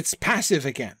grammatically, because it's passive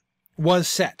again. Was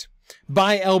set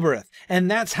by Elbereth.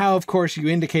 And that's how, of course, you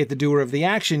indicate the doer of the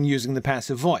action using the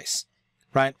passive voice,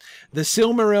 right? The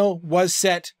Silmaril was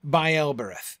set by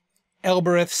Elbereth.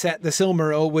 Elbereth set the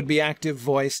Silmaril would be active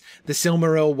voice. The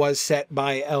Silmaril was set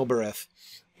by Elbereth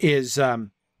is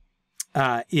the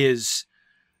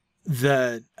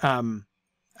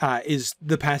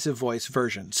passive voice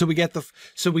version. So we get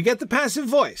the passive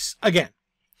voice again.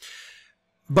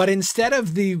 But instead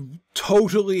of the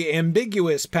totally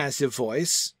ambiguous passive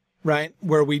voice, right,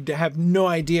 where we have no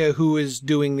idea who is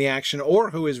doing the action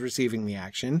or who is receiving the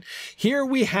action, here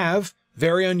we have,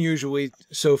 very unusually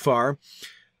so far,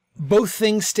 both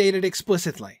things stated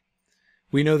explicitly.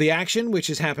 We know the action, which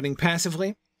is happening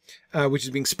passively, which is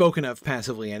being spoken of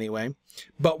passively anyway,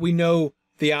 but we know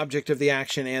the object of the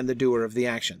action and the doer of the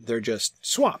action. They're just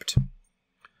swapped.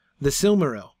 The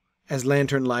Silmaril, as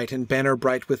lantern light and banner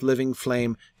bright with living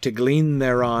flame, to gleam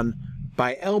thereon,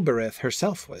 by Elbereth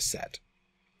herself was set.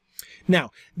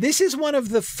 Now, this is one of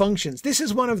the functions, this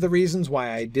is one of the reasons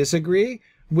why I disagree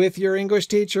with your English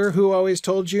teacher who always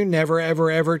told you never,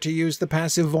 ever, ever to use the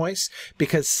passive voice,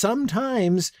 because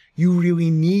sometimes you really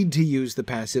need to use the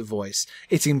passive voice.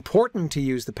 It's important to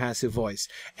use the passive voice.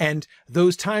 And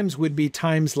those times would be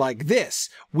times like this,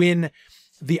 when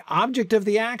the object of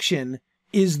the action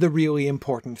is the really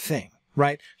important thing,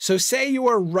 right? So say you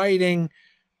are writing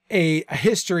a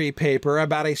history paper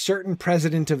about a certain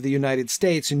president of the United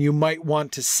States, and you might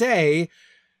want to say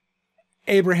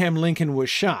Abraham Lincoln was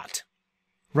shot,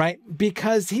 right?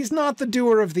 Because he's not the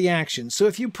doer of the action. So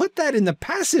if you put that in the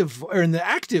passive or in the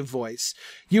active voice,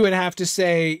 you would have to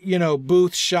say, you know,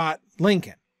 Booth shot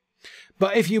Lincoln.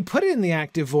 But if you put it in the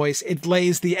active voice, it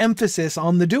lays the emphasis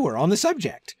on the doer, on the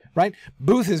subject, right?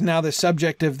 Booth is now the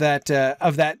subject of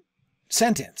that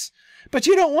sentence. But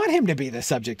you don't want him to be the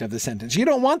subject of the sentence. You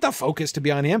don't want the focus to be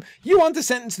on him. You want the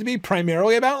sentence to be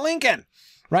primarily about Lincoln,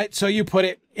 right? So you put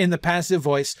it in the passive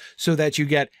voice so that you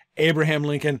get Abraham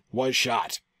Lincoln was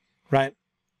shot, right?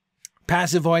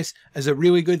 Passive voice is a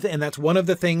really good thing, and that's one of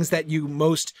the things that you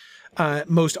most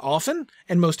often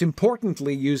and most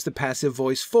importantly use the passive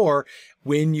voice for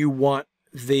when you want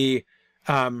the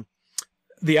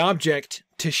object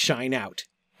to shine out,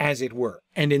 as it were.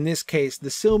 And in this case, the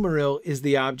Silmaril is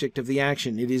the object of the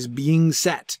action. It is being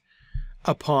set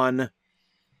upon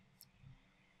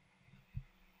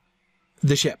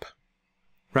the ship,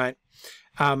 right?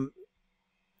 Okay.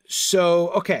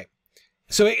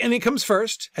 So, and it comes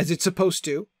first, as it's supposed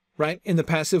to, right? In the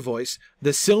passive voice. The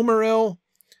Silmaril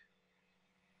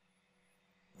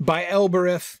by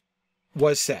Elbereth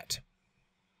was set.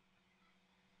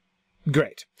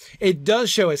 Great. It does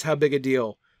show us how big a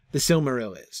deal the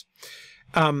Silmaril is.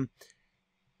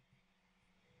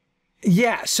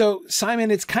 Yeah, so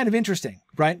Simon, it's kind of interesting,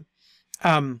 right?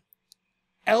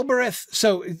 Elbereth,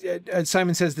 so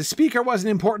Simon says the speaker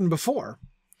wasn't important before.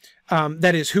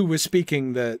 That is, who was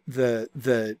speaking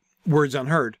the words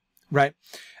unheard, right?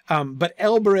 But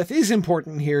Elbereth is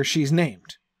important here. She's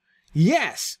named.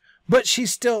 Yes, but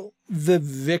she's still the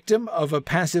victim of a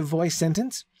passive voice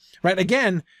sentence, right?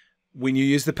 Again, when you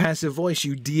use the passive voice,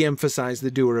 you de-emphasize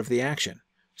the doer of the action.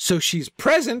 So she's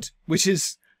present, which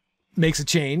makes a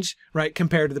change, right,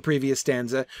 compared to the previous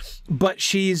stanza, but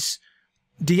she's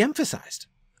de-emphasized,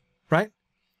 right?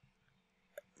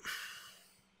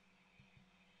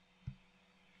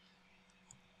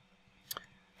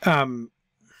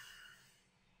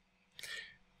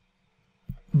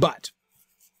 But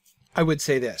I would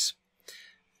say this.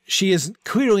 She is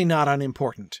clearly not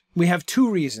unimportant. We have two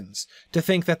reasons to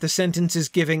think that the sentence is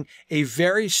giving a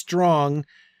very strong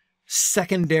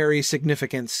secondary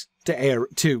significance to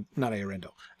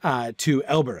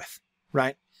Elbereth,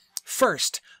 right?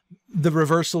 First, the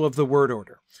reversal of the word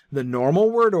order. The normal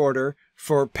word order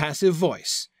for passive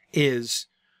voice is,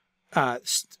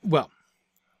 well,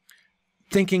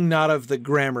 thinking not of the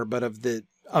grammar, but of the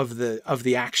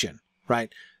action, right?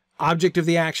 Object of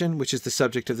the action, which is the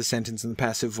subject of the sentence in the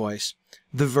passive voice,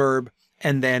 the verb,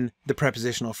 and then the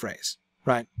prepositional phrase,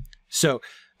 right? So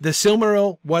the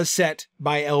Silmaril was set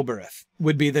by Elbereth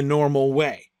would be the normal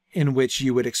way in which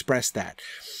you would express that.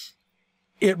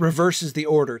 It reverses the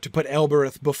order to put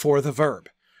Elbereth before the verb,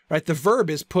 right? The verb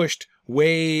is pushed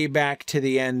way back to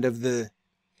the end of the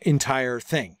entire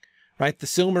thing, right? The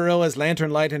Silmaril as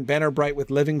lantern light and banner bright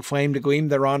with living flame to gleam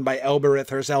thereon by Elbereth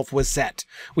herself was set.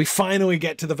 We finally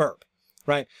get to the verb,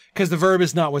 right? Because the verb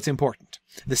is not what's important.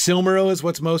 The Silmaril is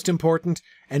what's most important,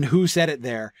 and who said it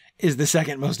there is the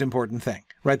second most important thing,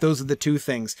 right? Those are the two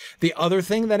things. The other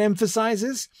thing that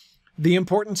emphasizes the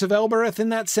importance of Elbereth in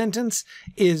that sentence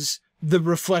is the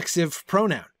reflexive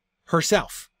pronoun,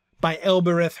 herself, by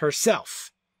Elbereth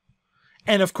herself.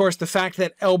 And of course, the fact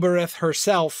that Elbereth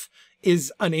herself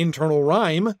is an internal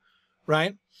rhyme,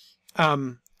 right?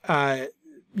 You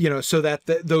know, so that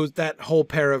that whole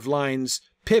pair of lines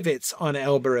pivots on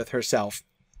Elbereth herself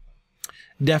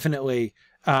definitely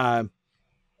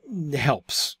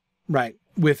helps, right,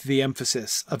 with the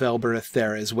emphasis of Elbereth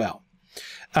there as well.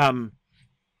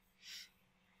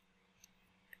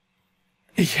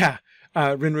 Yeah,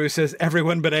 Rinru says,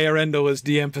 everyone but Earendil is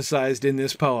de-emphasized in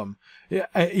this poem.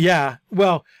 Yeah,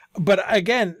 well, but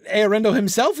again, Earendil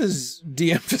himself is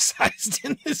de-emphasized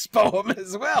in this poem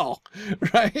as well,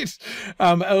 right?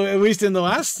 At least in the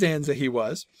last stanza he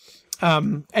was.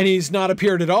 And he's not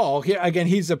appeared at all. Here, again,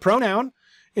 he's a pronoun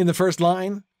in the first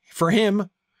line for him.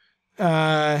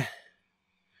 And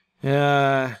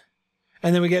then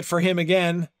we get for him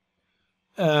again.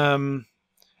 And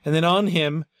then on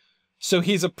him. So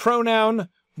he's a pronoun,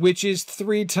 which is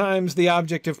 3 times the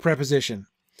object of preposition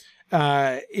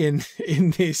in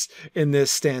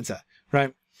this stanza,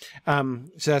 right? So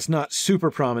that's not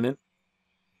super prominent.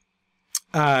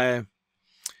 But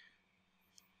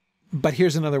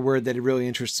here's another word that really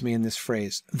interests me in this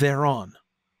phrase: thereon.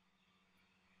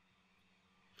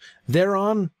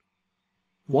 Thereon,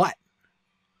 what?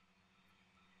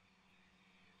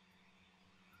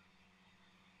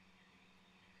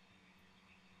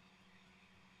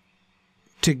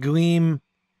 To gleam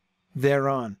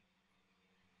thereon.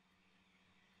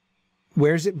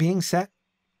 Where's it being set,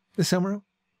 the Silmaril?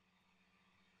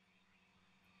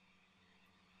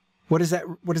 What does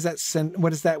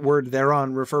that word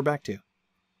thereon refer back to?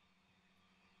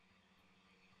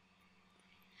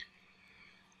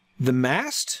 The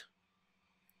mast?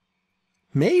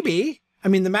 Maybe. I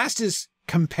mean, the mast is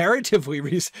comparatively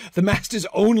recent. The mast is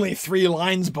only 3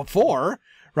 lines before,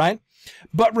 right?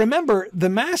 But remember, the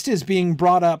mast is being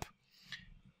brought up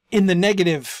in the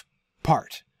negative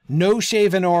part. No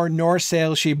shaven oar nor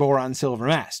sail she bore on silver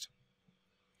mast.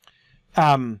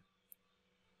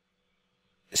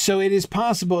 So it is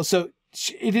possible. So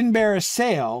it didn't bear a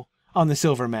sail on the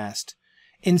silver mast.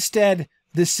 Instead,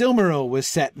 the Silmaril was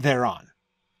set thereon,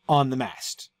 on the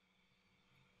mast.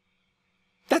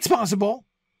 That's possible.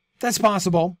 That's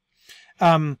possible.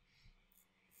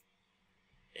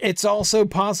 It's also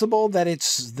possible that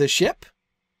it's the ship.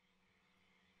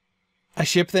 A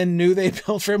ship then knew they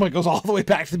built for him. It goes all the way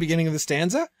back to the beginning of the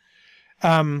stanza.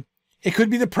 It could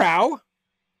be the prow.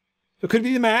 It could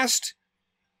be the mast.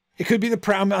 It could be the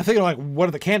prow. I'm thinking, like, what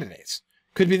are the candidates?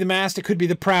 Could be the mast. It could be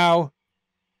the prow.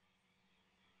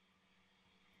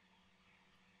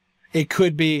 It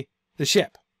could be the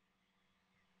ship.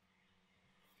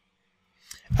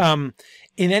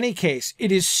 In any case,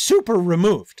 it is super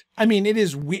removed. I mean, it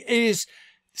is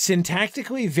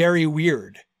syntactically very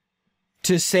weird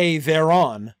to say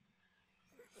thereon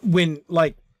when,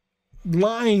 like,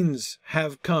 lines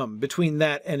have come between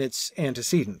that and its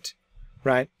antecedent,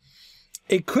 right?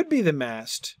 It could be the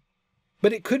mast,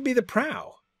 but it could be the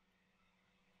prow.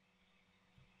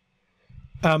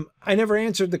 I never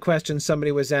answered the question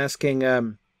somebody was asking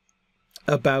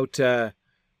about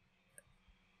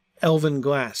elven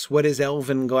glass. What is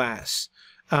elven glass?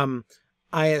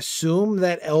 I assume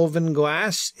that elven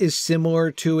glass is similar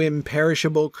to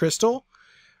imperishable crystal.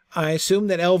 I assume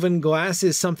that elven glass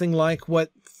is something like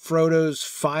what Frodo's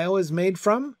phial is made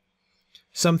from.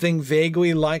 Something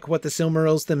vaguely like what the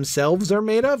Silmarils themselves are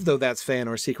made of, though that's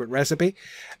Feanor's secret recipe.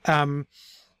 But,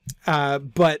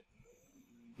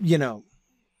 you know,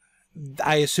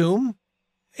 I assume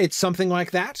it's something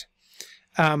like that.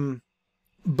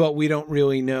 But we don't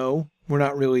really know. We're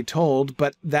not really told,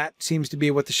 but that seems to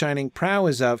be what the shining prow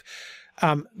is of.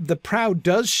 The prow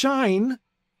does shine,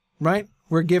 right?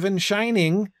 We're given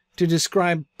shining to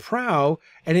describe prow,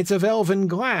 and it's of elven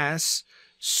glass,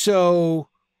 so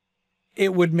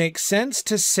it would make sense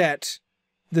to set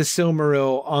the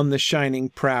Silmaril on the shining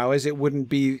prow, as it wouldn't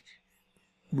be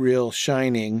real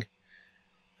shining.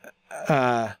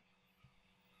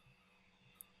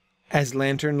 As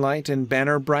lantern light and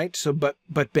banner bright. So, but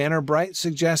banner bright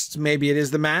suggests maybe it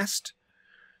is the mast,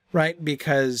 right?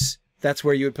 Because that's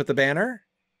where you would put the banner,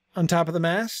 on top of the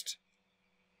mast.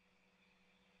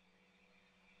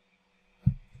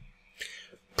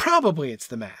 Probably it's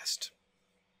the mast.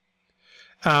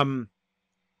 One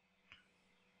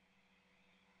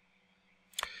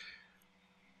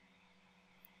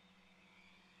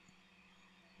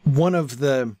of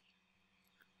the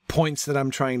points that I'm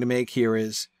trying to make here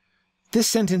is this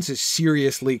sentence is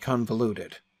seriously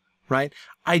convoluted, right?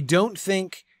 I don't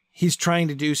think he's trying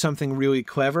to do something really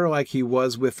clever like he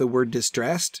was with the word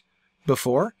distressed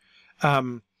before.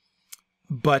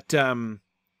 But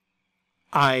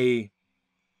I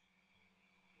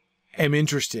am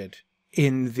interested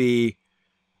in the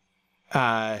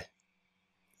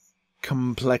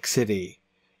complexity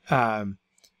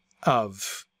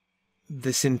of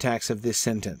the syntax of this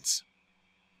sentence.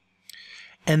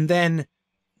 And then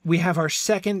we have our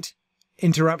second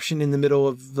interruption in the middle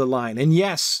of the line. And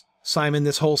yes, Simon,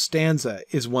 this whole stanza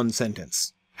is one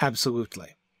sentence.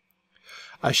 Absolutely.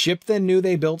 A ship then new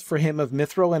they built for him of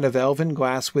mithril and of elven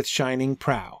glass with shining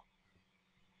prow.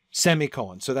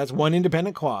 Semicolon. So that's one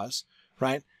independent clause,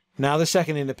 right? Now the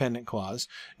second independent clause.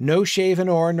 No shaven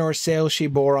oar nor sail she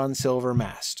bore on silver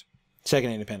mast.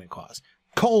 Second independent clause.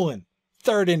 Colon.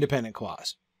 Third independent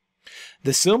clause. The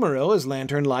Silmaril is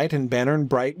lantern light and banner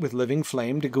bright with living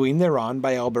flame to gleam thereon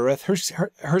by Elbereth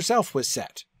herself was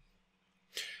set.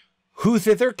 Who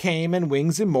thither came and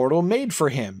wings immortal made for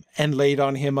him, and laid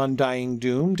on him undying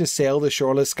doom to sail the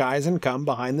shoreless skies and come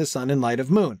behind the sun and light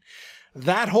of moon.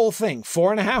 That whole thing,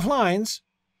 4.5 lines,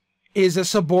 is a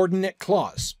subordinate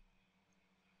clause.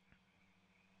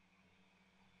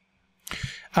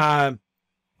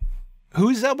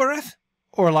 Who's Elbereth?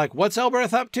 Or like, what's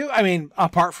Elbereth up to? I mean,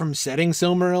 apart from setting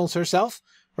Silmarils herself,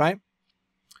 right?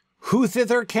 Who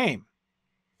thither came?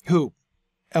 Who?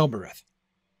 Elbereth.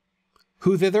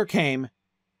 Who thither came?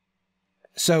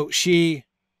 So she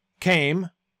came,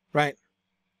 right?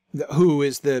 The who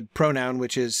is the pronoun,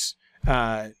 which is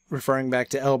referring back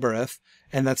to Elbereth,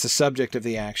 and that's the subject of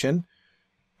the action,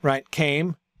 right?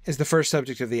 Came is the first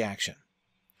subject of the action.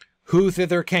 Who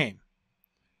thither came?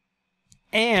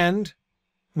 And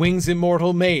wings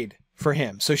immortal made for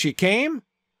him. So she came,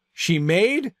 she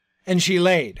made, and she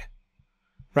laid,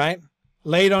 right?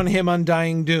 Laid on him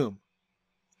undying doom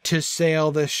to sail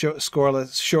the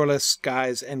shoreless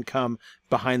skies and come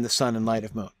behind the sun and light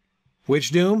of moon.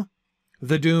 Which doom?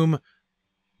 The doom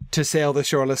to sail the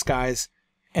shoreless skies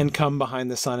and come behind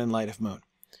the sun and light of moon.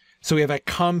 So we have a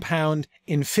compound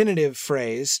infinitive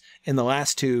phrase in the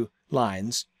last 2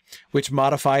 lines, which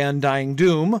modify undying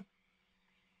doom,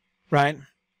 right?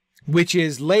 Which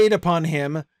is laid upon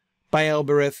him by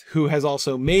Elbereth, who has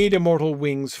also made immortal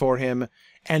wings for him,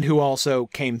 and who also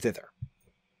came thither.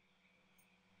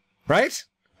 Right?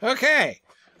 Okay.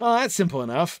 Well, that's simple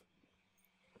enough.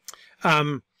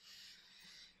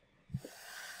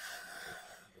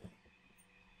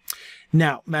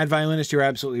 Now, Mad Violinist, you're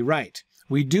absolutely right.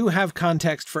 We do have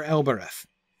context for Elbereth.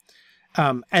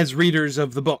 As readers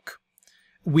of the book,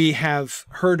 we have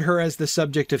heard her as the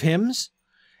subject of hymns.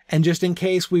 And just in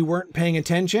case we weren't paying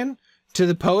attention to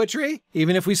the poetry,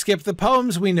 even if we skip the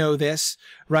poems, we know this,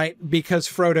 right? Because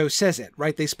Frodo says it,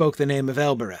 right? They spoke the name of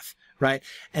Elbereth, right?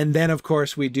 And then, of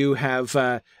course, we do have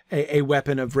a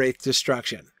weapon of wraith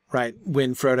destruction, right?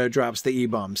 When Frodo drops the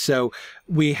E-bomb. So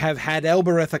we have had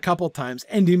Elbereth a couple times,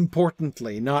 and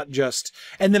importantly, not just...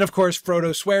 And then, of course,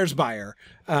 Frodo swears by her,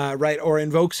 right? Or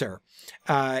invokes her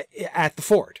at the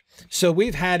fort. So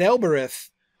we've had Elbereth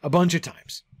a bunch of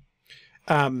times.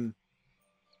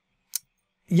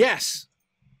 Yes,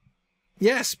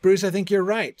 Bruce, I think you're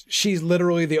right. She's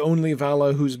literally the only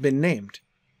Vala who's been named.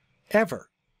 Ever.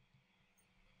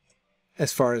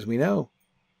 As far as we know.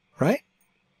 Right?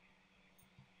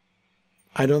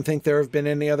 I don't think there have been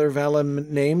any other Vala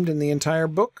named in the entire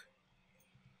book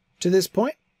to this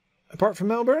point, apart from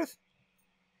Elbereth.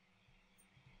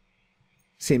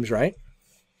 Seems right.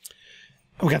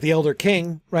 We got the Elder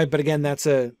King, right? But again, that's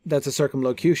a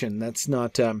circumlocution. That's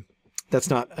not a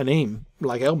name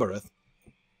like Elbereth.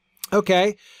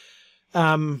 Okay.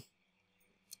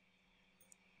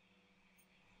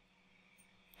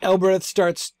 Elbereth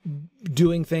starts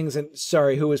doing things, and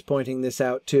sorry, who was pointing this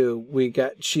out too?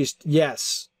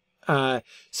 Yes.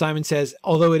 Simon says,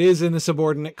 although it is in the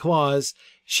subordinate clause,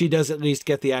 she does at least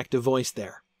get the active voice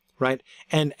there, right?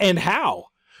 And how?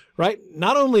 Right?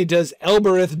 Not only does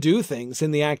Elbereth do things in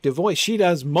the active voice, she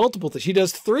does multiple things. She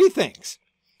does 3 things,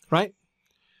 right?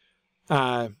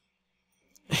 It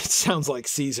sounds like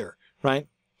Caesar, right?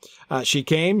 She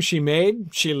came, she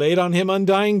made, she laid on him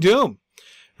undying doom,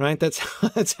 right? That's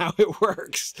how it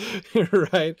works,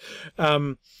 right?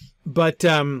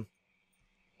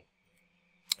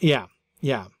 Yeah.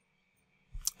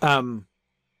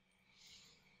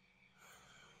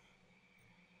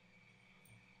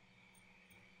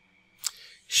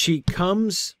 she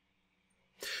comes.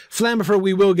 Flammifer,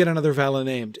 we will get another Vala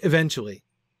named eventually.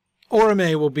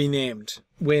 Orome will be named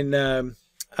when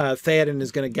Theoden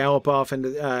is going to gallop off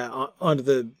into onto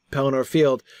the Pelennor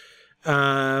field.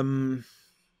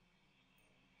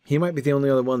 He might be the only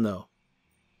other one, though.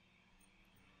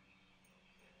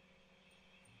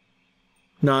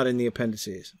 Not in the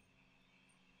appendices.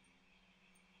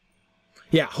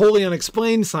 Yeah, wholly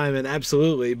unexplained, Simon,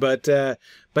 absolutely. But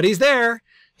he's there.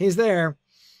 He's there.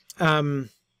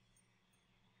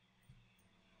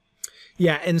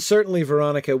 Yeah, and certainly,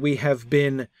 Veronica, we have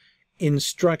been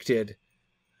instructed.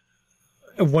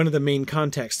 One of the main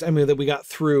contexts, I mean, that we got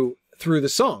through the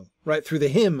song, right, through the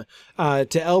hymn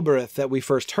to Elbereth that we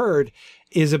first heard,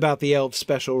 is about the elves'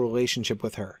 special relationship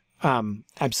with her.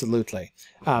 Absolutely.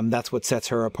 That's what sets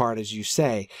her apart, as you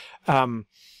say.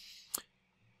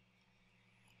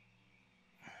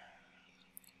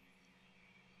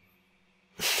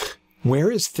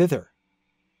 Where is Thither?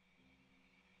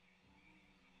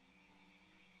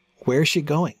 Where is she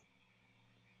going?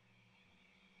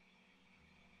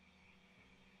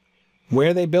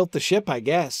 Where they built the ship, I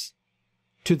guess.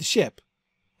 To the ship.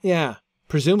 Yeah,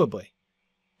 presumably.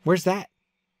 Where's that?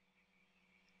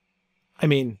 I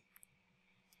mean,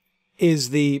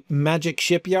 is the magic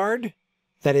shipyard,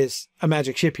 that is a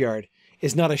magic shipyard,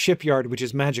 is not a shipyard which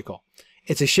is magical.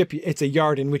 It's a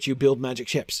yard in which you build magic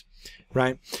ships,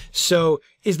 right? So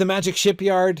is the magic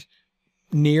shipyard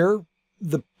near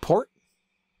the port?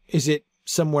 Is it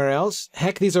somewhere else?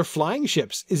 Heck, these are flying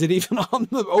ships. Is it even on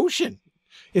the ocean?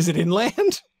 Is it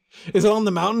inland? Is it on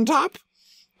the mountaintop?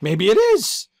 Maybe it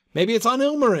is. Maybe it's on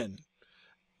Ilmarin.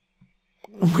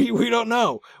 We don't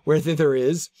know where Thither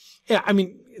is. Yeah, I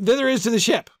mean, Thither is to the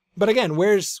ship. But again,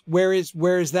 where is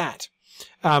that?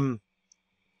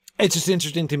 It's just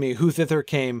interesting to me who Thither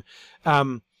came,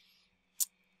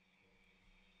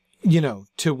 you know,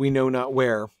 to we know not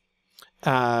where.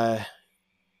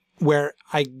 Where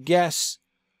I guess,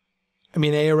 I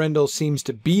mean, Earendil seems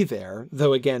to be there,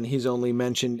 though again, he's only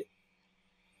mentioned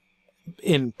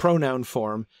in pronoun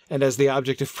form and as the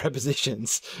object of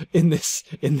prepositions in this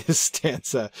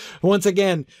stanza. Once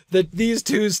again, these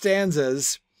two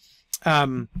stanzas,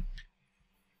 Earendil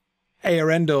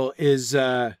is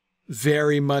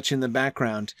very much in the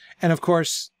background. And of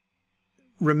course,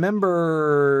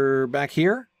 remember back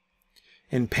here?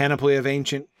 In panoply of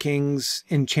ancient kings,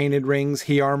 enchanted rings,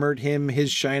 he armored him,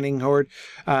 his shining hoard.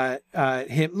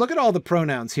 Him. Look at all the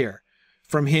pronouns here.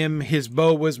 From him his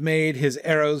bow was made, his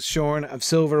arrows shorn, of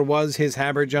silver was his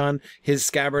habergeon, his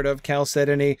scabbard of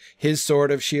chalcedony, his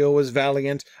sword of shield was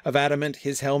valiant, of adamant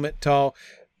his helmet tall.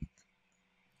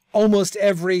 Almost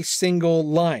every single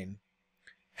line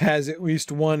has at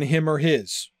least one him or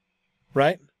his,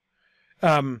 right?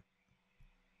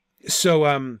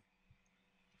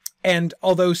 And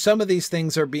although some of these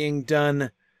things are being done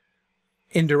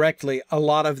indirectly, a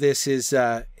lot of this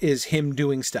is him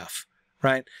doing stuff,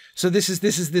 right? So this is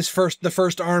the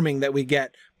first arming that we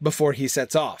get before he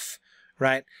sets off,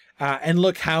 right? And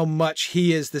look how much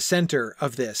he is the center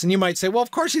of this. And you might say, well,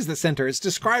 of course he's the center. It's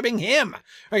describing him.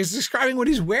 Right? It's describing what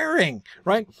he's wearing,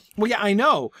 right? Well, yeah, I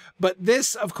know. But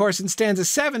this, of course, in stanza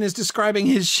 7 is describing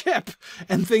his ship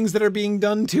and things that are being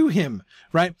done to him,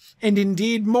 right? And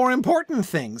indeed, more important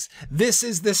things. This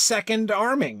is the second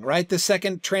arming, right? The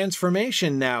second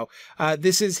transformation now.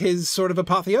 This is his sort of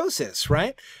apotheosis,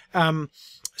 right?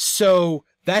 So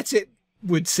that's it.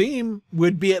 Would seem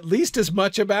would be at least as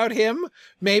much about him.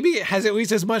 Maybe it has at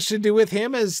least as much to do with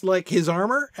him as like his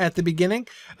armor at the beginning.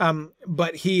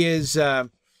 But he is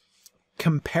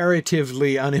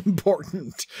comparatively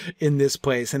unimportant in this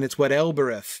place. And it's what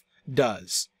Elbereth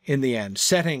does in the end,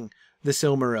 setting the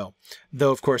Silmaril. Though,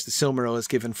 of course, the Silmaril is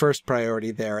given first priority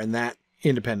there in that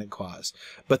independent clause.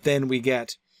 But then we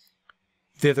get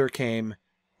thither came,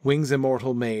 wings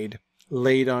immortal made,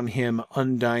 laid on him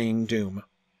undying doom.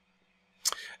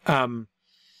 Now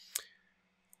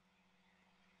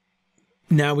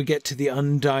we get to the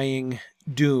undying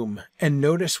doom, and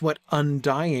notice what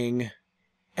undying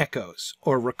echoes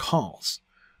or recalls,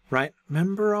 right?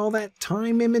 Remember all that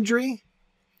time imagery?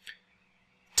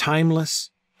 Timeless,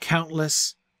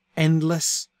 countless,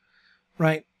 endless,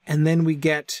 right? And then we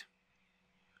get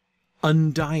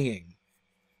undying,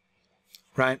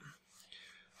 right?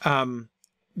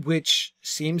 Which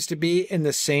seems to be in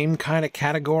the same kind of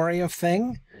category of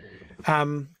thing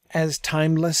as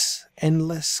timeless,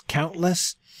 endless,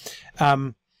 countless.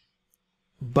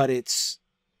 But it's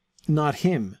not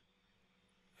him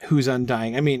who's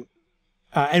undying. I mean,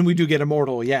 and we do get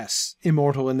immortal, yes.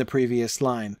 Immortal in the previous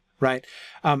line, right?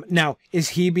 Now, is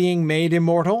he being made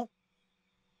immortal?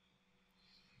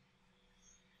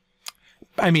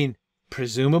 I mean,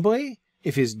 presumably,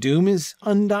 if his doom is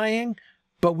undying,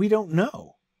 but we don't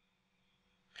know.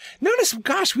 Notice,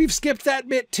 gosh, we've skipped that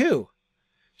bit too.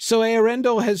 So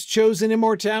Earendil has chosen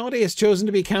immortality, has chosen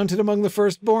to be counted among the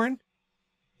firstborn?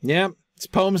 Yep, this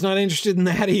poem's not interested in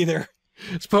that either.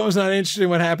 This poem's not interested in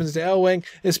what happens to Elwing.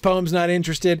 This poem's not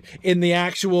interested in the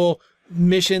actual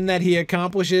mission that he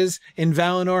accomplishes in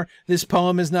Valinor. This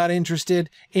poem is not interested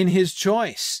in his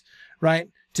choice, right?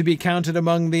 To be counted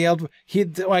among the Eld.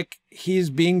 He's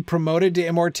being promoted to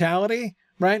immortality,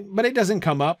 right? But it doesn't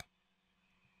come up.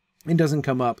 It doesn't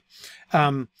come up.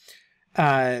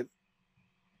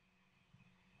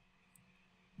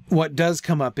 What does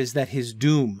come up is that his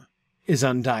doom is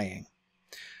undying.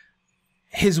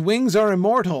 His wings are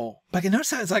immortal, but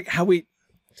notice how it's like how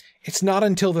it's not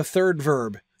until the third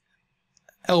verb,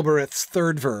 Elbereth's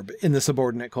third verb in the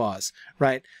subordinate clause,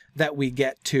 right, that we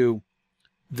get to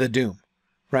the doom,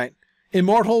 right?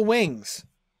 Immortal wings.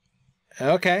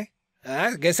 Okay,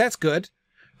 I guess that's good,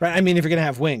 right? I mean, if you're going to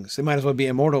have wings, it might as well be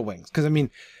immortal wings. Because, I mean,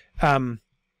 come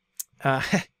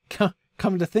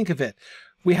to think of it,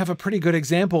 we have a pretty good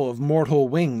example of mortal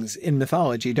wings in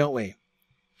mythology, don't we?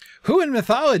 Who in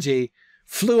mythology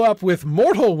flew up with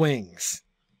mortal wings?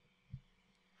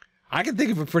 I can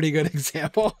think of a pretty good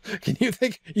example. Can you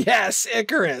think? Yes,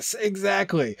 Icarus.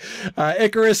 Exactly.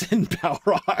 Icarus and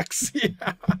Balrogs.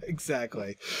 Yeah,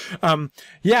 exactly.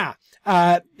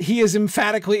 He is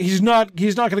emphatically, he's not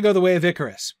going to go the way of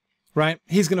Icarus, right?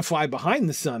 He's going to fly behind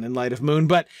the sun in light of moon,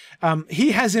 but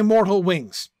he has immortal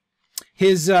wings.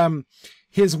 His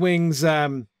wings, he's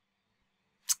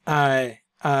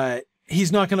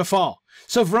not going to fall.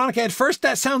 So Veronica, at first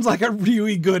that sounds like a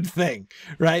really good thing,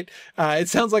 right? It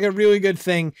sounds like a really good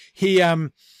thing. He,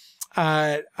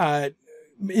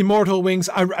 immortal wings.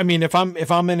 I mean, if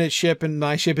I'm in a ship and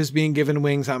my ship is being given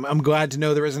wings, I'm glad to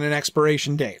know there isn't an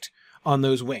expiration date on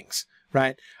those wings,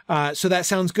 right? So that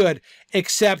sounds good,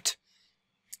 except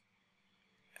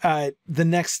the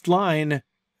next line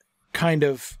kind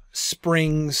of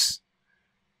springs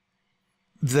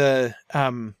the,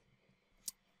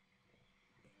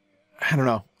 I don't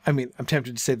know. I mean, I'm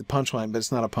tempted to say the punchline, but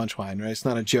it's not a punchline, right? It's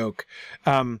not a joke.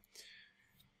 Yeah,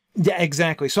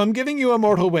 exactly. So I'm giving you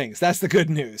immortal wings. That's the good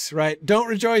news, right? Don't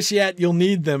rejoice yet. You'll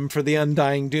need them for the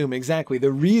undying doom. Exactly.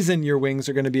 The reason your wings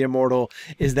are going to be immortal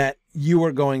is that you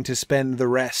are going to spend the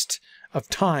rest of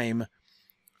time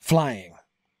flying,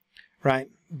 right?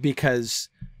 Because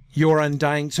you're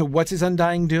undying. So what's his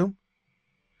undying doom?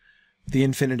 The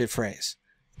infinitive phrase.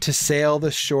 To sail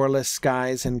the shoreless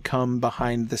skies and come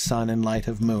behind the sun in light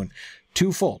of moon.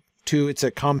 Twofold. It's a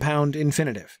compound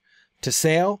infinitive. To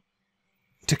sail,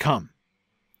 to come.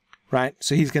 Right?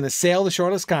 So he's going to sail the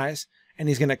shoreless skies and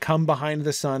he's going to come behind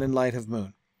the sun in light of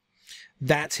moon.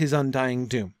 That's his undying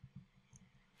doom.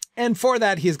 And for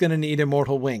that, he's going to need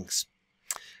immortal wings.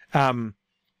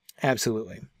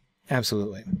 Absolutely.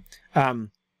 Absolutely.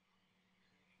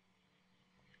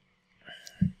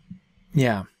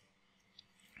 Yeah.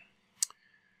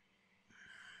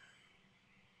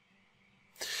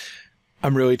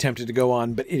 I'm really tempted to go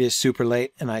on, but it is super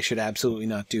late and I should absolutely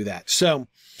not do that. So,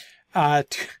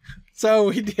 so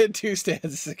we did 2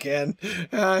 stanzas again.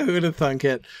 Who'd have thunk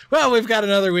it? Well, we've got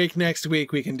another week. Next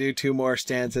week we can do 2 more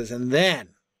stanzas and then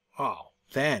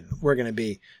we're going to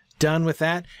be done with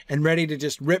that and ready to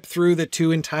just rip through the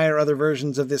 2 entire other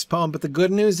versions of this poem. But the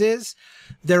good news is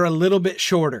they're a little bit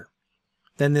shorter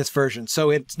than this version, so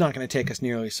it's not going to take us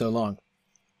nearly so long.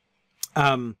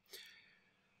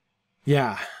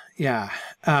 Yeah.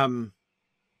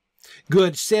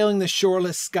 Good. Sailing the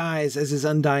shoreless skies as his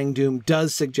undying doom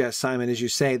does suggest, Simon, as you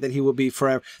say, that he will be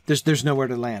forever. There's nowhere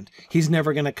to land. He's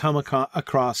never going to come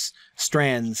across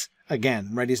strands again,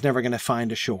 right? He's never going to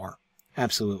find a shore.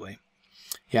 Absolutely.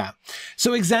 Yeah.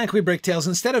 So exactly, Bricktails,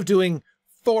 instead of doing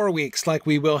 4 weeks like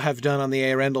we will have done on the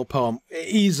Earendil poem,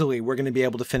 easily we're going to be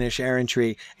able to finish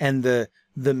Errantry and the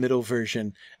middle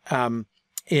version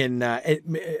in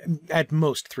at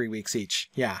most 3 weeks each.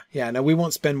 Yeah. No, we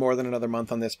won't spend more than another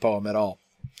month on this poem at all.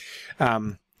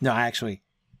 No, actually,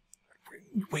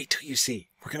 wait till you see.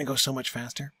 We're going to go so much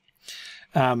faster.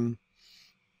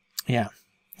 Yeah.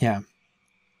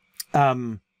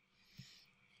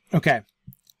 Okay.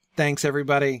 Thanks,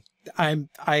 everybody. I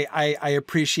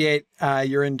appreciate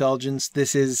your indulgence.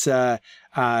 This is I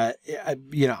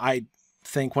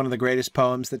think one of the greatest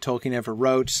poems that Tolkien ever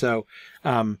wrote. So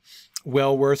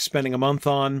well worth spending a month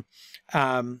on.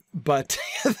 But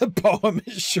the poem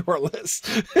is shortless.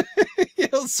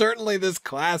 Certainly this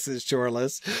class is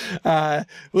shortless.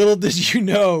 Little did you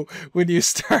know when you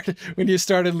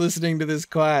started listening to this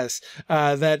class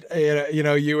that that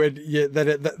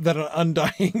an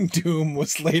undying doom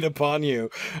was laid upon you.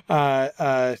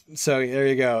 So there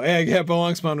you go. Yeah,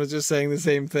 Bolangsman was just saying the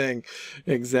same thing.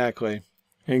 Exactly.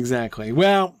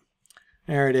 Well,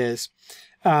 there it is.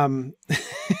 All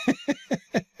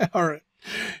right.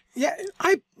 Yeah,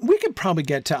 we could probably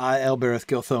get to Elbereth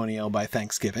Gilthoniel by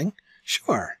Thanksgiving.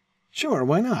 Sure,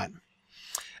 why not?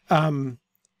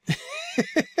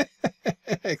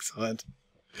 Excellent.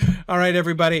 All right,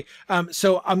 everybody.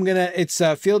 So it's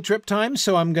field trip time,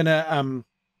 so I'm gonna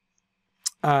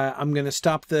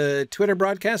stop the Twitter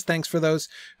broadcast. Thanks for those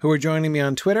who are joining me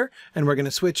on Twitter, and we're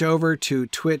gonna switch over to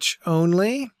Twitch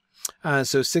only.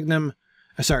 So Signum,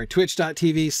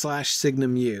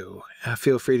 twitch.tv/SignumU.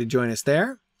 Feel free to join us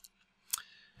there.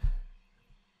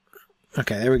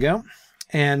 Okay, there we go.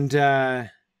 And,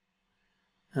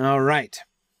 all right.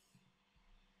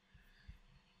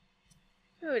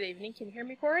 Good evening. Can you hear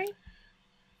me, Corey?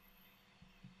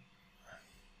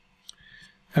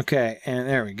 Okay, and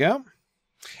there we go.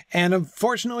 And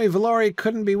unfortunately, Valori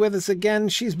couldn't be with us again.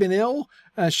 She's been ill.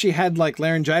 She had like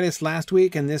laryngitis last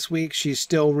week, and this week she's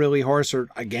still really hoarse, or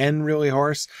again really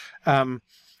hoarse.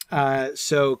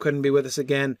 So couldn't be with us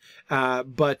again.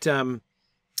 And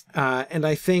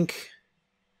I think,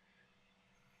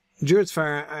 Druid's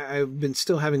Fire, I've been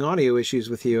still having audio issues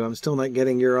with you. I'm still not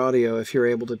getting your audio if you're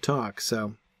able to talk.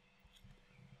 So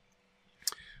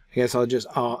I guess I'll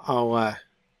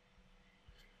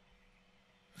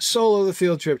solo the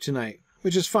field trip tonight,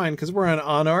 which is fine because we're on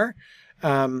honor,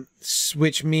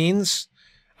 which means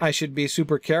I should be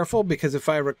super careful because if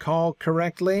I recall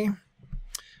correctly,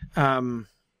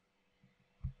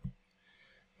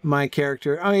 my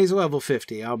character, he's level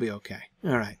 50. I'll be okay.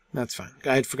 All right, that's fine.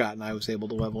 I had forgotten I was able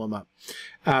to level him up.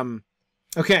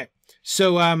 Okay,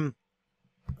 so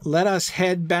let us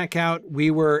head back out. We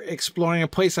were exploring a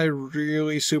place I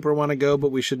really super want to go,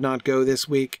 but we should not go this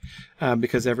week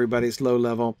because everybody's low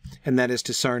level, and that is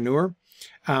to Sarnur.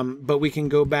 But we can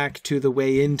go back to the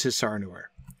way into Sarnur,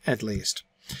 at least,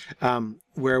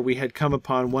 where we had come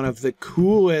upon one of the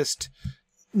coolest,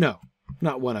 no,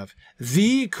 not one of,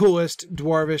 the coolest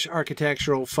dwarvish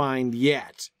architectural find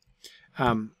yet,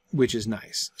 which is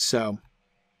nice. So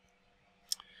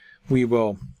we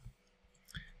will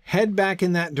head back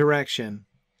in that direction.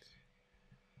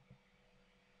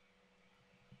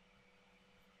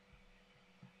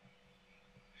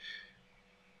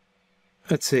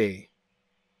 Let's see.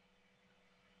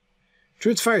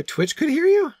 Druid's Fire Twitch could hear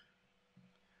you?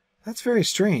 That's very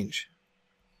strange.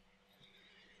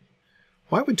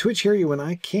 Why would Twitch hear you when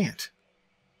I can't?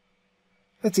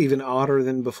 That's even odder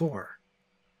than before.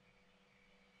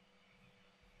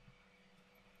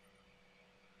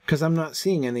 Because I'm not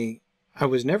seeing any... I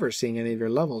was never seeing any of your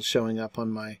levels showing up on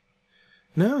my...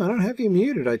 No, I don't have you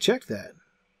muted. I checked that.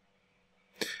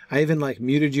 I even, like,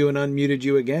 muted you and unmuted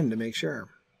you again to make sure.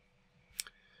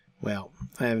 Well,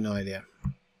 I have no idea.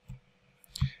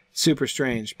 Super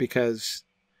strange, because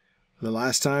the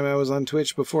last time I was on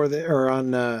Twitch before the... or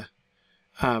on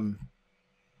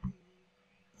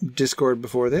Discord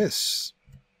before this,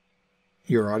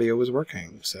 your audio was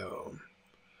working, so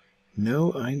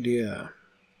no idea.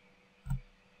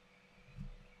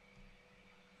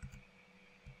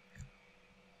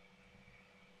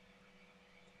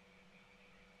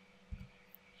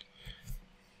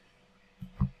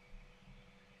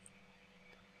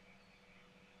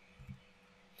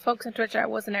 Folks on Twitch, I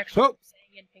wasn't actually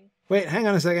saying anything. Wait, hang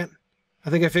on a second.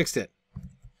 I think I fixed it.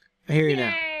 I hear you now.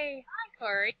 Yay! Hi,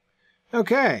 Corey.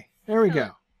 Okay, there we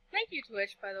go. Thank you,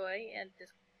 Twitch, by the way, and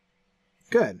Discord.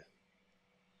 Good.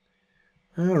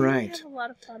 All right. We have a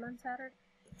lot of fun on Saturday.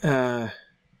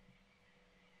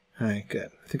 All right,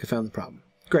 good. I think I found the problem.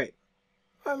 Great.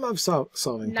 I love solving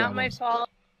problems. Not my fault.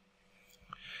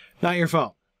 Not your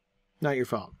fault. Not your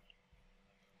fault.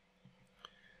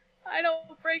 I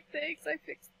don't break things. I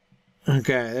fix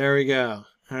Okay, there we go.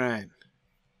 All right.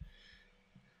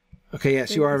 Okay,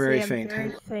 yes, you are very faint.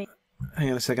 Hang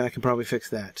on a second. I can probably fix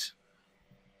that.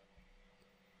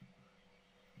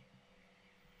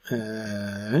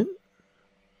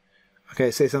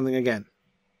 Okay, say something again.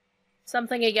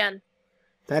 Something again.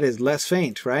 That is less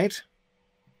faint, right?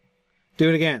 Do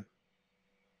it again.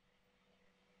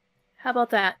 How about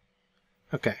that?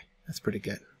 Okay, that's pretty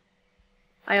good.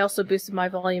 I also boosted my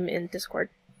volume in Discord.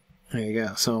 There you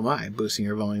go. So am I, boosting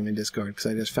your volume in Discord, because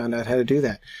I just found out how to do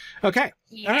that. Okay.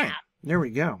 Yeah. All right. There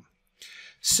we go.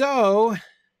 So,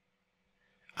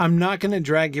 I'm not going to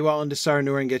drag you all into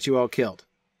Sarnur and get you all killed.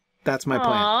 That's my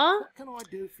plan. What can I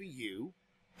do for you?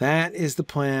 That is the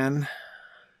plan.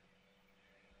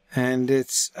 And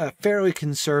it's a fairly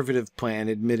conservative plan,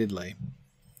 admittedly.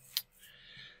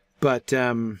 But,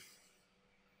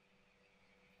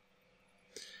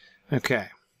 okay.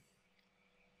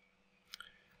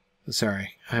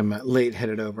 Sorry, I'm late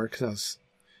headed over because I was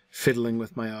fiddling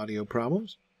with my audio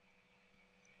problems.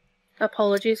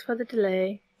 Apologies for the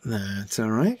delay. That's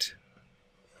all right.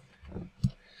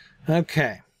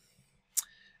 Okay.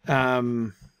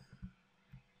 All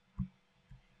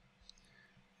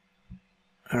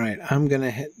right, I'm going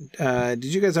to hit... did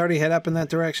you guys already head up in that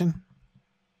direction?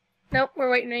 Nope,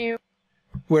 we're waiting on you.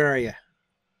 Where are you?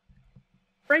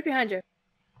 Right behind you.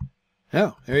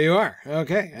 Oh, there you are.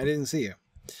 Okay, I didn't see you.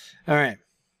 All right.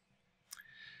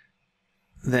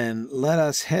 Then let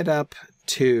us head up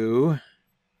to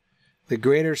the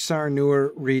Greater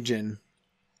Sarnur region.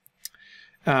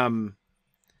 Let's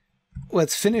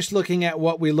finish looking at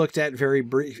what we looked at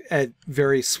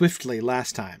very swiftly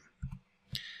last time.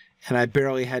 And I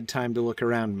barely had time to look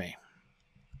around me.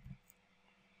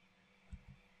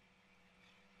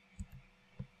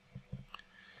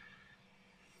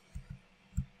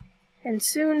 And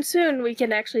soon we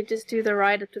can actually just do the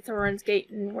ride up to Thorin's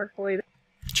Gate and work our way back.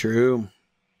 True.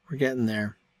 We're getting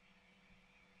there.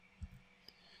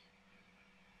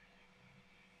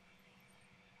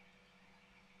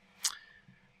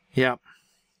 Yeah.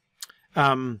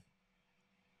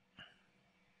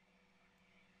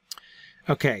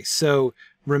 Okay, so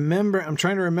remember, I'm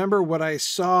trying to remember what I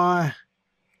saw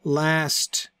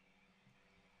last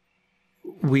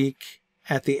week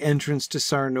at the entrance to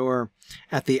Sarnur.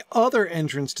 At the other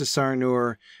entrance to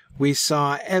Sarnur, we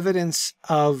saw evidence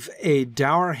of a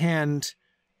Dourhand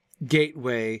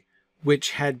gateway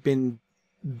which had been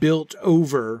built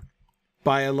over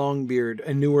by a Longbeard,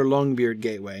 a newer Longbeard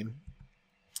gateway,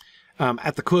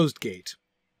 at the closed gate,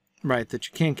 right, that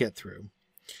you can't get through.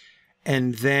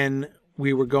 And then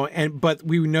we were going, but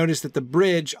we noticed that the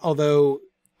bridge, although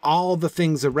all the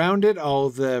things around it, all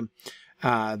the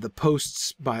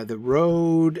posts by the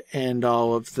road and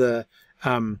all of the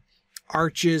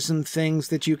arches and things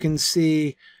that you can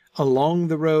see along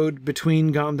the road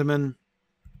between Gondaman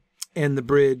and the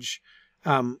bridge,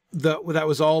 that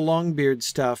was all Longbeard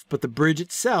stuff, but the bridge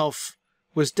itself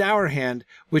was Dourhand,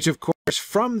 which of course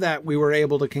from that we were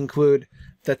able to conclude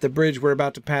that the bridge we're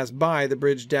about to pass by, the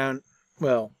bridge down,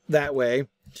 well, that way,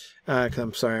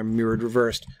 I'm sorry, I'm mirrored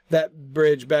reversed, that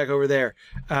bridge back over there,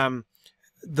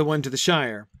 the one to the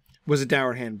Shire, was a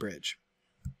Dourhand bridge.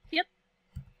 Yep.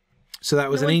 So that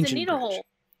was an ancient bridge. Hole.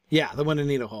 Yeah, the one in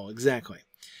Needlehole, exactly.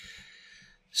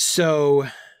 So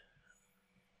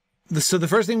the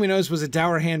first thing we noticed was a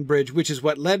Dourhand bridge, which is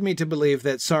what led me to believe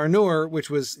that Sarnur, which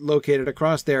was located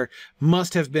across there,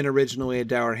 must have been originally a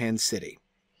Dourhand city.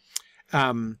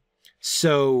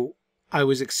 So I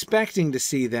was expecting to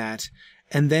see that,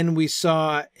 and then we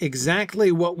saw exactly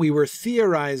what we were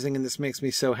theorizing, and this makes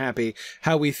me so happy,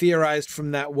 how we theorized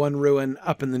from that one ruin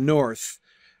up in the north,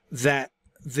 that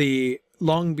the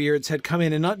Longbeards had come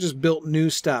in and not just built new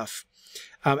stuff,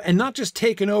 and not just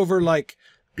taken over, like,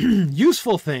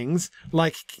 useful things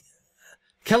like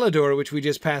Kelador, which we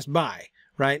just passed by,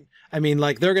 right? I mean,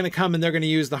 like, they're going to come and they're going to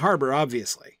use the harbor,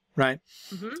 obviously, right?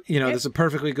 Mm-hmm. You know, there's a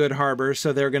perfectly good harbor,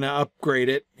 so they're going to upgrade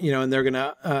it, you know, and they're going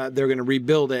to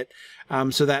rebuild it.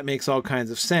 So that makes all kinds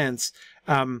of sense.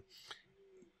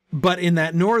 But in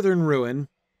that northern ruin,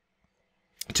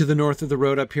 to the north of the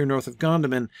road up here north of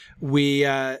Gondaman, we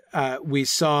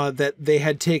saw that they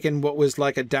had taken what was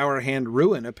like a Dourhand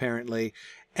ruin, apparently,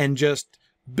 and just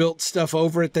built stuff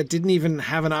over it that didn't even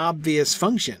have an obvious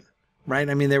function, right?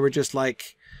 I mean, they were just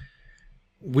like,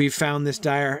 we found this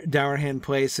Dourhand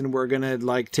place and we're going to,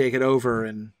 like, take it over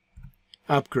and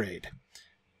upgrade.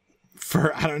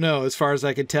 For, I don't know, as far as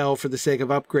I could tell, for the sake of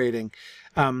upgrading.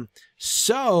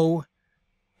 So,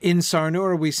 in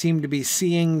Sarnur, we seem to be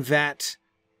seeing that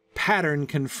pattern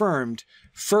confirmed.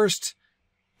 First,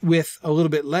 with a little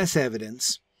bit less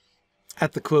evidence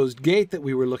at the closed gate that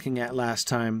we were looking at last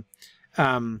time.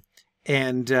 Now,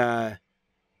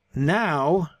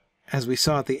 as we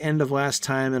saw at the end of last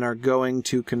time and are going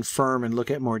to confirm and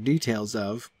look at more details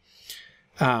of,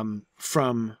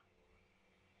 from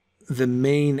the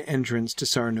main entrance to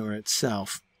Sarnur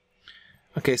itself.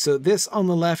 Okay, so this on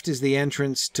the left is the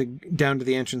entrance down to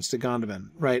the entrance to Gondaman,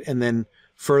 right? And then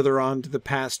further on to the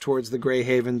pass towards the Grey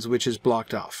Havens, which is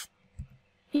blocked off.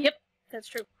 Yep, that's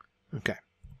true. Okay.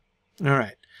 All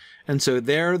right. And so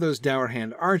there are those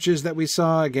Dourhand arches that we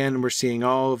saw. Again, we're seeing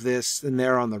all of this. And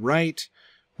there on the right,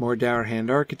 more Dourhand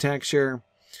architecture.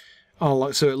 all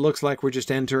along. So it looks like we're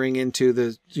just entering into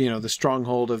the, the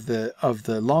stronghold of the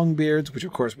Longbeards, which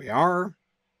of course we are.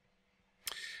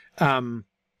 But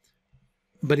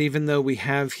even though we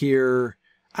have here,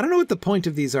 I don't know what the point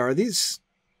of these are. Are these,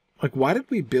 like, why did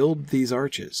we build these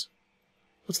arches?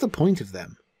 What's the point of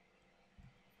them?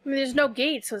 I mean, there's no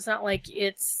gate, so it's not like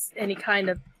it's any kind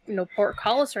of,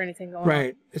 portcullis or anything going on.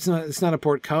 Right. It's not a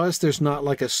portcullis. There's not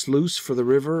like a sluice for the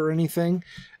river or anything.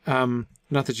 Not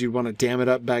that you'd want to dam it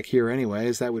up back here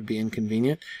anyways. That would be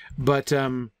inconvenient. But,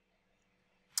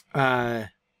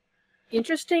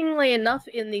 interestingly enough,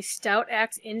 in the Stout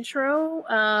Axe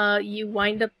intro, you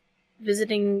wind up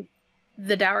visiting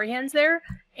the Dour Hands there,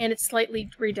 and it's slightly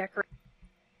redecorated.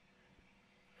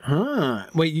 Huh.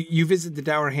 Wait, you visit the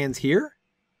Dour Hands here?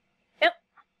 Yep.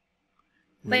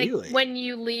 Really? Like, when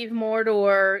you leave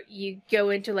Mordor, you go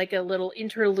into, like, a little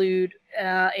interlude,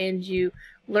 and you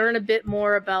learn a bit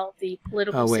more about the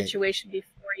political situation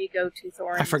before you go to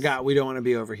Thorin. I forgot, we don't want to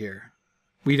be over here.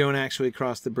 We don't actually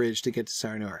cross the bridge to get to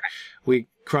Sarnor. We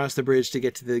cross the bridge to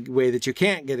get to the way that you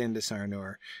can't get into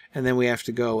Sarnor, and then we have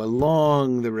to go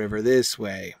along the river this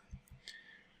way.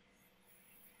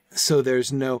 So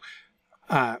there's no...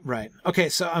 right. Okay,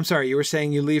 so I'm sorry, you were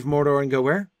saying you leave Mordor and go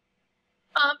where?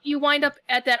 You wind up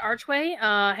at that archway,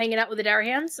 hanging out with the Dour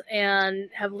Hands, and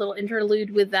have a little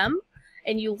interlude with them,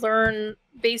 and you learn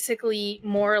basically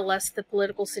more or less the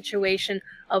political situation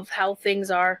of how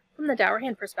things are from the Dour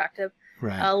Hand perspective.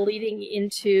 Right. Leading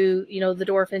into, the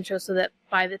dwarf intro, so that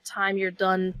by the time you're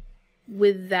done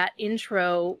with that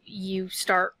intro, you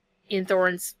start in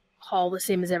Thorin's Hall the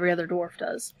same as every other dwarf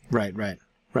does. Right.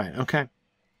 Okay.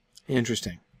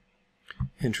 Interesting.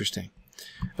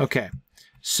 Okay.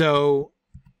 So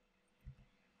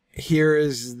here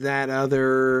is that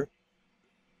other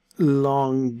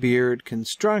Longbeard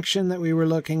construction that we were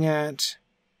looking at.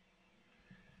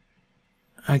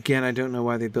 Again, I don't know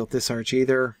why they built this arch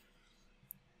either.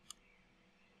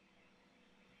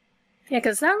 Yeah,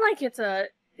 because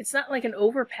it's not like an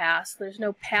overpass. There's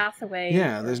no pathway.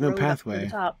 Yeah, there's no pathway. To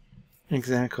the top.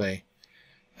 Exactly.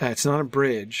 It's not a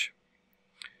bridge.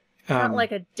 It's not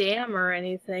like a dam or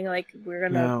anything. Like we're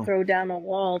gonna throw down a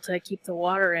wall to keep the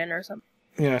water in or something.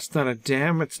 Yeah, it's not a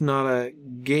dam. It's not a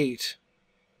gate.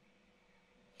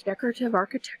 Decorative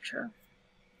architecture.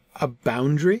 A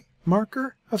boundary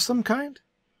marker of some kind.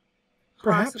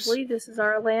 Perhaps. Possibly. This is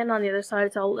our land. On the other side,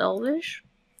 it's all Elvish.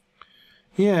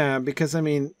 Yeah, because, I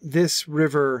mean, this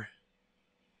river...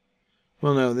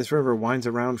 Well, no, this river winds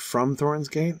around from Thorin's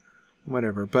Gate.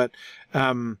 Whatever, but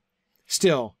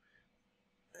still...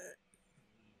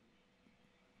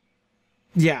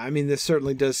 Yeah, I mean, this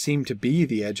certainly does seem to be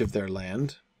the edge of their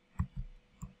land.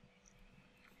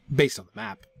 Based on the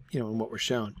map, and what we're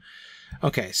shown.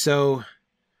 Okay, so...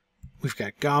 We've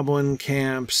got goblin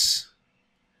camps.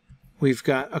 We've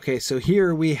got... Okay, so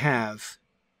here we have...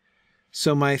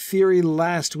 So my theory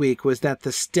last week was that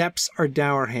the steps are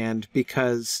Dour Hand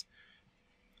because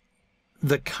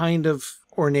the kind of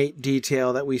ornate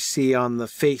detail that we see on the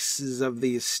faces of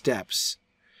these steps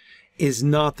is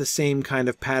not the same kind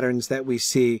of patterns that we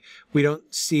see. We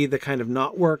don't see the kind of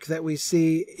knotwork that we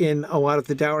see in a lot of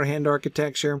the Dour Hand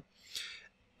architecture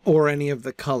or any of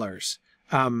the colors.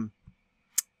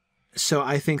 So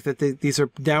I think that these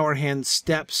are Dour Hand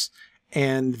steps,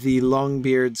 and the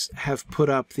Longbeards have put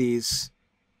up these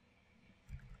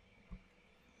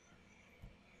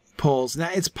poles. Now,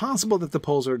 it's possible that the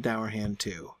poles are Dour Hand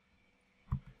too.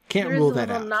 Can't rule that out.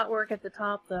 There is a little knotwork at the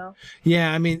top, though.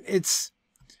 Yeah, I mean, it's...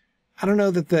 I don't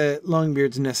know that the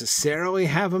Longbeards necessarily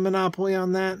have a monopoly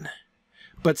on that.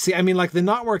 But see, I mean, like the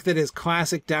knotwork that is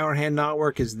classic Dour Hand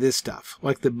knotwork is this stuff.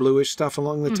 Like the bluish stuff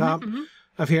along the top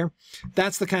of here.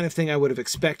 That's the kind of thing I would have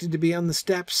expected to be on the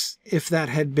steps if that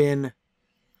had been...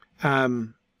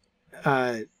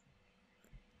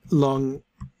 long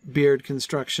beard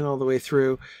construction all the way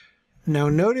through. Now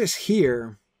notice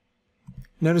here,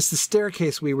 notice the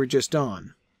staircase we were just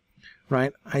on,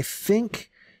 right? I think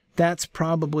that's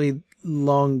probably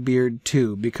Longbeard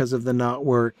too, because of the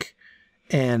knotwork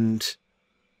and,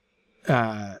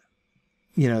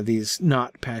 these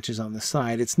knot patches on the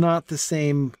side. It's not the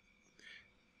same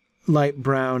light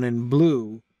brown and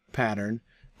blue pattern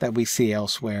that we see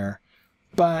elsewhere.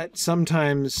 But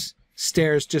sometimes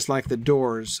stairs, just like the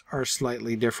doors, are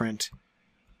slightly different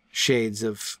shades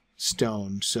of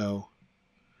stone. So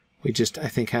we just, I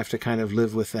think, have to kind of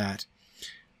live with that.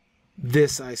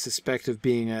 This, I suspect of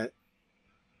being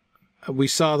we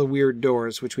saw the weird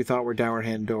doors, which we thought were Dour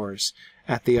Hand doors,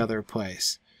 at the other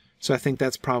place. So I think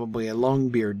that's probably a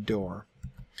Longbeard door.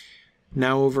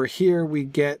 Now over here we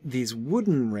get these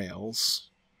wooden rails.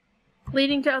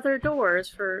 Leading to other doors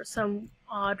for some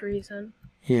odd reason.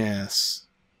 Yes.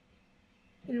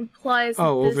 It implies that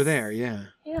Oh, over this- there, yeah.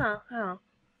 Yeah, yeah.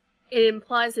 It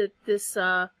implies that this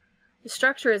the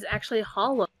structure is actually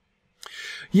hollow.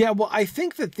 Yeah, well, I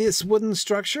think that this wooden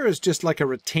structure is just like a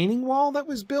retaining wall that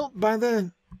was built by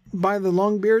the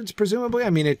Longbeards, presumably. I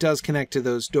mean, it does connect to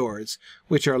those doors,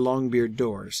 which are Longbeard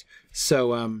doors.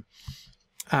 So,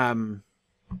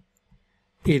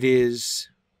 it is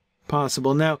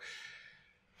possible. Now,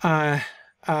 and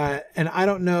I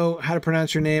don't know how to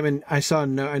pronounce your name, and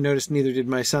I noticed neither did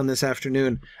my son this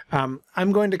afternoon.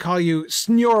 I'm going to call you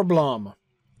Snjorblom,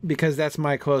 because that's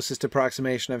my closest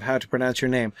approximation of how to pronounce your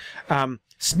name.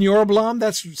 Snjorblom,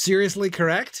 that's seriously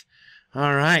correct?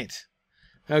 All right.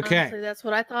 Okay. Honestly, that's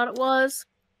what I thought it was.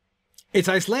 It's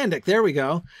Icelandic. There we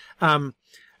go.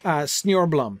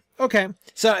 Snjorblom. Okay.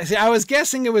 So see, I was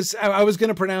guessing it was, I was going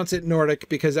to pronounce it Nordic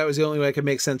because that was the only way I could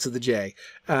make sense of the J.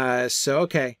 So,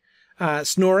 okay.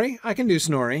 Snorri. I can do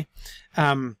Snorri.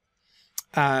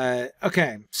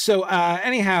 Okay. So,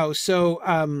 anyhow,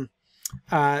 so,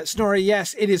 Snorri,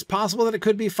 yes, it is possible that it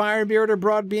could be Firebeard or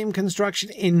Broadbeam construction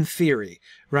in theory,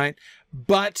 right?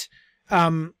 But,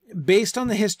 based on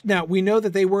the history, now we know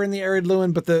that they were in the Arid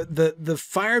Luin, but the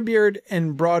Firebeard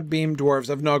and Broadbeam dwarves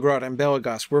of Nogrod and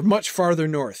Belagos were much farther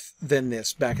north than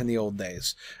this back in the old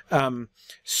days.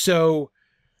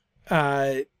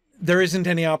 There isn't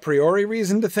any a priori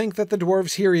reason to think that the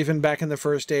dwarves here, even back in the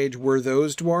First Age, were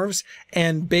those dwarves.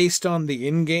 And based on the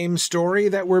in-game story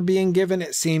that we're being given,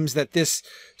 it seems that this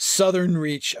southern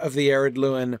reach of the Arid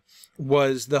Luin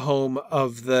was the home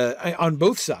of on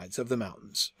both sides of the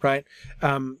mountains, right?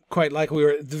 Quite likely,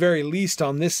 or at the very least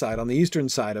on this side, on the eastern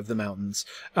side of the mountains,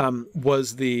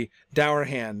 was the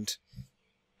Dowerhand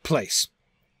place.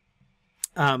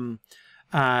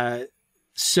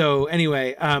 So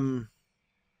anyway,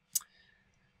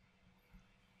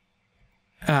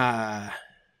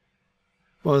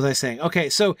 what was I saying? Okay,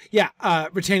 so yeah,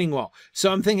 retaining wall.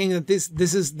 So I'm thinking that this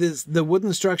is the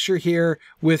wooden structure here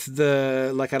with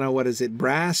the, like, I don't know, what is it,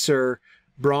 brass or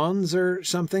bronze or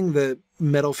something, the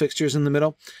metal fixtures in the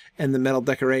middle and the metal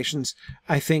decorations.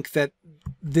 I think that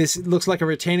this looks like a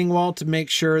retaining wall to make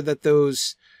sure that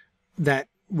that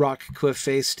rock cliff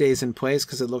face stays in place,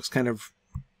 because it looks kind of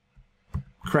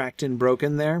cracked and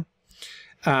broken there.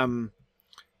 And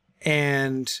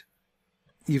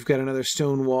you've got another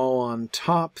stone wall on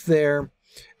top there.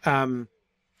 And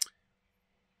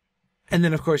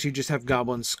then, of course, you just have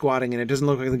goblins squatting, and it doesn't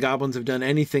look like the goblins have done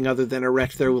anything other than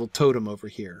erect their little totem over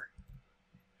here.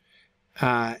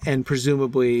 And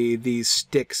presumably these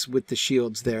sticks with the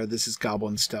shields there, this is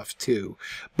goblin stuff too.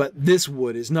 But this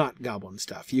wood is not goblin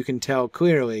stuff. You can tell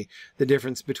clearly the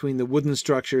difference between the wooden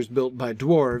structures built by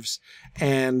dwarves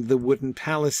and the wooden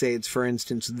palisades, for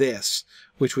instance, this,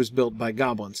 which was built by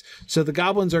goblins. So the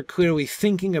goblins are clearly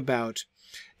thinking about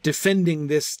defending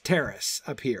this terrace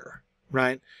up here,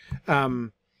 right?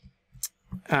 And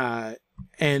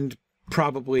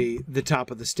probably the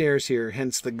top of the stairs here,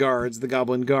 hence the guards, the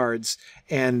goblin guards,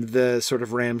 and the sort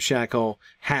of ramshackle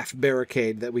half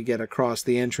barricade that we get across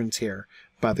the entrance here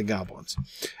by the goblins.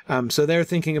 So they're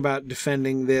thinking about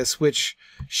defending this, which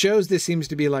shows this seems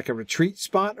to be like a retreat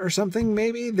spot or something,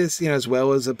 maybe. This, as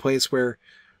well as a place where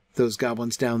those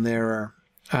goblins down there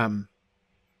are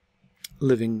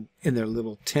living in their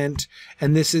little tent.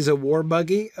 And this is a war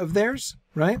buggy of theirs,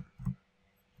 right?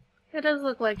 It does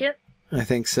look like it. I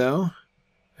think so.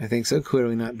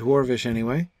 Clearly not dwarvish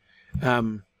anyway.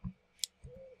 Yeah,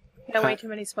 way too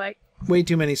many spikes. Way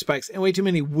too many spikes, and way too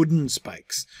many wooden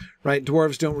spikes, right?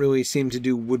 Dwarves don't really seem to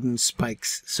do wooden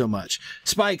spikes so much.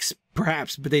 Spikes,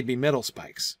 perhaps, but they'd be metal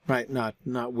spikes, right? Not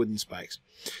wooden spikes.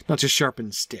 Not just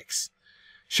sharpened sticks.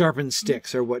 Sharpened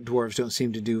sticks are what dwarves don't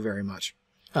seem to do very much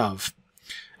of.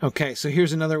 Okay, so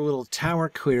here's another little tower,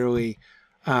 clearly.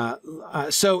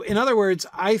 So, in other words,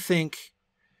 I think,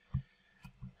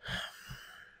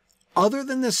 other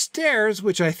than the stairs,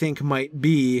 which I think might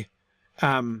be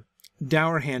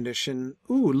Dowerhandish, and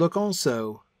ooh, look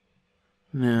also.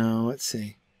 No, let's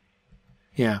see.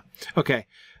 Yeah, okay.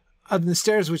 Other than the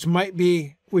stairs, which might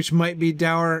be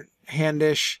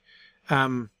Dowerhandish,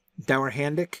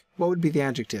 Dowerhandic. What would be the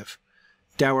adjective?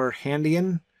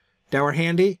 Dowerhandian,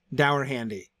 Dowerhandy,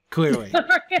 Dowerhandy. Clearly,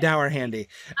 Dowerhandy.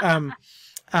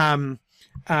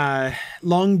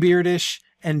 Longbeardish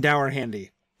and Dowerhandy.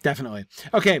 Definitely.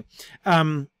 Okay.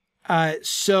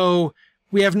 So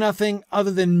we have nothing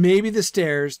other than maybe the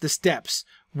steps,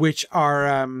 which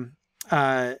are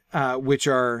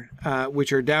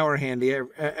Dowerhandy.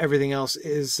 Everything else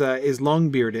is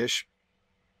Longbeardish.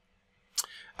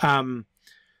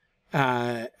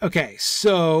 Okay.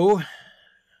 So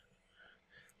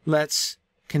let's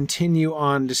continue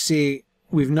on to see.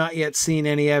 We've not yet seen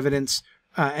any evidence,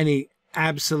 any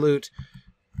absolute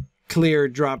clear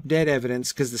drop dead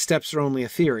evidence, because the steps are only a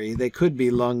theory. They could be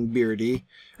Longbeardy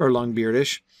or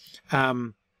Longbeardish.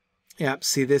 Yep,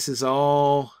 see, this is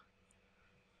all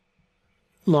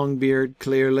Longbeard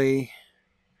clearly.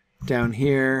 Down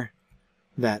here,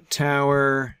 that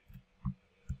tower.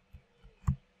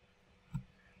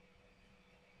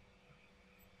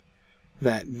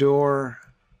 That door.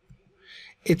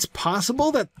 It's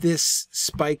possible that this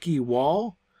spiky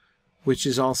wall, which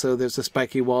is also, there's a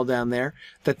spiky wall down there,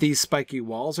 that these spiky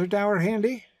walls are dour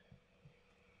handy.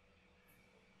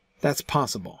 That's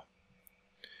possible.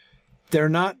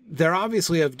 They're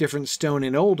obviously of different stone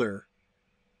and older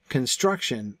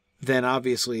construction than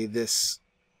obviously this.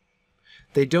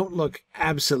 They don't look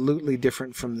absolutely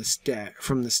different from the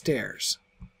stairs.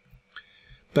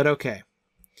 But okay.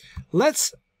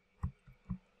 Let's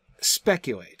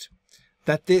speculate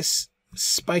that this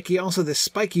spiky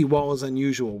wall is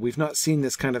unusual. We've not seen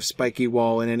this kind of spiky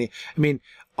wall in any. I mean,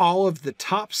 all of the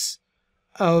tops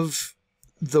of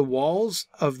the walls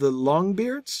of the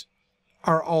Longbeards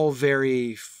are all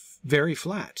very, very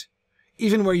flat.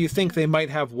 Even where you think they might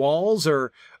have walls,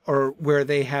 or where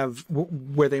they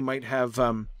might have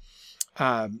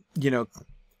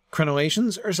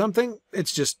crenellations or something,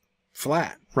 it's just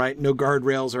flat, right? No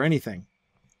guardrails or anything.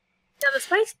 Yeah, the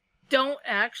spikes don't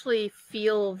actually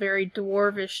feel very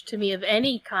dwarvish to me, of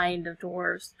any kind of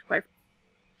dwarves.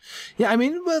 Yeah, I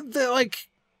mean, but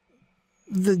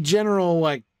the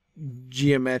general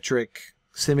geometric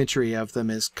symmetry of them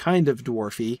is kind of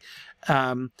dwarfy,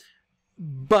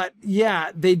 but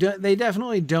yeah, they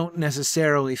definitely don't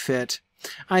necessarily fit.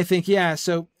 I think, yeah.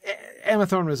 So Emma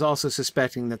Thorne was also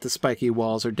suspecting that the spiky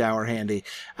walls are dour handy.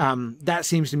 That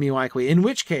seems to me likely. In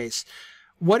which case,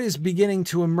 what is beginning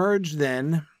to emerge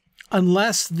then?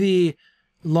 Unless the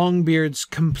Longbeards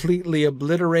completely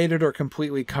obliterated or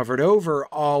completely covered over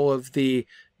all of the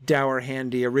dour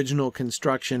handy original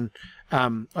construction,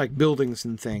 like buildings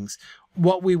and things,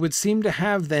 what we would seem to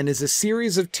have then is a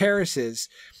series of terraces,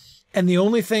 and the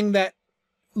only thing that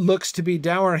looks to be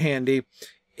dour handy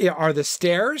are the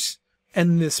stairs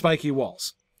and the spiky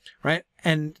walls, right?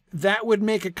 And that would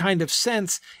make a kind of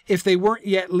sense if they weren't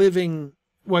yet living.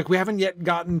 Like, we haven't yet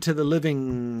gotten to the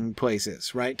living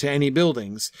places, right? To any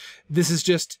buildings. This is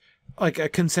just like a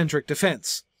concentric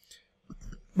defense,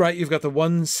 right? You've got the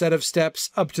one set of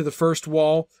steps up to the first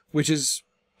wall, which is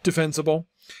defensible.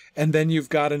 And then you've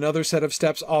got another set of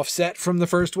steps offset from the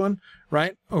first one,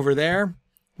 right? Over there,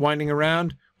 winding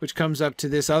around, which comes up to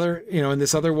this other, and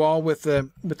this other wall with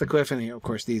the cliff. And of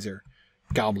course, these are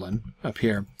goblin up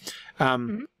here.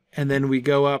 And then we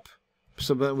go up.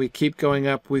 So that we keep going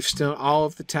up. We've still, all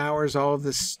of the towers, all of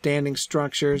the standing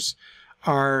structures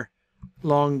are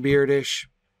Longbeardish.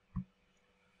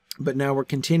 But now we're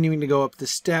continuing to go up the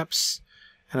steps.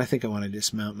 And I think I want to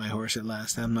dismount my horse at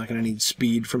last. I'm not going to need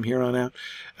speed from here on out.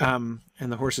 And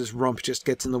the horse's rump just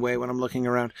gets in the way when I'm looking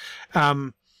around.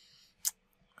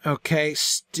 Okay,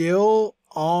 still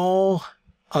all,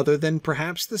 other than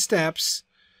perhaps the steps,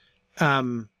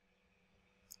 other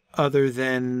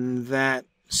than that,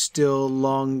 still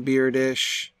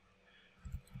Longbeardish.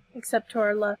 Except to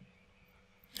our left.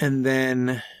 And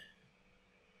then,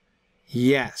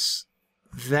 yes,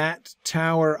 that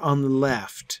tower on the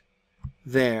left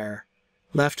there,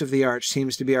 left of the arch,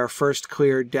 seems to be our first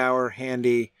clear dour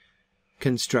handy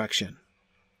construction.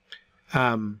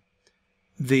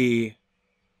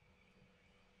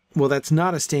 Well, that's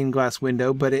not a stained glass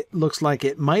window, but it looks like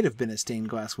it might have been a stained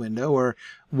glass window, or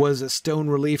was a stone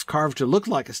relief carved to look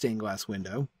like a stained glass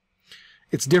window.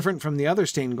 It's different from the other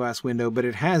stained glass window, but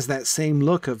it has that same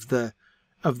look of the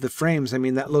frames. I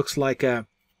mean, that looks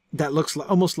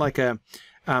almost like a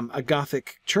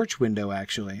Gothic church window,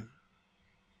 actually.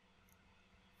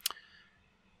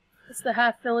 It's the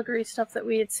half filigree stuff that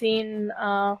we had seen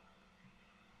down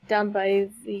by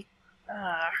the.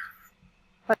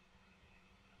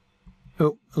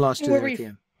 Oh, I lost you there at the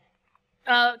end.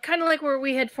 Kind of like where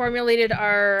we had formulated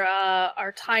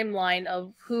our timeline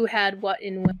of who had what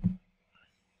in when.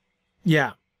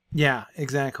 Yeah,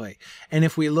 exactly. And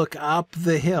if we look up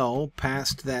the hill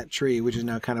past that tree, which is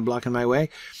now kind of blocking my way,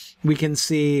 we can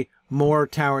see more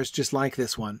towers just like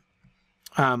this one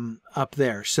up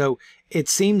there. So it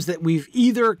seems that we've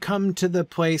either come to the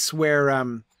place where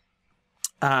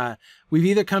the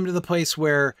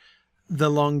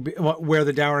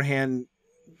dour hand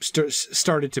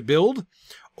started to build,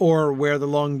 or where the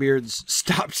Longbeards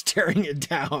stopped tearing it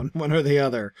down, one or the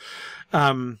other.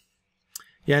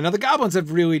 Yeah, now the goblins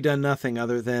have really done nothing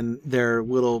other than their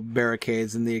little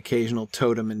barricades and the occasional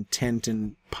totem and tent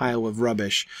and pile of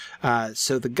rubbish.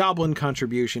 So the goblin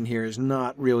contribution here is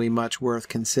not really much worth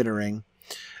considering.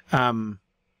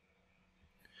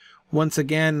 Once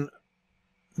again,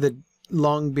 the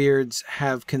Longbeards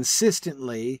have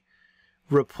consistently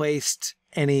replaced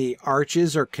any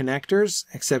arches or connectors,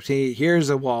 except here's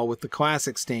a wall with the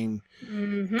classic stained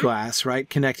glass, right?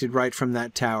 Connected right from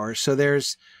that tower. So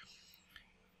there's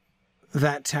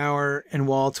that tower and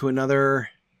wall to another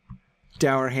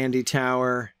Dower Handy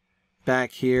tower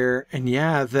back here. And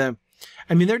yeah,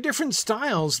 I mean, they're different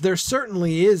styles. There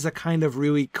certainly is a kind of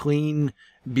really clean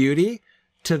beauty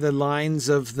to the lines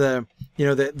of the, you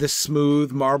know, the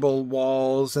smooth marble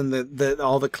walls and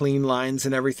all the clean lines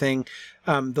and everything.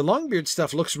 The Longbeard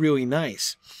stuff looks really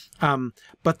nice.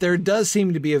 But there does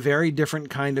seem to be a very different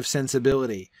kind of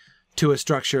sensibility to a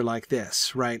structure like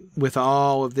this, right? With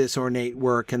all of this ornate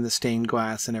work and the stained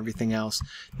glass and everything else.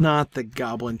 Not the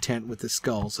goblin tent with the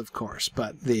skulls, of course,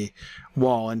 but the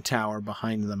wall and tower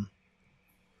behind them.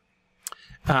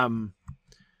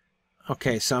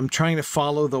 Okay, so I'm trying to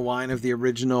follow the line of the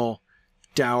original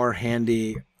Dower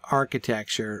Handy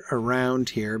architecture around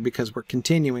here because we're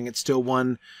continuing. It's still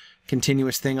one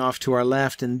continuous thing off to our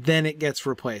left, and then it gets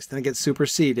replaced. Then it gets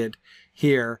superseded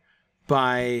here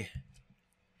by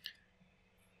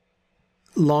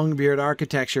Longbeard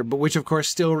architecture, but which of course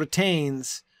still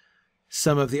retains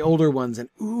some of the older ones. And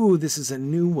ooh, this is a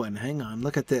new one. Hang on,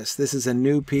 look at this. This is a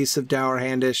new piece of Dower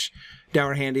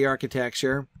Handy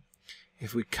architecture.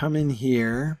 If we come in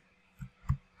here,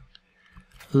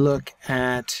 look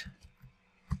at,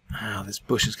 oh, this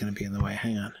bush is going to be in the way.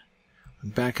 Hang on.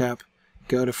 Back up,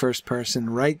 go to first person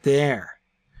right there.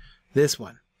 This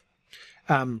one.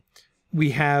 We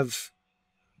have,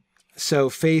 so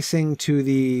facing to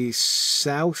the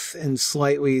south and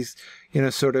slightly, you know,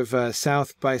 sort of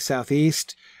south by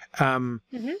southeast.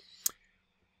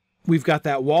 We've got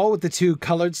that wall with the two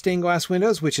colored stained glass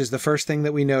windows, which is the first thing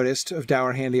that we noticed of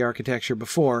Dower Handy architecture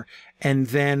before. And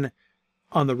then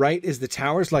on the right is the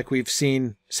towers, like we've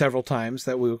seen several times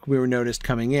that we were noticed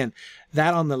coming in.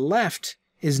 That on the left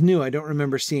is new. I don't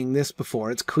remember seeing this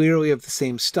before. It's clearly of the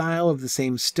same style, of the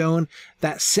same stone.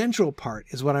 That central part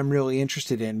is what I'm really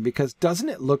interested in, because doesn't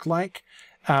it look like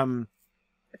a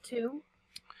tomb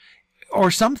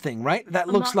or something, right? That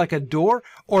looks like a door,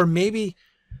 or maybe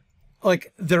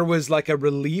like there was like a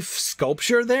relief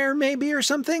sculpture there, maybe, or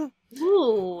something.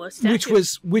 Ooh, a statue.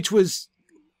 Which was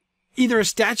either a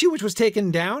statue which was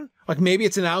taken down, like maybe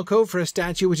it's an alcove for a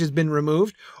statue which has been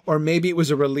removed, or maybe it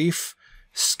was a relief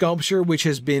sculpture which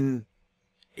has been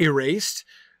erased,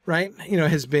 right? You know,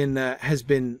 has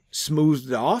been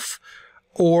smoothed off,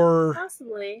 or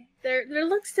possibly there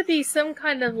looks to be some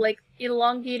kind of like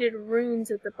elongated runes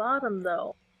at the bottom,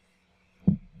 though.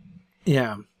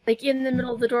 Yeah. Like in the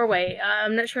middle of the doorway.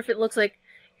 I'm not sure if it looks like,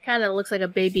 kind of looks like a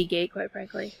baby gate, quite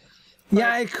frankly.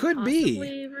 Yeah, it could be.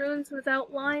 Possibly runes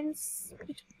without lines.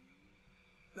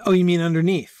 Oh, you mean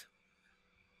underneath?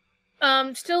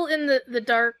 Still in the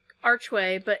dark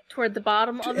archway, but toward the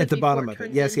bottom of it. At the bottom of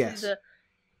it, yes.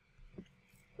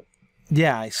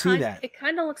 Yeah, I see that. It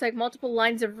kind of looks like multiple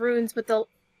lines of runes, but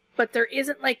there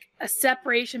isn't like a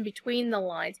separation between the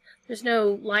lines. There's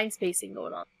no line spacing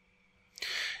going on.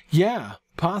 Yeah,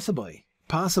 possibly.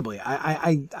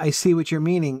 I see what you're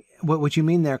meaning. What you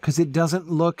mean there, because it doesn't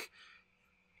look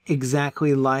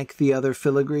exactly like the other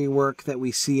filigree work that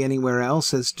we see anywhere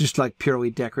else, as just like purely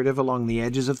decorative along the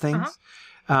edges of things.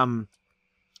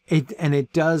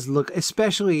 It does look,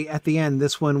 especially at the end,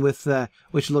 this one with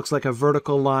which looks like a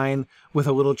vertical line with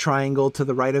a little triangle to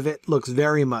the right of it, looks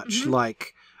very much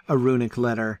like a runic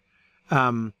letter.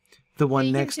 The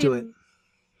one next to it.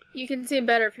 You can see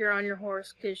better if you're on your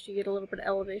horse, because you get a little bit of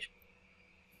elevation.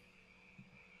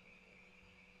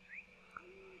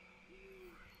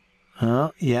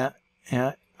 Oh, yeah.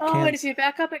 Oh, and if you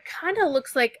back up, it kind of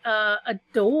looks like a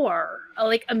door,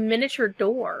 like a miniature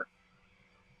door.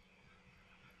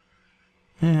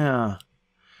 Yeah.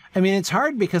 I mean, it's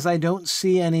hard because I don't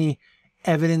see any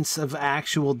evidence of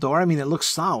actual door. I mean, it looks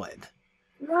solid.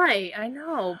 Right, I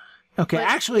know. Okay,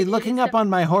 actually, looking up on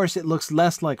my horse, it looks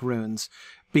less like runes,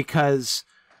 because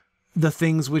the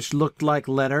things which looked like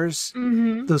letters,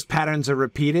 those patterns are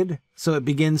repeated, so it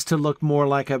begins to look more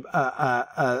like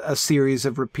a series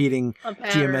of repeating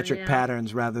geometric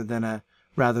patterns rather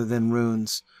than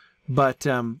runes. But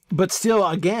still,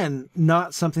 again,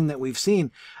 not something that we've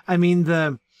seen. I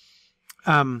mean,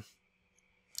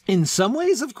 in some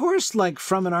ways, of course, like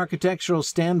from an architectural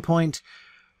standpoint,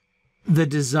 the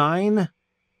design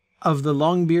of the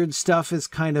Longbeard stuff is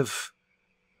kind of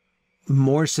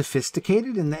more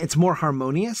sophisticated and it's more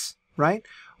harmonious, right?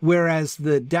 Whereas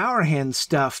the Dour Hand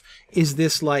stuff is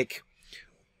this like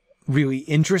really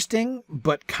interesting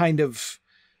but kind of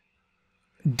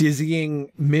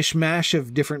dizzying mishmash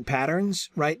of different patterns,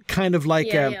 right? Kind of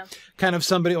like kind of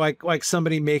somebody like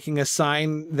somebody making a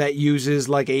sign that uses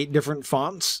like 8 different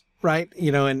fonts, right?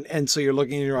 You know, and so you're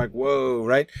looking and you're like, whoa,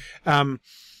 right?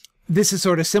 This is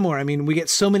sort of similar. I mean, we get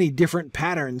so many different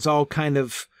patterns all kind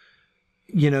of,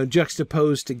 you know,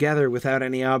 juxtaposed together without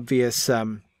any obvious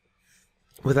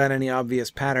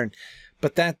pattern.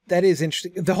 But that is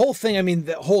interesting. The whole thing, I mean,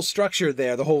 the whole structure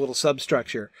there, the whole little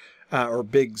substructure, or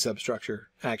big substructure,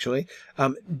 actually.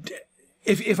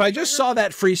 If I just saw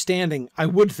that freestanding, I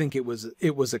would think it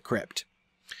was a crypt.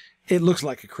 It looks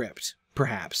like a crypt,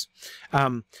 perhaps.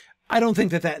 I don't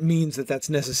think that means that that's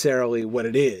necessarily what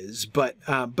it is, but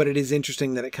it is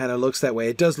interesting that it kind of looks that way.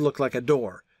 It does look like a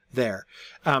door there.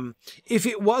 If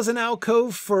it was an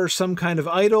alcove for some kind of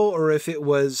idol, or if it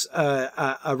was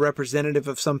a representative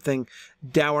of something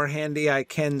dour handy, I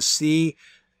can see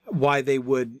why they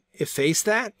would efface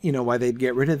that, you know, why they'd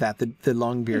get rid of that, the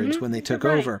Longbeards, when they took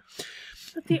over.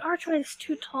 But the archway is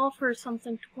too tall for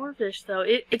something dwarvish, though.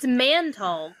 It's man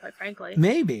tall, quite frankly.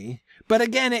 Maybe. But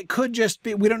again, it could just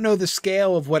be, we don't know the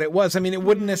scale of what it was. I mean, it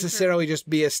wouldn't necessarily just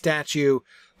be a statue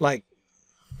like,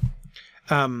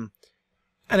 and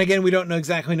again, we don't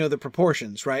exactly know the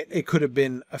proportions, right? It could have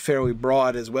been a fairly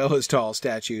broad as well as tall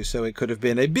statue, so it could have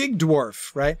been a big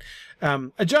dwarf, right?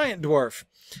 A giant dwarf,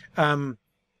 to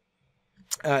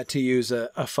use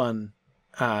a fun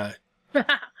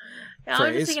I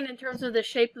was just thinking in terms of the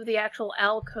shape of the actual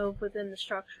alcove within the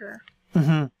structure.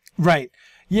 Right.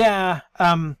 Yeah.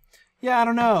 Yeah, I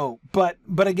don't know, but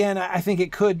again, I think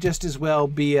it could just as well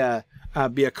be a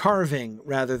carving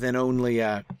rather than only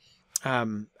an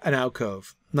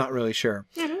alcove. Not really sure.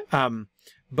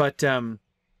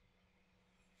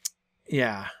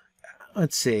 Yeah.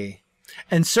 Let's see.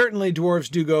 And certainly dwarves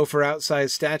do go for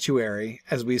outsized statuary,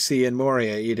 as we see in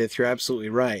Moria, Edith. You're absolutely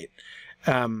right.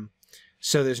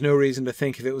 So there's no reason to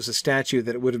think if it was a statue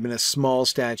that it would have been a small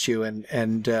statue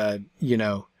and you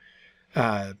know,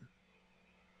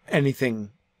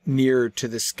 anything near to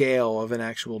the scale of an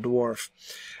actual dwarf.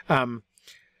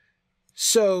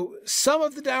 So some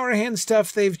of the Dour Hand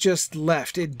stuff they've just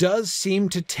left. It does seem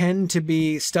to tend to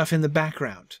be stuff in the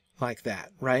background like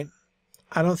that, right?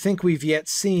 I don't think we've yet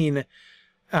seen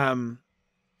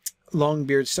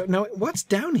Longbeard stuff. No, what's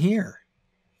down here?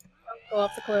 Go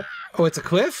off the cliff. Oh, it's a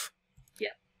cliff?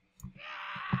 Yeah.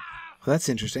 Well, that's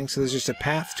interesting. So there's just a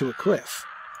path to a cliff.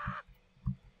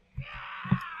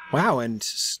 Wow, and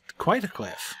quite a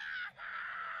cliff.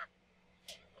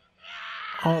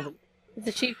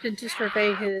 The chieftain to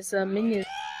survey his minions.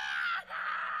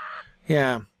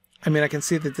 Yeah, I mean, I can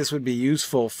see that this would be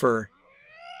useful for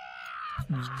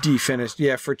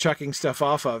for chucking stuff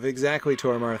off of. Exactly,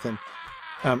 Tormarthen.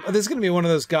 This is going to be one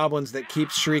of those goblins that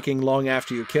keeps shrieking long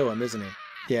after you kill him, isn't he?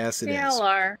 Yes, it is. They all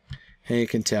are. And you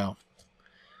can tell.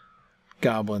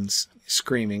 Goblins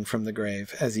screaming from the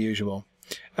grave, as usual.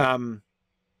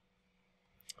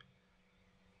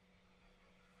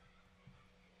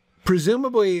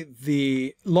 Presumably,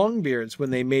 the Longbeards, when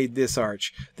they made this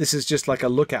arch, this is just like a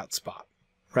lookout spot,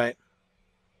 right?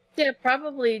 Yeah,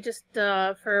 probably just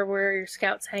for where your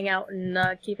scouts hang out and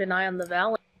keep an eye on the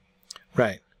valley.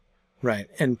 Right, right.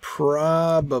 And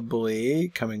probably,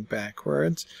 coming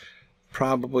backwards,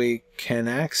 probably can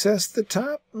access the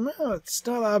top? No, it's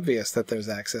not obvious that there's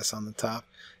access on the top,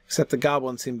 except the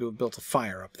goblins seem to have built a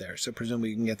fire up there, so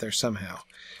presumably you can get there somehow.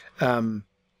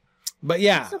 But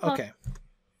yeah, okay.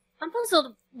 I'm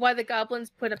puzzled why the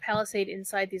goblins put a palisade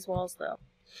inside these walls, though.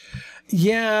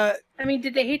 Yeah. I mean,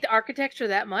 did they hate the architecture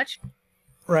that much?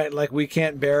 Right, like we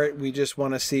can't bear it. We just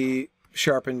want to see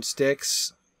sharpened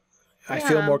sticks. I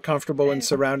feel more comfortable when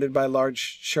surrounded by large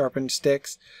sharpened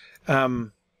sticks. Yeah.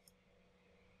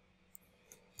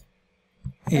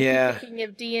 Thinking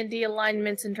of D&D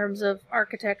alignments in terms of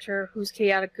architecture, who's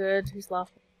chaotic good, who's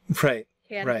lawful. Right,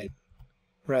 chaotic.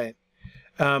 right.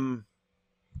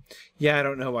 Yeah, I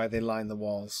don't know why they line the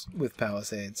walls with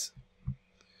palisades.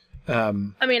 I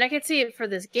mean, I could see it for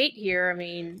this gate here. I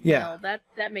mean, yeah, you know,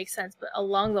 that makes sense. But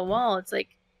along the wall, it's like,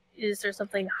 is there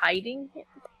something hiding?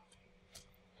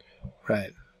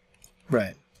 Right.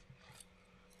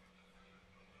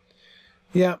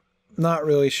 Yeah, not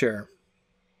really sure.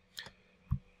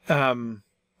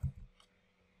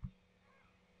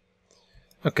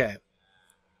 Okay.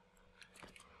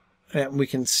 And we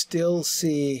can still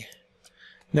see...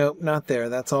 Nope, not there.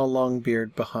 That's all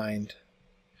Longbeard behind.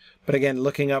 But again,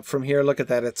 looking up from here, look at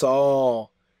that. It's all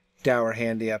dour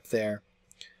handy up there.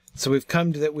 So we've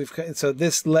come to that. So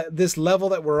this level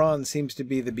that we're on seems to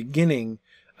be the beginning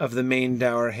of the main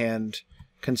Dower Hand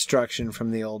construction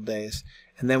from the old days.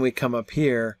 And then we come up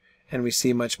here and we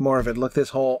see much more of it. Look, this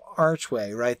whole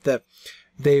archway, right?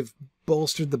 They've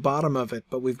bolstered the bottom of it,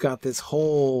 but we've got this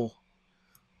whole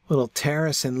little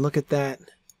terrace, and look at that.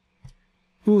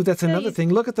 Ooh, that's another thing.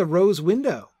 Look at the rose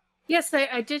window. Yes,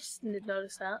 I did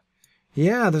notice that.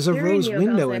 Yeah, there's a rose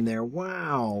window in it. there.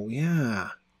 Wow,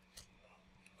 yeah.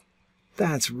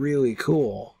 That's really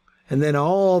cool. And then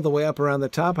all the way up around the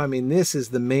top, I mean, this is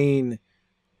the main,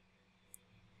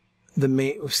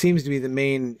 seems to be the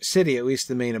main city, at least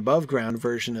the main above ground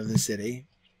version of the city.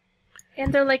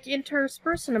 And they're like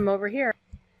interspersing them over here.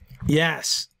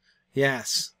 Yes,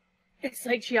 yes. It's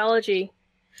like geology.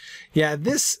 Yeah,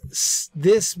 this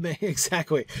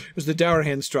exactly. There's the Dower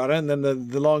Hand strata, and then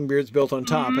the Longbeards built on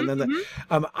top, and then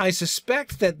I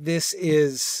suspect that this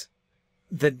is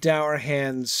the Dower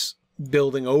Hands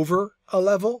building over a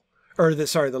level, or the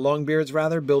Longbeards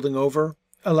rather building over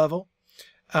a level.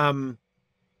 Could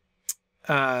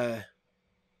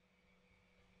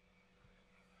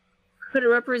it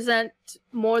represent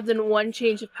more than one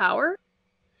change of power?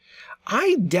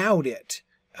 I doubt it,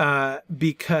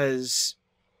 because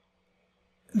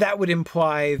that would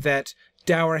imply that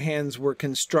Dower Hands were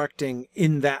constructing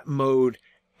in that mode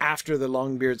after the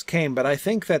Longbeards came. But I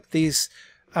think that these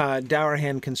Dower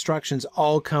Hand constructions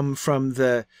all come from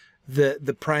the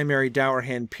primary Dower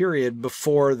Hand period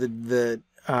before the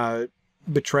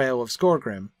betrayal of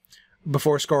Skorgrim,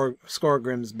 before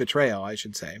Skorgrim's betrayal, I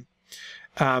should say.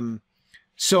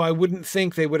 So I wouldn't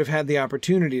think they would have had the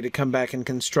opportunity to come back and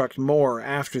construct more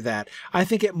after that. I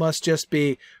think it must just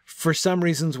be, for some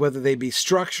reasons, whether they be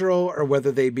structural or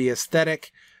whether they be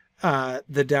aesthetic, the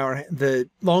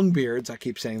Longbeards, I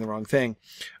keep saying the wrong thing,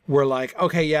 were like,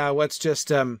 okay, yeah, let's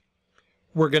just,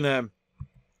 we're gonna,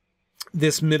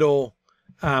 this middle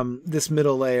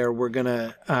layer, we're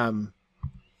gonna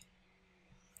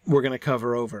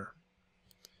cover over.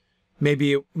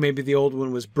 Maybe the old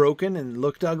one was broken and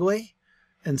looked ugly.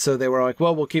 And so they were like,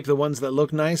 well, we'll keep the ones that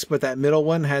look nice, but that middle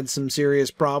one had some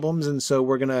serious problems, and so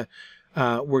we're gonna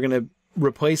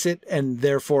replace it, and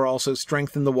therefore also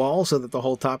strengthen the wall so that the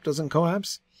whole top doesn't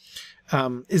collapse.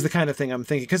 Is the kind of thing I'm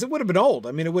thinking, because it would have been old.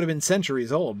 I mean, it would have been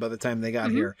centuries old by the time they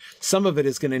got here. Some of it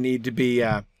is going to need to be,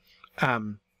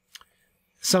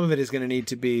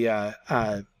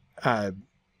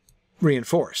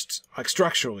 reinforced, like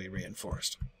structurally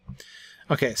reinforced.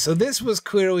 Okay, so this was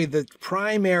clearly the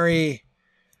primary,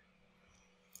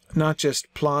 not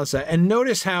just plaza. And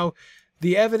notice how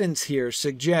the evidence here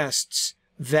suggests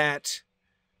that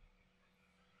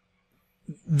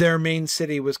their main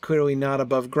city was clearly not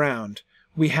above ground.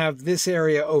 We have this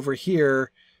area over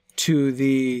here to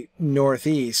the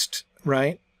northeast,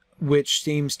 right? Which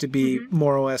seems to be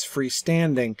more or less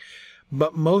freestanding.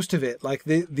 But most of it, like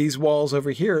these walls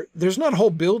over here, there's not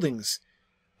whole buildings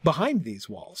behind these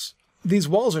walls. These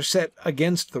walls are set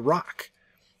against the rock,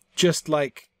 just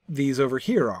like these over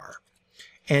here are.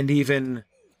 And even,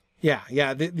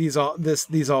 these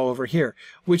all over here,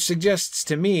 which suggests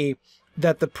to me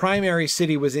that the primary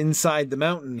city was inside the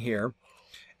mountain here,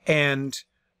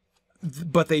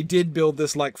 but they did build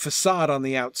this like facade on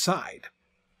the outside,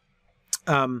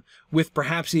 with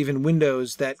perhaps even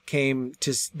windows that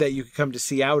you could come to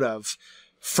see out of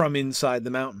from inside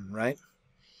the mountain, right?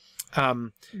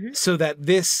 So that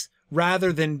this,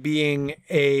 rather than being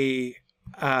a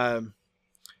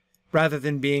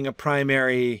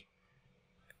primary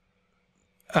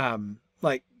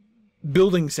like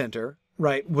building center,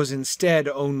 right, was instead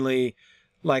only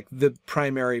like the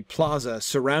primary plaza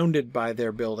surrounded by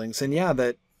their buildings. And yeah,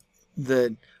 that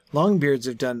the Longbeards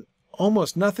have done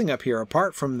almost nothing up here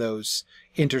apart from those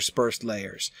interspersed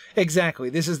layers. Exactly.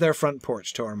 This is their front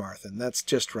porch, Tormarthen. That's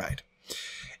just right.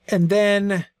 And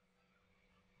then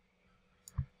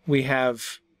we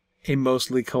have a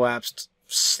mostly collapsed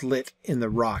slit in the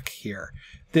rock here.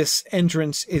 This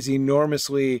entrance is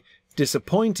enormously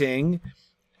disappointing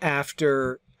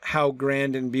after how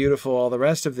grand and beautiful all the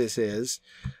rest of this is.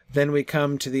 Then we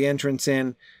come to the entrance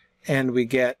in, and we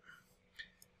get,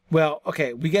 well,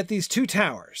 okay, we get these two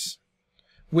towers,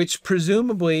 which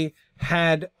presumably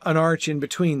had an arch in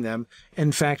between them.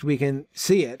 In fact, we can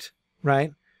see it,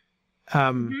 right?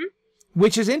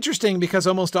 Which is interesting because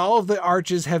almost all of the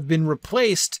arches have been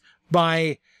replaced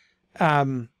by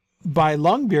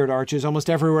Longbeard arches almost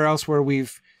everywhere else where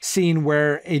we've seen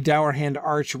where a Dower Hand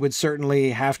arch would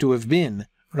certainly have to have been,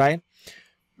 right?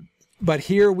 But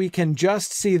here we can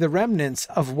just see the remnants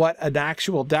of what an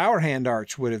actual Dower Hand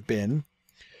arch would have been.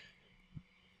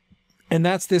 And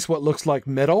that's this, what looks like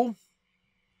metal.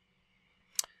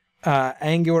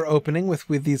 angular opening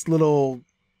with these little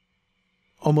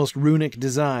almost runic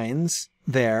designs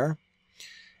there.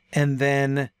 And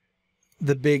then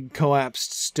the big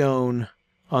collapsed stone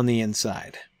on the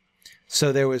inside.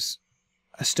 So there was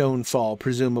a stone fall,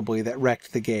 presumably, that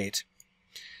wrecked the gate.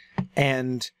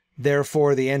 And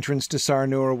therefore the entrance to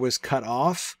Sarnur was cut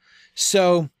off.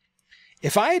 So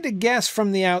if I had to guess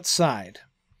from the outside,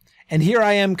 and here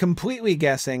I am completely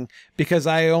guessing because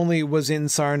I only was in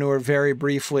Sarnur very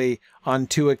briefly on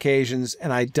 2 occasions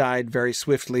and I died very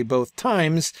swiftly both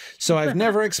times, so I've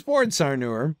never explored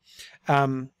Sarnur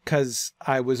because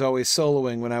I was always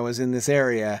soloing when I was in this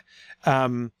area.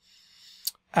 If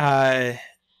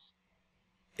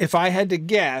I had to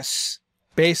guess,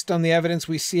 based on the evidence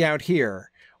we see out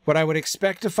here, what I would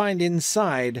expect to find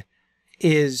inside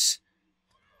is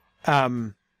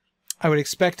I would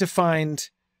expect to find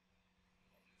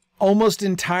almost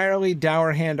entirely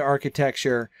dour hand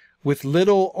architecture with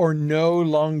little or no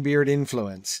Longbeard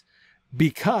influence,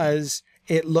 because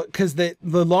the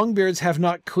Longbeards have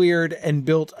not cleared and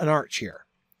built an arch here.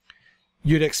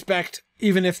 You'd expect,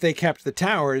 even if they kept the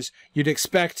towers, you'd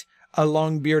expect a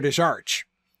Longbeardish arch,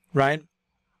 right?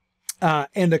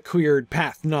 And a cleared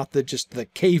path, not just the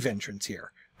cave entrance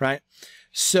here, right?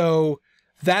 So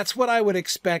that's what I would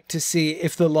expect to see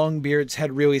if the Longbeards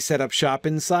had really set up shop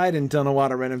inside and done a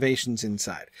lot of renovations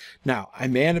inside. Now, I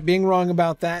may end up being wrong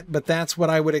about that, but that's what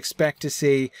I would expect to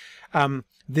see.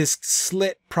 This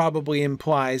slit probably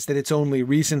implies that it's only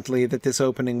recently that this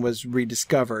opening was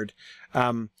rediscovered,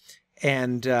 and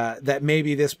that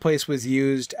maybe this place was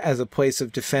used as a place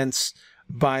of defense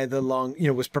by the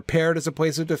was prepared as a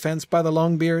place of defense by the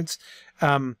Longbeards,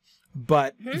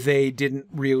 but they didn't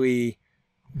really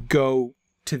go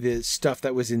to the stuff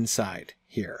that was inside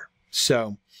here.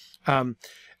 So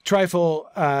Trifle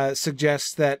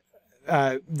suggests that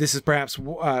this is perhaps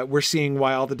we're seeing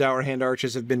why all the dour hand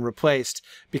arches have been replaced,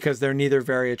 because they're neither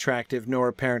very attractive nor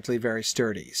apparently very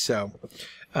sturdy. So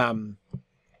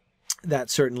that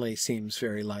certainly seems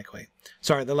very likely.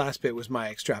 Sorry, the last bit was my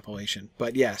extrapolation,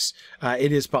 but yes,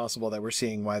 it is possible that we're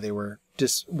seeing why they were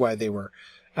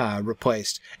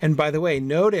replaced. And by the way,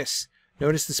 notice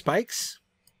the spikes.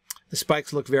 The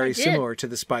spikes look very similar to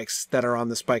the spikes that are on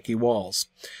the spiky walls.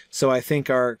 So I think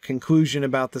our conclusion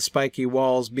about the spiky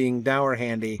walls being dour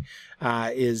handy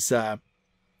is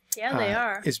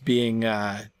being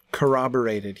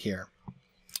corroborated here.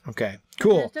 Okay,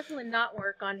 cool. There's definitely not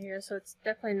work on here, so it's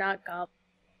definitely not goblin.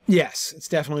 Yes, it's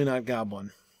definitely not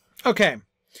goblin. Okay.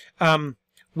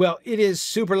 Well, it is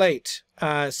super late,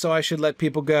 so I should let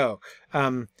people go.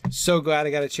 So glad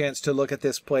I got a chance to look at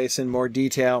this place in more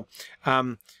detail.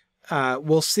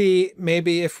 We'll see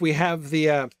maybe if we have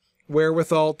the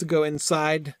wherewithal to go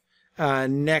inside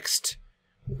next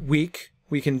week.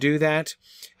 We can do that.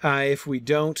 If we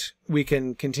don't, we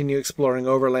can continue exploring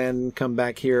Overland and come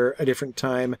back here a different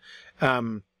time.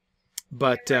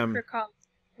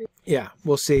 Yeah,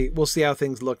 we'll see. We'll see how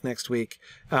things look next week,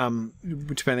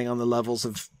 depending on the levels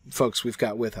of folks we've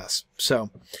got with us. So,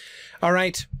 all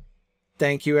right.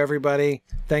 Thank you, everybody.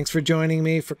 Thanks for joining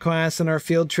me for class and our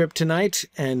field trip tonight,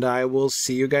 and I will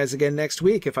see you guys again next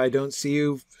week if I don't see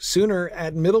you sooner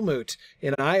at Middlemoot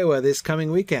in Iowa this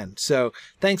coming weekend. So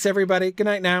thanks, everybody. Good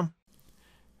night now.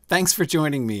 Thanks for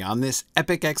joining me on this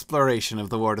epic exploration of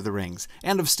The Lord of the Rings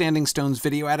and of Standing Stone's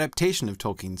video adaptation of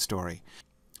Tolkien's story.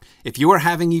 If you are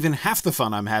having even half the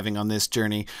fun I'm having on this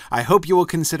journey, I hope you will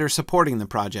consider supporting the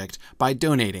project by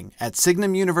donating at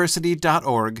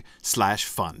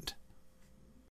signumuniversity.org/fund.